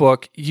throughout the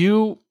book,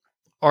 you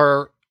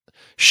are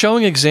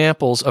showing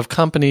examples of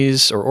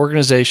companies or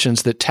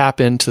organizations that tap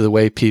into the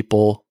way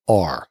people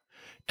are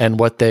and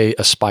what they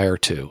aspire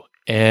to.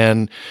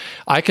 And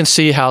I can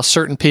see how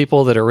certain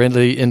people that are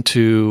really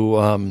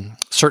into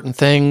certain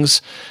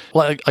things,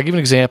 like I'll give an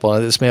example.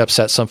 This may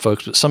upset some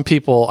folks, but some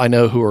people I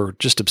know who are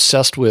just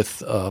obsessed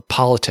with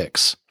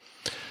politics.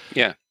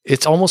 Yeah.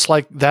 It's almost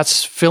like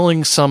that's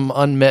filling some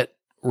unmet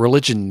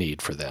religion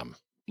need for them.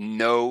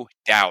 No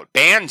doubt.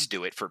 Bands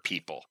do it for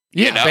people.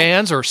 Yeah,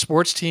 bands or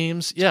sports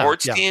teams. Yeah,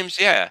 sports teams.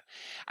 Yeah.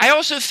 I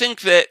also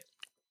think that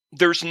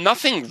there's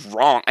nothing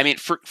wrong. I mean,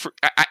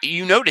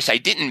 you notice I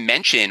didn't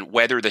mention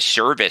whether the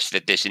service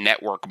that this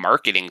network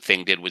marketing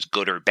thing did was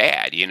good or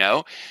bad.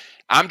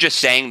 I'm just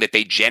saying that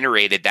they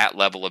generated that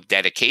level of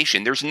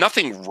dedication. There's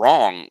nothing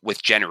wrong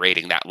with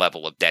generating that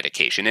level of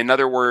dedication. In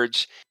other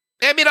words,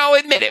 I mean, I'll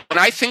admit it. When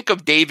I think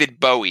of David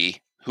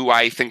Bowie, who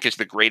I think is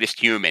the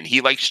greatest human,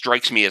 he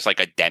strikes me as like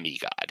a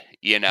demigod,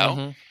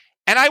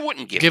 And I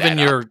wouldn't give given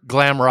that your up.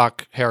 glam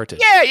rock heritage.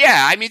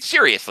 Yeah. I mean,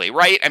 seriously,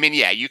 right? I mean,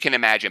 yeah, you can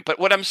imagine. But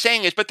what I'm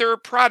saying is, but there are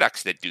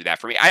products that do that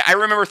for me. I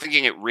remember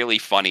thinking it really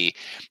funny.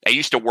 I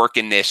used to work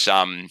in this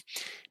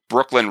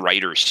Brooklyn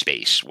writers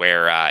space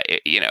where,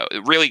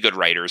 really good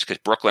writers, because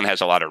Brooklyn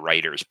has a lot of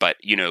writers. But,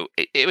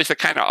 it was the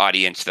kind of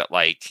audience that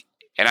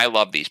and I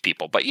love these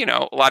people, but,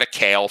 a lot of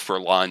kale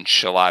for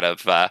lunch, a lot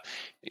of,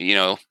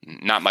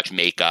 not much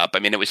makeup. I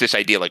mean, it was this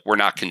idea we're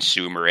not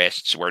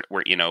consumerists,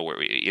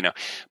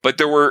 but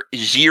there were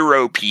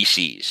 0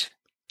 PCs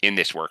in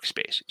this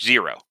workspace.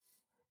 0.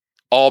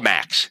 All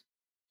Macs.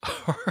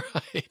 All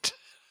right.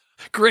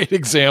 Great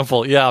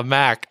example. Yeah,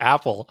 Mac,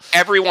 Apple.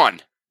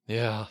 Everyone.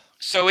 Yeah.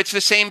 So it's the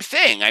same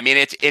thing. I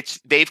mean,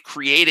 they've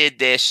created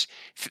this.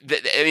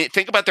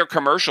 Think about their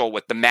commercial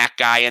with the Mac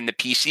guy and the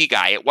PC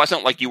guy. It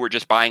wasn't like you were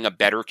just buying a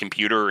better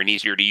computer or an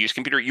easier to use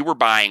computer. You were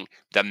buying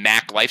the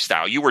Mac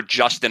lifestyle. You were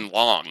Justin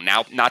Long,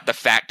 now not the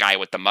fat guy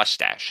with the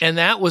mustache. And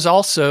that was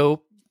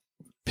also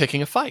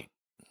picking a fight.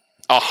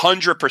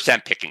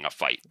 100% picking a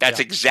fight.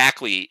 That's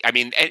exactly, I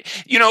mean,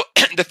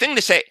 the thing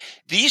to say,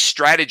 these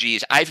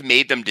strategies, I've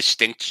made them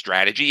distinct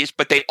strategies,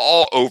 but they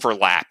all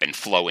overlap and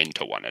flow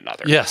into one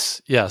another.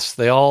 Yes.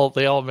 They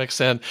all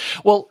mix in.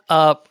 Well,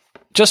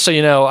 just so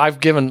you know, I've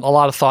given a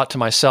lot of thought to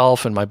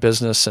myself and my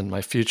business and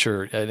my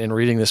future in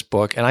reading this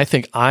book. And I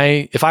think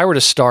if I were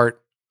to start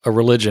a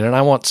religion, and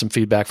I want some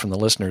feedback from the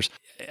listeners,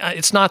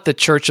 it's not the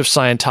Church of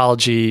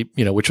Scientology,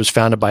 which was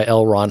founded by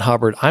L. Ron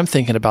Hubbard. I'm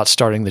thinking about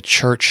starting the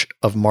Church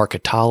of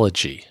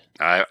Marketology.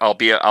 I'll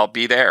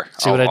be there.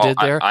 See what I did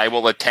there? I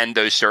will attend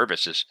those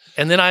services.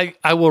 And then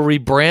I will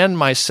rebrand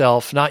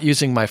myself, not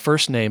using my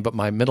first name, but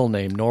my middle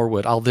name,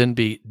 Norwood. I'll then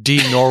be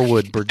D.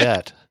 Norwood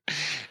Burdett.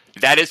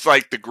 That is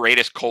the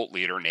greatest cult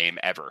leader name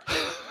ever.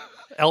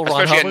 L.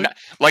 Ron Especially Hubbard.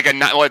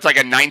 it's like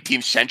a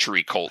 19th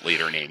century cult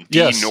leader name, D.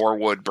 Yes.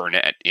 Norwood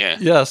Burnett. Yeah.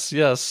 Yes.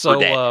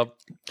 So,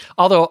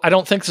 although I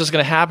don't think this is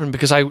going to happen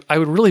because I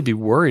would really be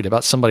worried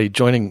about somebody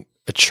joining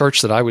a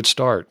church that I would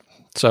start.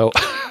 So,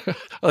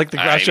 like the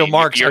Groucho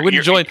Marx, I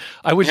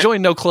would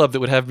join no club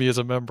that would have me as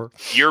a member.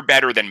 You're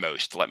better than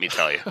most, let me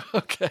tell you.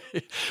 Okay.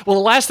 Well,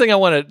 the last thing I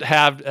want to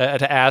have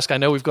to ask, I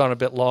know we've gone a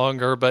bit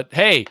longer, but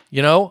hey,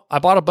 I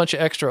bought a bunch of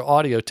extra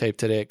audio tape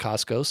today at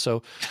Costco,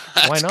 so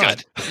why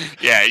not? Good.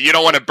 Yeah, you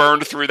don't want to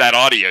burn through that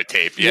audio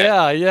tape.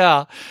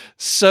 Yeah.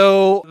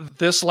 So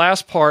this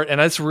last part,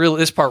 and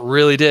this part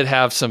really did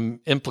have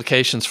some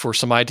implications for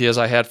some ideas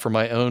I had for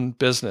my own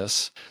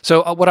business.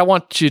 So what I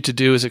want you to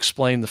do is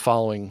explain the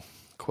following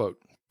quote.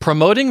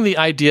 Promoting the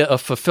idea of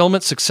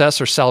fulfillment,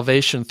 success, or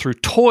salvation through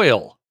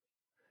toil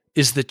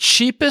is the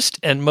cheapest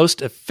and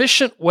most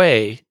efficient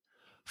way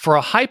for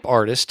a hype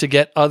artist to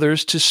get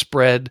others to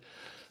spread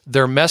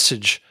their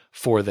message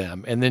for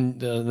them. And then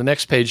the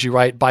next page you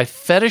write, by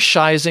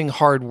fetishizing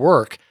hard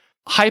work,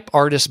 hype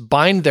artists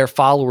bind their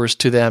followers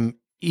to them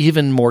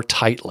even more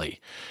tightly.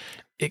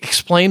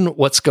 Explain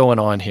what's going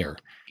on here.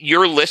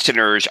 Your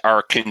listeners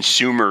are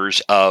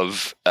consumers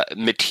of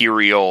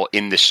material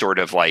in this sort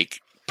of like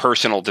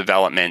personal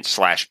development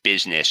 /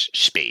 business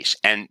space.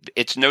 And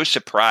it's no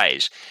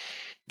surprise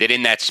that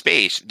in that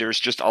space, there's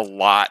just a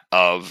lot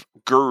of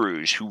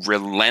gurus who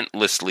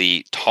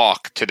relentlessly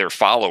talk to their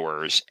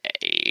followers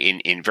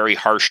in very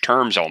harsh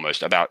terms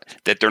almost about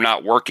that they're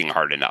not working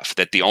hard enough,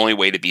 that the only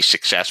way to be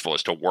successful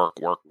is to work.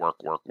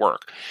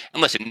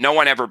 And listen, no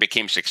one ever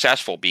became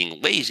successful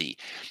being lazy.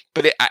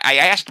 But I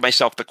asked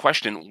myself the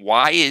question,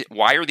 why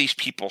are these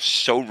people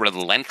so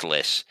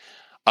relentless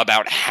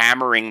about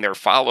hammering their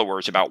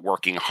followers about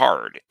working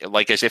hard,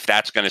 like as if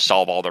that's going to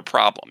solve all their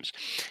problems?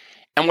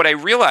 And what I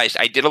realized,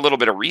 I did a little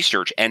bit of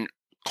research, and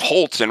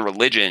cults and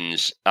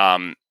religions,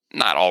 not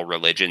all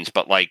religions,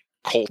 but like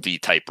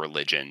culty type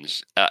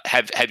religions,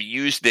 have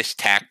used this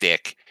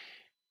tactic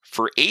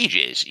for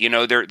ages.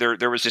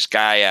 There was this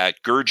guy,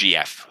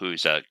 Gurdjieff,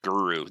 who's a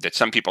guru that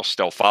some people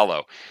still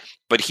follow,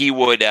 but he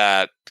would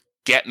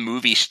get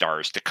movie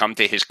stars to come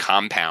to his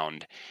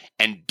compound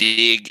and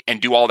dig and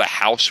do all the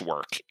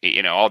housework,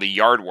 all the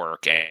yard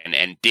work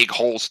and dig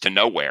holes to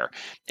nowhere,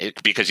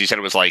 because he said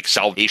it was like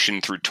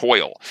salvation through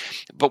toil.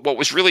 But what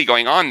was really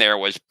going on there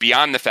was,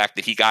 beyond the fact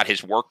that he got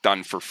his work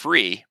done for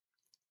free,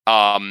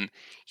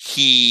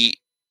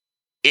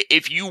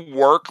 if you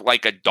work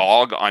like a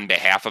dog on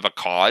behalf of a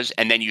cause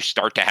and then you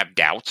start to have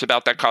doubts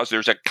about that cause,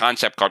 there's a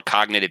concept called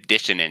cognitive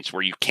dissonance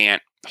where you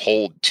can't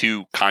hold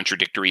two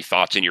contradictory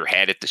thoughts in your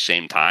head at the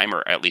same time,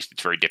 or at least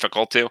it's very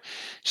difficult to.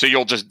 So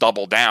you'll just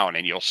double down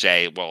and you'll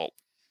say, well,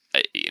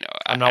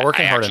 I'm not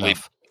working hard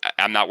enough.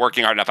 I'm not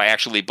working hard enough. I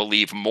actually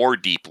believe more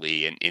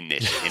deeply in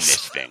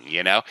this thing,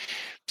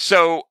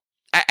 So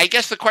I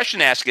guess the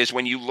question to ask is,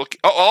 when you look,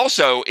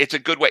 also it's a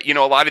good way, a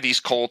lot of these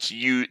cults,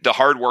 the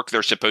hard work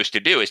they're supposed to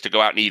do is to go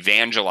out and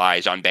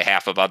evangelize on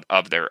behalf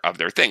of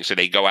their thing. So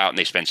they go out and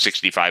they spend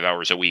 65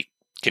 hours a week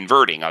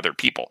converting other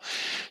people.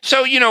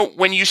 So,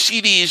 when you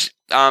see these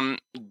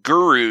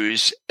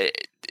gurus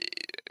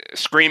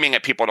screaming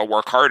at people to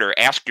work harder,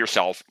 ask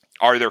yourself,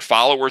 are their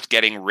followers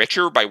getting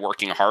richer by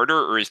working harder,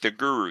 or is the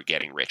guru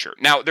getting richer?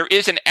 Now, there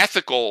is an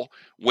ethical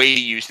way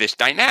to use this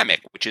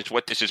dynamic, which is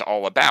what this is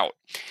all about.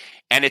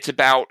 And it's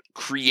about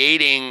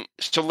creating,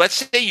 so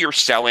let's say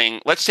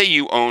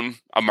you own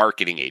a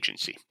marketing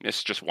agency. This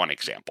is just one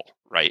example,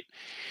 right?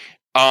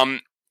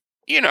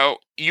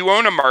 You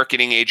own a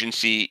marketing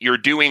agency, you're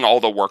doing all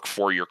the work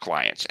for your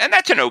clients, and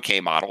that's an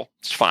okay model.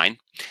 It's fine.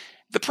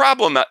 The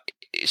problem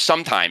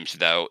sometimes,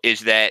 though,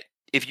 is that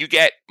if you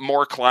get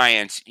more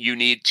clients, you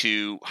need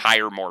to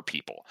hire more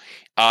people.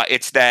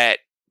 It's that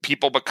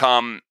people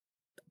become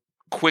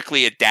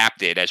quickly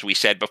adapted, as we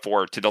said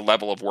before, to the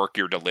level of work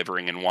you're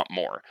delivering and want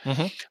more.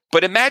 Mm-hmm.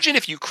 But imagine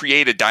if you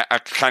create a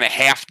kind of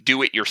half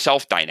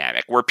do-it-yourself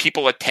dynamic where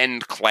people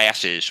attend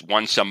classes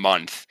once a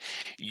month.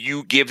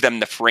 You give them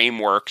the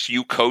frameworks,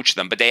 you coach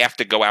them, but they have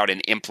to go out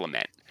and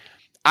implement.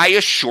 I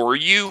assure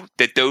you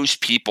that those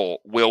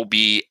people will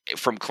be,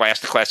 from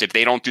class to class, if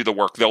they don't do the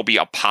work, they'll be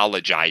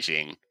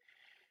apologizing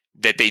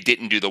that they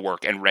didn't do the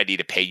work and ready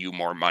to pay you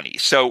more money.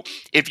 So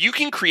if you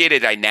can create a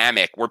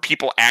dynamic where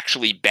people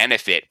actually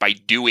benefit by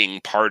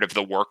doing part of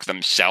the work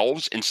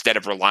themselves instead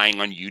of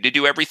relying on you to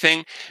do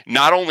everything,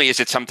 not only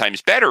is it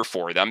sometimes better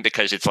for them,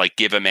 because it's like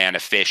give a man a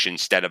fish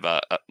instead of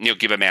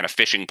give a man a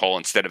fishing pole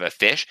instead of a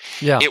fish.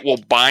 Yeah. It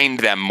will bind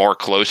them more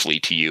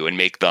closely to you and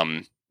make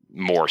them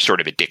more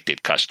sort of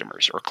addicted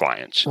customers or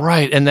clients.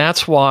 Right. And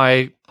that's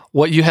why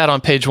what you had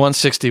on page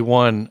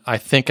 161, I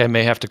think I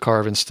may have to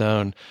carve in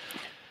stone.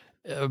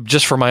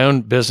 Just for my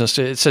own business,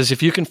 it says,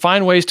 if you can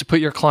find ways to put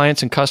your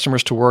clients and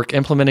customers to work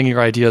implementing your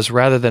ideas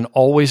rather than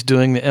always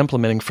doing the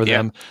implementing for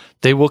them,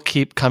 they will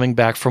keep coming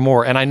back for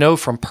more. And I know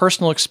from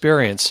personal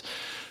experience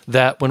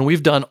that when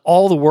we've done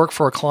all the work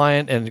for a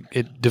client and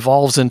it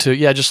devolves into,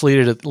 just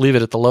leave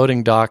it at the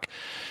loading dock,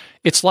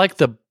 it's like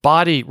the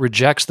body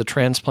rejects the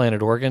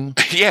transplanted organ.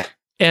 Yeah.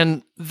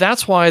 And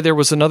that's why there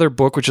was another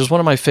book, which is one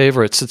of my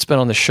favorites. It's been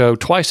on the show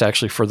twice,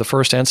 actually, for the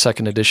first and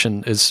second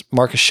edition, is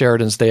Marcus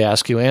Sheridan's They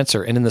Ask You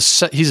Answer. And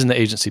he's in the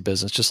agency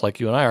business, just like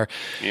you and I are.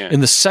 Yeah.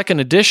 In the second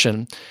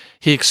edition,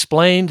 he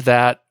explained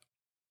that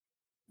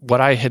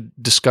what I had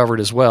discovered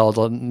as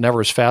well,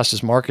 never as fast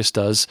as Marcus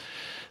does,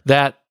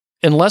 that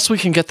unless we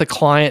can get the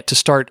client to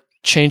start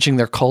changing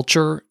their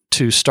culture,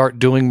 to start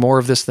doing more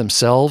of this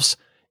themselves,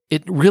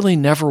 it really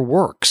never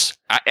works.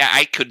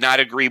 I could not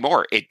agree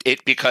more.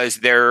 It because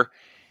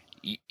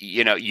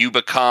you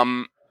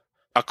become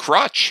a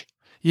crutch.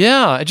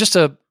 Yeah, just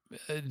to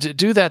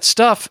do that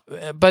stuff,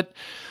 but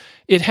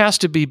it has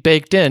to be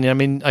baked in. I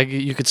mean,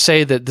 you could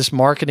say that this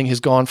marketing has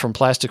gone from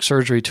plastic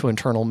surgery to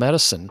internal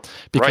medicine,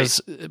 because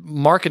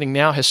marketing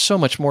now has so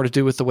much more to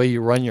do with the way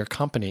you run your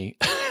company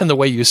and the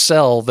way you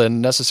sell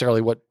than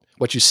necessarily what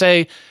you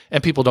say,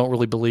 and people don't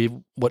really believe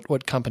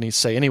what companies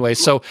say anyway.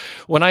 So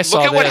when I saw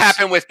Look at what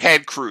happened with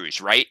Ted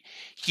Cruz, right?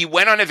 He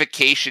went on a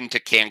vacation to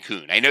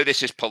Cancun. I know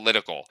this is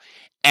political,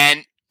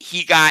 and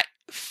he got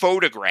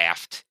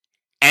photographed.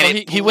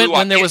 And he went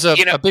when there was a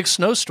big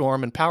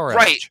snowstorm and power outage.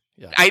 Right.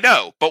 Yeah. I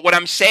know. But what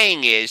I'm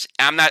saying is,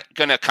 I'm not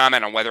going to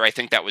comment on whether I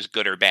think that was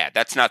good or bad.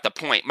 That's not the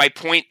point. My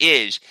point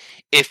is,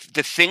 if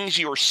the things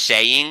you're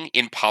saying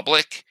in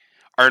public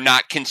are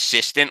not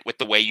consistent with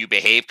the way you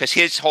behave, because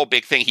his whole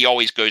big thing, he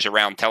always goes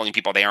around telling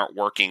people they aren't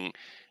working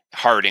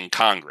hard in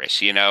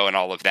Congress, and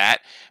all of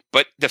that.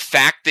 But the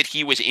fact that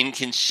he was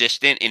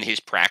inconsistent in his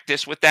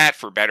practice with that,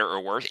 for better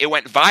or worse, it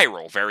went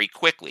viral very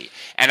quickly.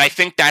 And I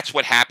think that's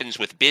what happens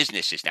with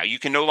businesses now. You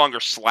can no longer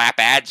slap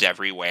ads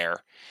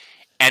everywhere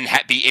and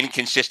be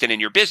inconsistent in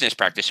your business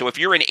practice. So if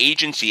you're an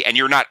agency and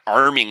you're not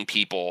arming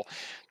people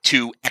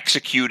to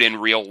execute in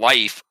real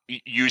life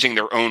using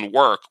their own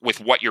work with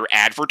what you're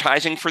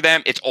advertising for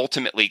them, it's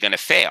ultimately going to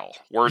fail.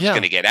 Word's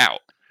going to get out.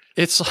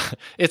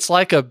 It's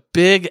like a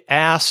big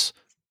ass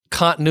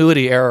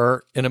continuity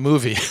error in a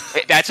movie.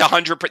 That's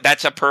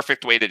a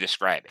perfect way to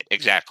describe it.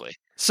 Exactly.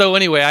 So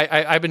anyway,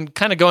 I've been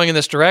kind of going in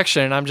this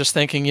direction, and I'm just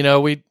thinking,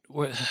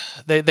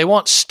 they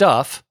want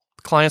stuff.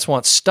 Clients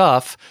want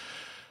stuff,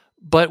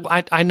 but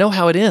I know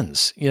how it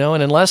ends,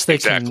 and unless they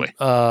can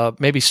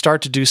maybe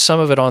start to do some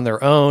of it on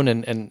their own,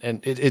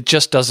 and it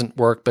just doesn't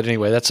work. But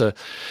anyway, that's a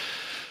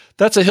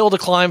hill to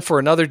climb for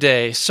another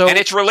day. So, and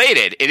it's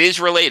related. It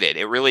is related.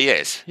 It really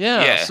is.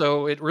 Yeah.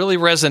 So it really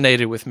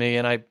resonated with me,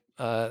 and I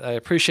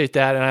appreciate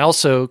that. And I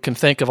also can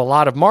think of a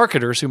lot of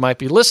marketers who might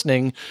be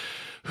listening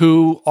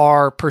who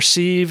are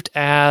perceived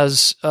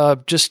as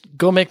just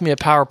go make me a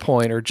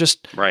PowerPoint, or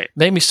just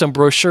make me some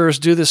brochures,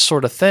 do this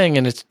sort of thing.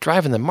 And it's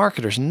driving the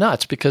marketers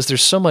nuts, because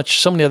there's so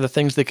many other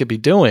things they could be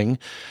doing.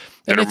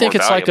 And they think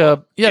it's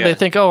valuable. They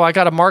think, oh, I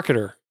got a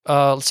marketer.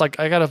 It's like,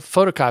 I got a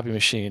photocopy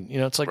machine.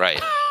 It's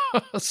like,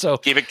 so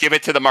give it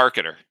to the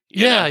marketer.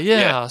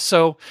 Yeah.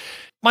 So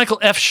Michael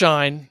F.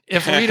 Schein,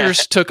 if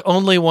readers took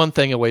only one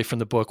thing away from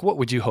the book, what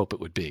would you hope it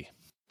would be?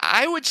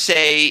 I would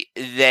say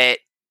that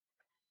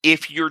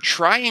if you're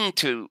trying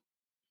to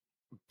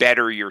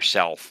better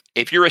yourself,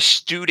 if you're a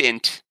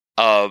student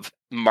of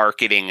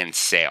marketing and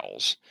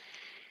sales,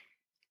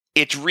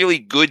 it's really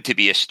good to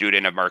be a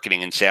student of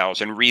marketing and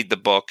sales and read the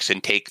books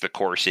and take the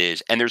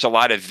courses, and there's a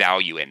lot of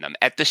value in them.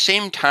 At the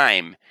same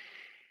time,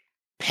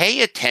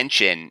 pay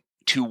attention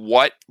to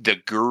what the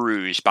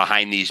gurus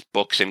behind these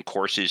books and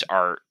courses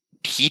are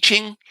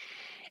teaching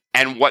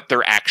and what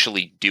they're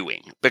actually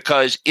doing.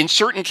 Because in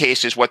certain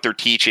cases, what they're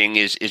teaching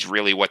is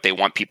really what they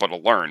want people to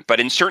learn. But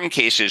in certain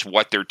cases,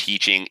 what they're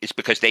teaching is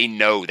because they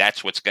know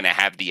that's what's going to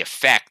have the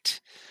effect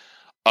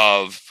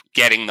of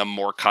getting them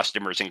more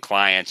customers and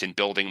clients and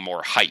building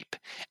more hype.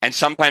 And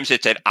sometimes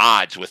it's at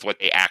odds with what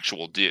they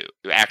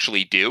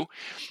actually do.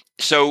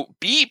 So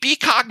be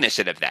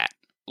cognizant of that.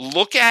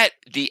 Look at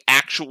the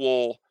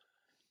actual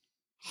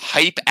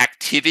hype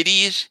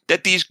activities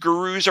that these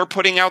gurus are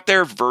putting out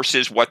there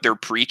versus what they're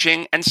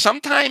preaching. And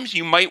sometimes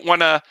you might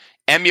want to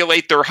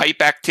emulate their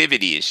hype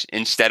activities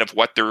instead of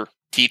what they're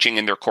teaching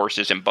in their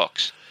courses and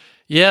books.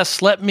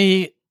 Yes, let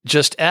me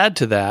just add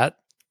to that.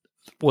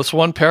 What's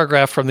one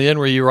paragraph from the end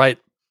where you write,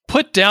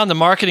 put down the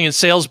marketing and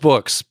sales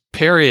books,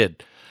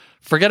 period.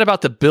 Forget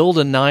about the build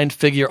a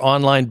 9-figure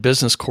online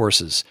business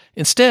courses.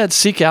 Instead,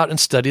 seek out and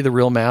study the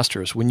real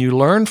masters. When you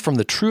learn from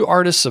the true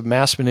artists of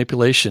mass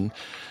manipulation,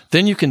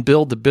 then you can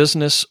build the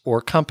business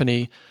or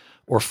company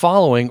or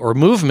following or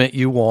movement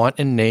you want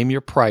and name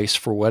your price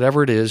for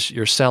whatever it is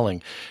you're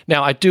selling.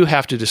 Now, I do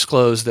have to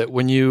disclose that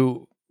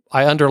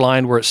I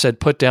underlined where it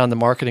said put down the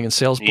marketing and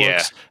sales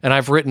books, and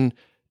I've written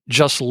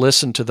just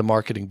listen to the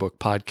Marketing Book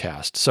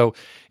podcast. So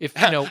if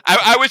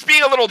I was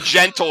being a little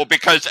gentle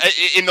because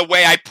in the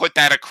way I put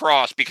that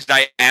across, because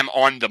I am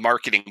on the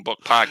Marketing Book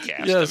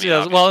podcast.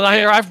 Yes. Well,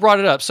 I've brought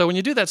it up. So when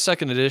you do that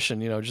second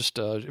edition, just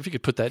if you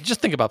could put that, just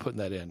think about putting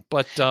that in.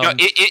 But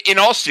in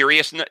all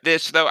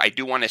seriousness, though, I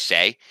do want to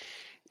say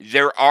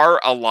there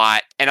are a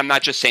lot, and I'm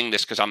not just saying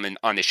this because I'm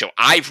on this show.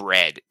 I've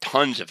read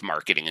tons of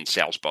marketing and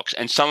sales books,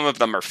 and some of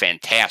them are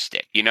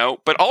fantastic,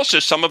 but also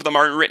some of them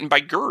aren't written by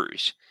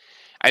gurus.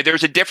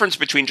 There's a difference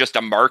between just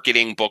a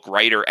marketing book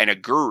writer and a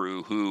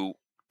guru who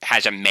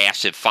has a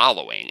massive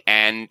following.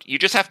 And you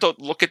just have to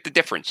look at the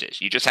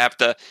differences. You just have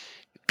to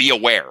be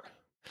aware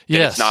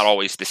that it's not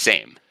always the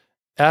same.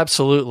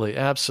 Absolutely.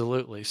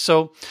 Absolutely.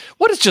 So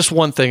what is just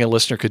one thing a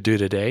listener could do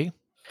today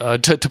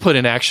to put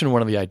in action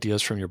one of the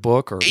ideas from your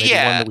book, or maybe one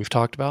that we've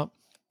talked about?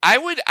 I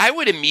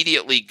would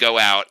immediately go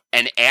out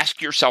and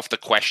ask yourself the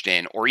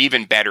question, or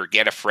even better,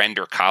 get a friend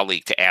or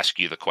colleague to ask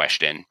you the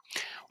question.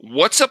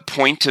 What's a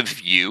point of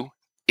view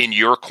in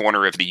your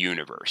corner of the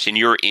universe, in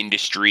your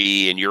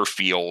industry, in your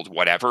field,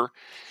 whatever,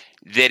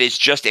 that is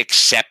just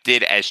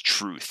accepted as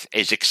truth,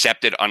 is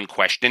accepted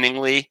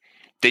unquestioningly,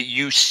 that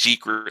you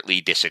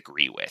secretly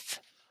disagree with?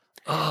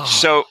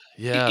 So,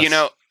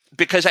 yes.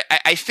 Because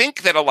I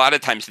think that a lot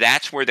of times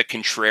that's where the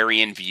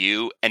contrarian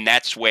view, and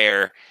that's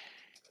where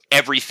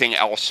everything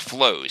else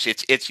flows.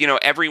 It's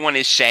everyone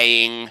is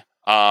saying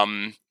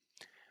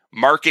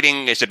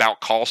marketing is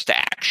about calls to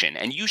action,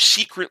 and you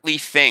secretly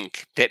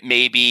think that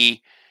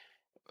maybe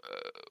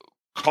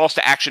calls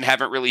to action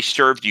haven't really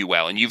served you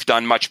well, and you've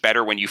done much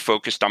better when you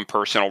focused on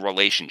personal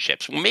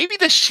relationships. Well, maybe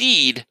the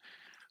seed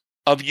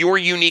of your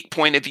unique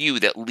point of view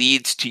that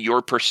leads to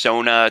your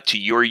persona, to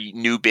your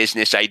new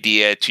business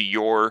idea, to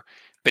your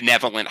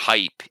benevolent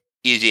hype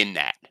is in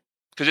that.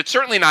 Because it's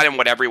certainly not in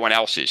what everyone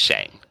else is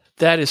saying.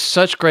 That is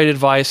such great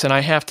advice. And I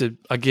have to,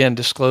 again,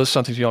 disclose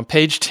something to you. On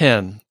page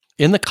 10,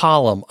 in the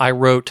column, I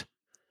wrote,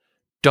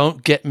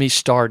 "Don't get me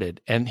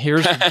started." And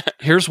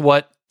here's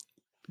what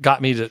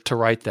got me to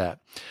write that.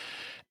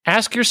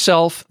 Ask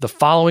yourself the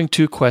following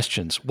two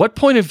questions. What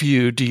point of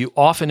view do you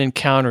often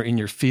encounter in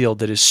your field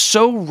that is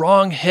so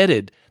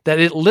wrong-headed that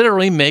it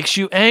literally makes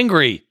you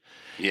angry?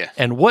 Yeah.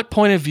 And what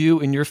point of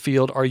view in your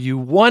field are you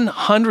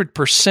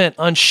 100%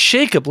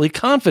 unshakably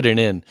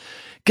confident in?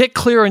 Get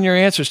clear on your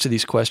answers to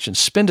these questions.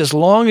 Spend as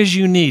long as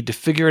you need to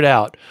figure it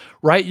out.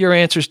 Write your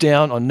answers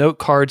down on note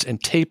cards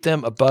and tape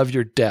them above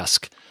your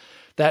desk.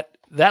 That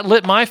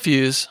lit my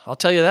fuse, I'll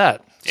tell you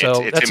that.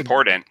 So it's that's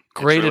important.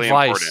 Great really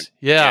advice. Important.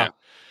 Yeah.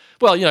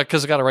 Well,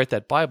 because I got to write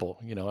that Bible,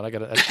 and I got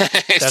to.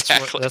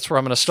 That's where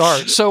I'm going to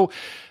start. So,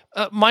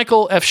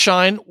 Michael F.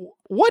 Schein,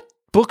 what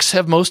books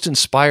have most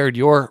inspired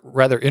your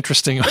rather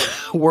interesting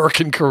work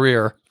and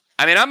career?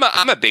 I mean,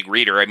 I'm a big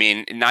reader. I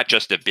mean, not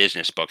just of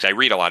business books. I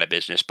read a lot of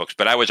business books,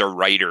 but I was a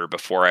writer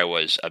before I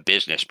was a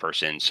business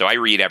person. So I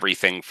read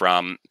everything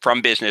from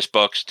business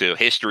books to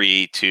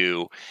history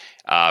to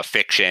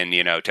fiction,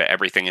 to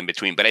everything in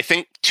between. But I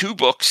think two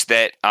books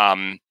that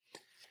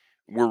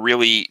were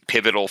really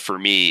pivotal for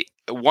me.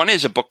 One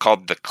is a book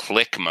called The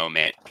Click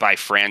Moment by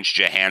Franz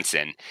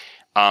Johansson.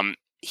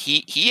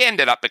 He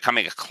ended up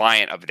becoming a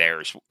client of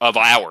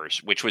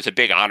ours, which was a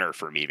big honor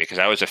for me because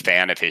I was a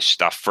fan of his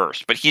stuff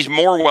first. But he's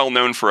more well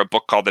known for a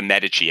book called The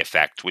Medici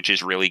Effect, which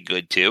is really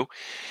good too.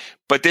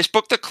 But this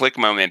book, The Click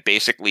Moment,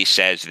 basically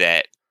says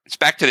that it's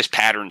back to this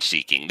pattern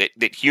seeking,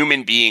 that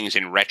human beings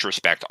in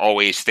retrospect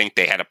always think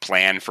they had a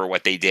plan for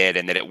what they did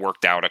and that it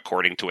worked out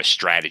according to a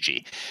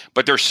strategy.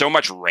 But there's so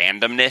much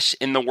randomness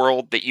in the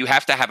world that you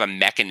have to have a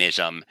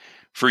mechanism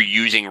for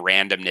using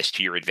randomness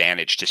to your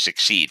advantage to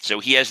succeed. So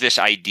he has this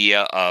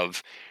idea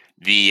of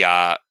the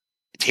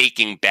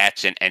taking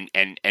bets and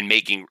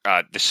making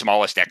the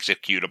smallest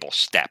executable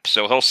step.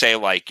 So he'll say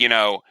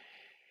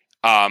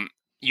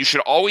you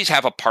should always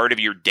have a part of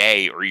your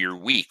day or your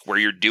week where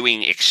you're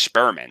doing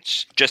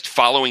experiments, just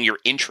following your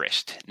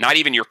interest, not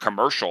even your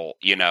commercial,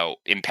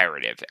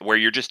 imperative, where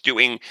you're just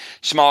doing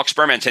small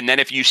experiments. And then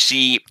if you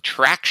see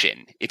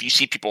traction, if you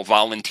see people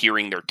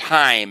volunteering their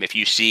time, if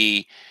you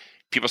see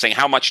people saying,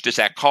 how much does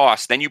that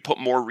cost? Then you put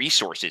more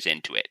resources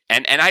into it.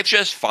 And I've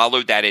just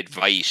followed that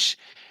advice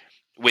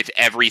with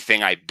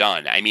everything I've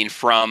done. I mean,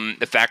 from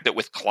the fact that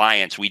with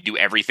clients, we do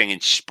everything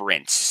in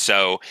sprints.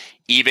 So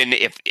even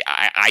if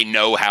I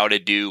know how to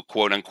do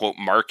quote unquote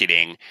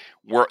marketing,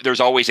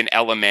 there's always an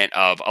element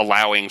of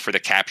allowing for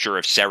the capture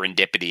of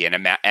serendipity and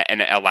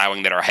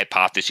allowing that our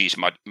hypotheses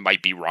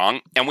might be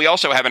wrong. And we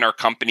also have in our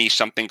company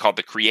something called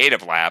the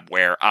Creative Lab,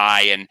 where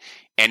I and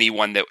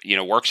anyone that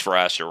works for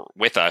us or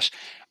with us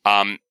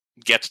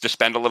gets to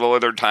spend a little of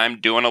their time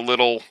doing a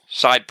little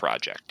side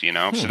project.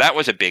 So that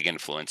was a big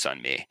influence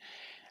on me.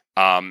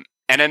 And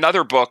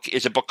another book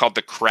is a book called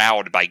The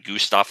Crowd by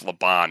Gustave Le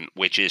Bon,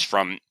 which is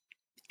from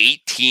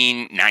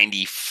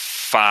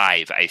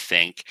 1895, I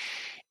think.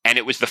 And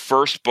it was the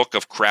first book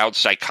of crowd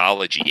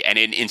psychology. And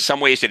in some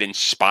ways it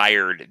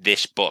inspired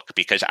this book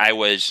because I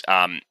was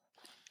on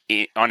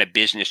a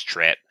business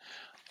trip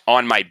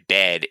on my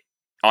bed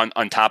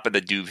on top of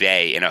the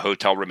duvet in a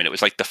hotel room. And it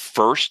was like the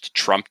first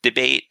Trump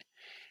debate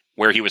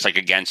where he was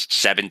against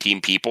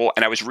 17 people.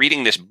 And I was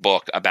reading this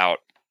book about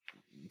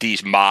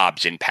these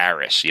mobs in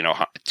Paris,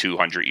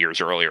 200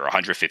 years earlier,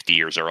 150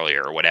 years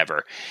earlier, or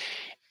whatever.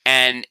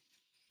 And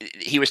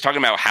he was talking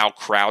about how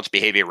crowds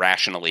behave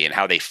irrationally and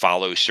how they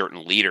follow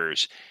certain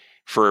leaders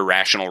for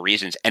irrational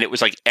reasons. And it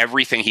was like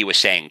everything he was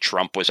saying,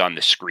 Trump was on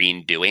the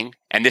screen doing.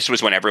 And this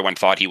was when everyone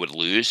thought he would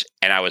lose.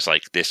 And I was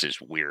like, this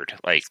is weird.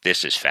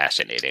 This is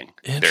fascinating.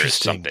 There's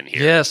something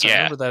here. Yes, I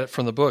remember that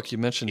from the book you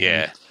mentioned.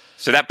 Yeah.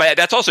 So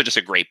that's also just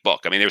a great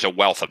book. I mean, there's a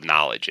wealth of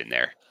knowledge in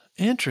there.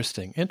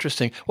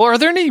 Interesting. Well, are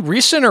there any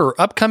recent or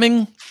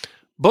upcoming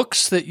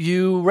books that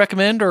you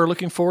recommend or are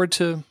looking forward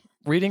to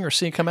reading or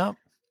seeing come out?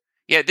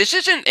 Yeah, this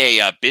isn't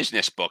a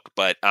business book,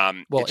 but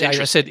well,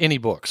 I said any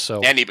books.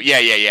 So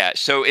yeah.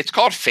 So it's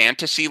called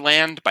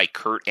Fantasyland by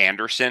Kurt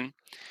Anderson.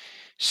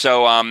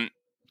 So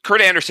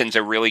Kurt Anderson's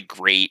a really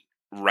great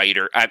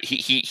writer.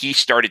 He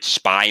started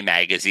Spy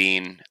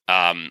magazine,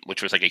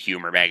 which was like a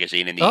humor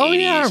magazine in the 80s. Oh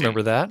yeah, I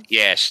remember that.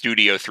 Yeah,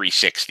 Studio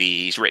 360.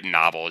 He's written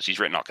novels. He's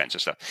written all kinds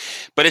of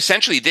stuff. But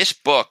essentially, this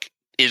book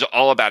is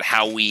all about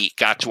how we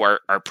got to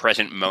our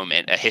present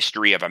moment, a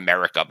history of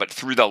America, but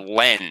through the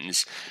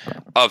lens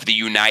of the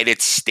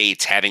United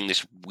States having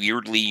this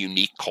weirdly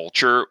unique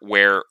culture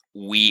where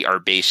we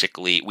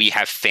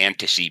have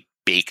fantasy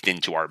baked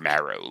into our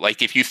marrow.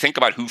 Like if you think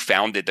about who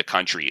founded the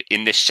country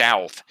in the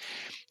South,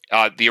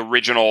 the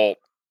original,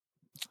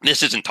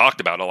 this isn't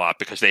talked about a lot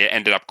because they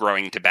ended up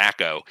growing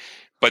tobacco,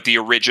 but the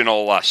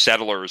original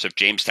settlers of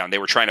Jamestown, they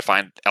were trying to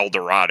find El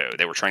Dorado.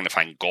 They were trying to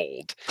find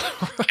gold.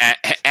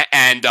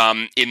 and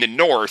in the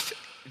North,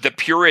 the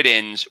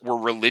Puritans were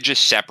religious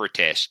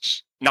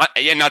separatists. Not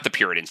the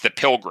Puritans, the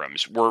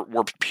Pilgrims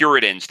were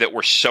Puritans that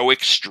were so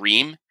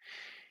extreme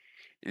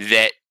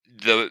that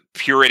the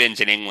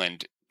Puritans in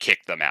England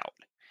kicked them out.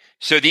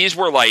 So these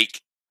were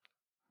like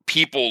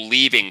people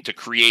leaving to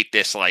create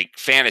this like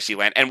fantasy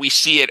land, and we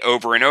see it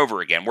over and over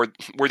again.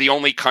 We're the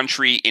only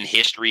country in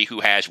history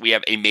we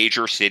have a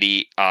major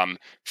city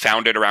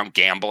founded around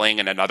gambling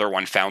and another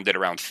one founded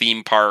around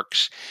theme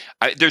parks.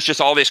 There's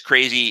just all this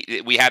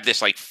crazy. We have this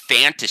like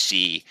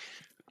fantasy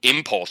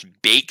impulse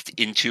baked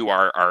into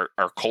our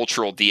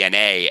cultural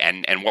DNA,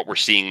 and what we're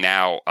seeing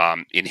now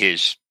in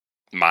his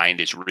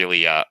mind is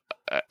really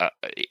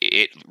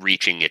it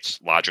reaching its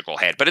logical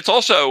head. But it's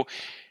also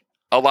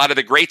a lot of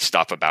the great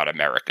stuff about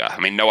America. I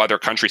mean, no other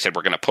country said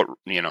we're going to put,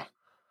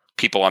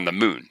 people on the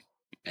moon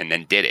and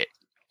then did it.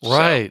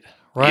 Right.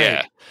 So,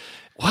 yeah.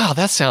 Wow,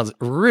 that sounds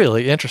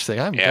really interesting.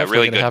 I'm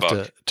definitely going to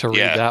have to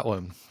read that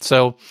one.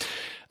 So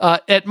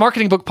at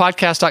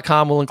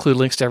marketingbookpodcast.com, we'll include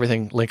links to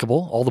everything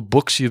linkable, all the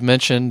books you've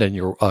mentioned and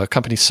your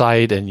company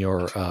site and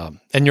your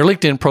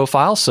LinkedIn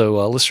profile.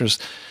 So listeners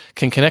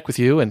can connect with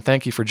you, and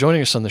thank you for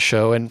joining us on the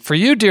show. And for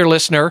you, dear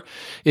listener,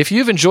 if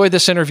you've enjoyed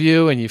this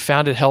interview and you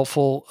found it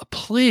helpful,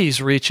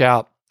 please reach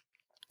out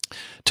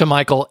to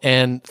Michael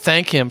and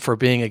thank him for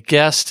being a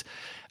guest.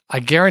 I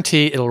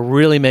guarantee it'll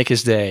really make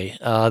his day.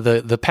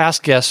 The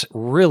past guests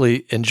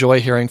really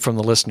enjoy hearing from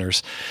the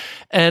listeners.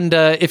 And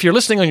if you're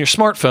listening on your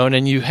smartphone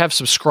and you have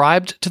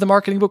subscribed to the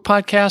Marketing Book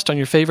Podcast on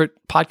your favorite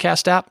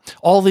podcast app,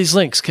 all these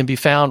links can be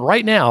found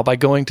right now by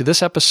going to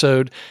this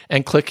episode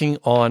and clicking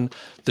on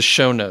the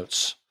show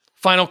notes.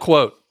 Final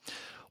quote.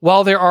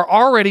 While there are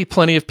already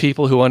plenty of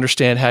people who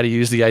understand how to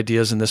use the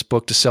ideas in this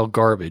book to sell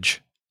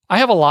garbage, I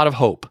have a lot of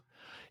hope.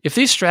 If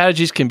these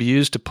strategies can be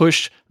used to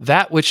push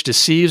that which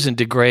deceives and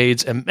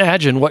degrades,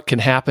 imagine what can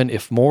happen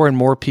if more and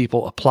more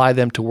people apply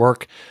them to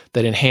work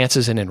that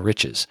enhances and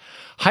enriches.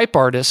 Hype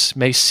artists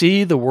may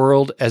see the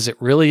world as it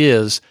really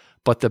is,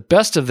 but the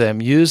best of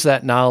them use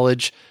that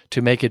knowledge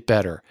to make it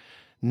better.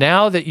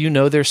 Now that you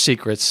know their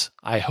secrets,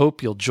 I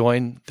hope you'll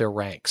join their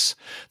ranks.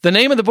 The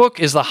name of the book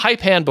is The Hype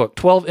Handbook,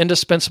 12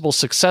 Indispensable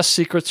Success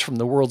Secrets from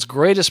the World's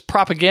Greatest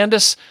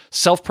Propagandists,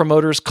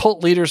 Self-Promoters,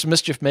 Cult Leaders,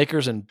 Mischief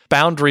Makers, and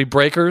Boundary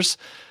Breakers.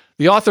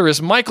 The author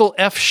is Michael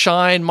F.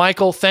 Schein.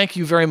 Michael, thank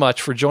you very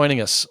much for joining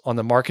us on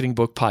the Marketing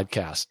Book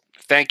Podcast.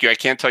 Thank you. I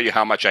can't tell you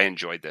how much I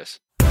enjoyed this.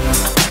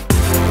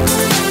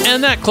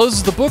 And that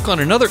closes the book on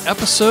another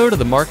episode of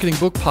the Marketing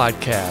Book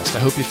Podcast. I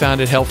hope you found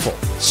it helpful.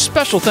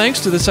 Special thanks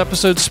to this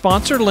episode's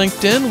sponsor,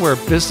 LinkedIn, where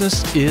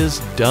business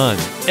is done.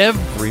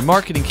 Every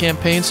marketing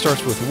campaign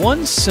starts with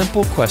one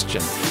simple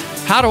question.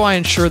 How do I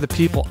ensure the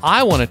people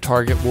I want to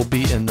target will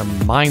be in the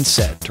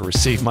mindset to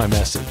receive my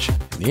message?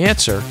 And the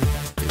answer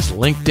is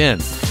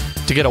LinkedIn.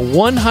 To get a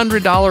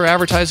 $100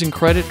 advertising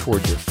credit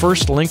toward your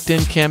first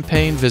LinkedIn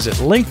campaign, visit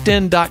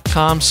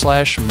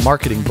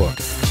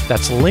linkedin.com/marketingbook.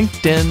 That's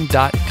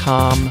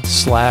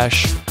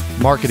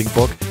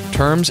linkedin.com/marketingbook.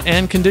 Terms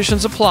and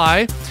conditions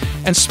apply.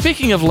 And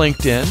speaking of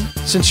LinkedIn,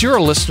 since you're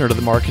a listener to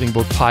the Marketing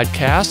Book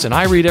Podcast and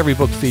I read every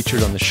book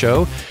featured on the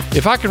show,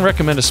 if I can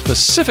recommend a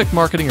specific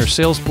marketing or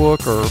sales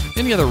book or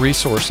any other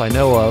resource I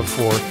know of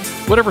for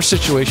whatever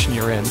situation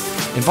you're in,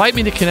 invite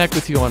me to connect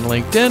with you on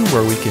LinkedIn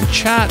where we can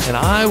chat and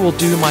I will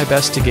do my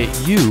best to get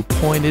you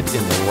pointed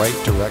in the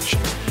right direction.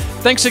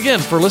 Thanks again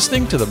for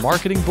listening to the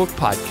Marketing Book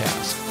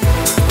Podcast.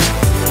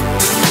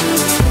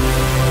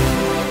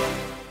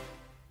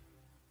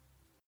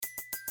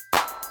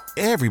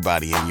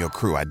 Everybody in your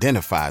crew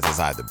identifies as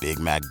either Big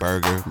Mac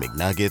Burger,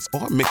 McNuggets,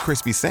 or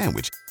McCrispy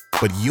Sandwich.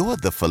 But you're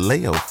the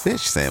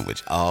Filet-O-Fish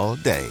Sandwich all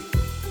day.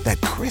 That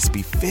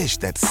crispy fish,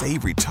 that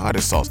savory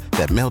tartar sauce,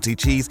 that melty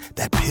cheese,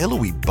 that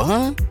pillowy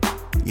bun.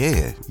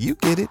 Yeah, you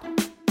get it.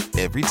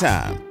 Every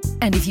time.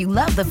 And if you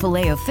love the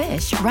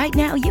Filet-O-Fish, right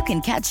now you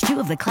can catch two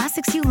of the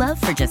classics you love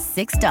for just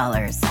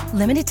 $6.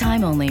 Limited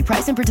time only.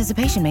 Price and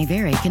participation may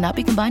vary. Cannot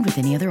be combined with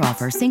any other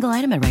offer. Single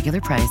item at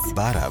regular price.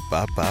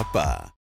 Ba-da-ba-ba-ba.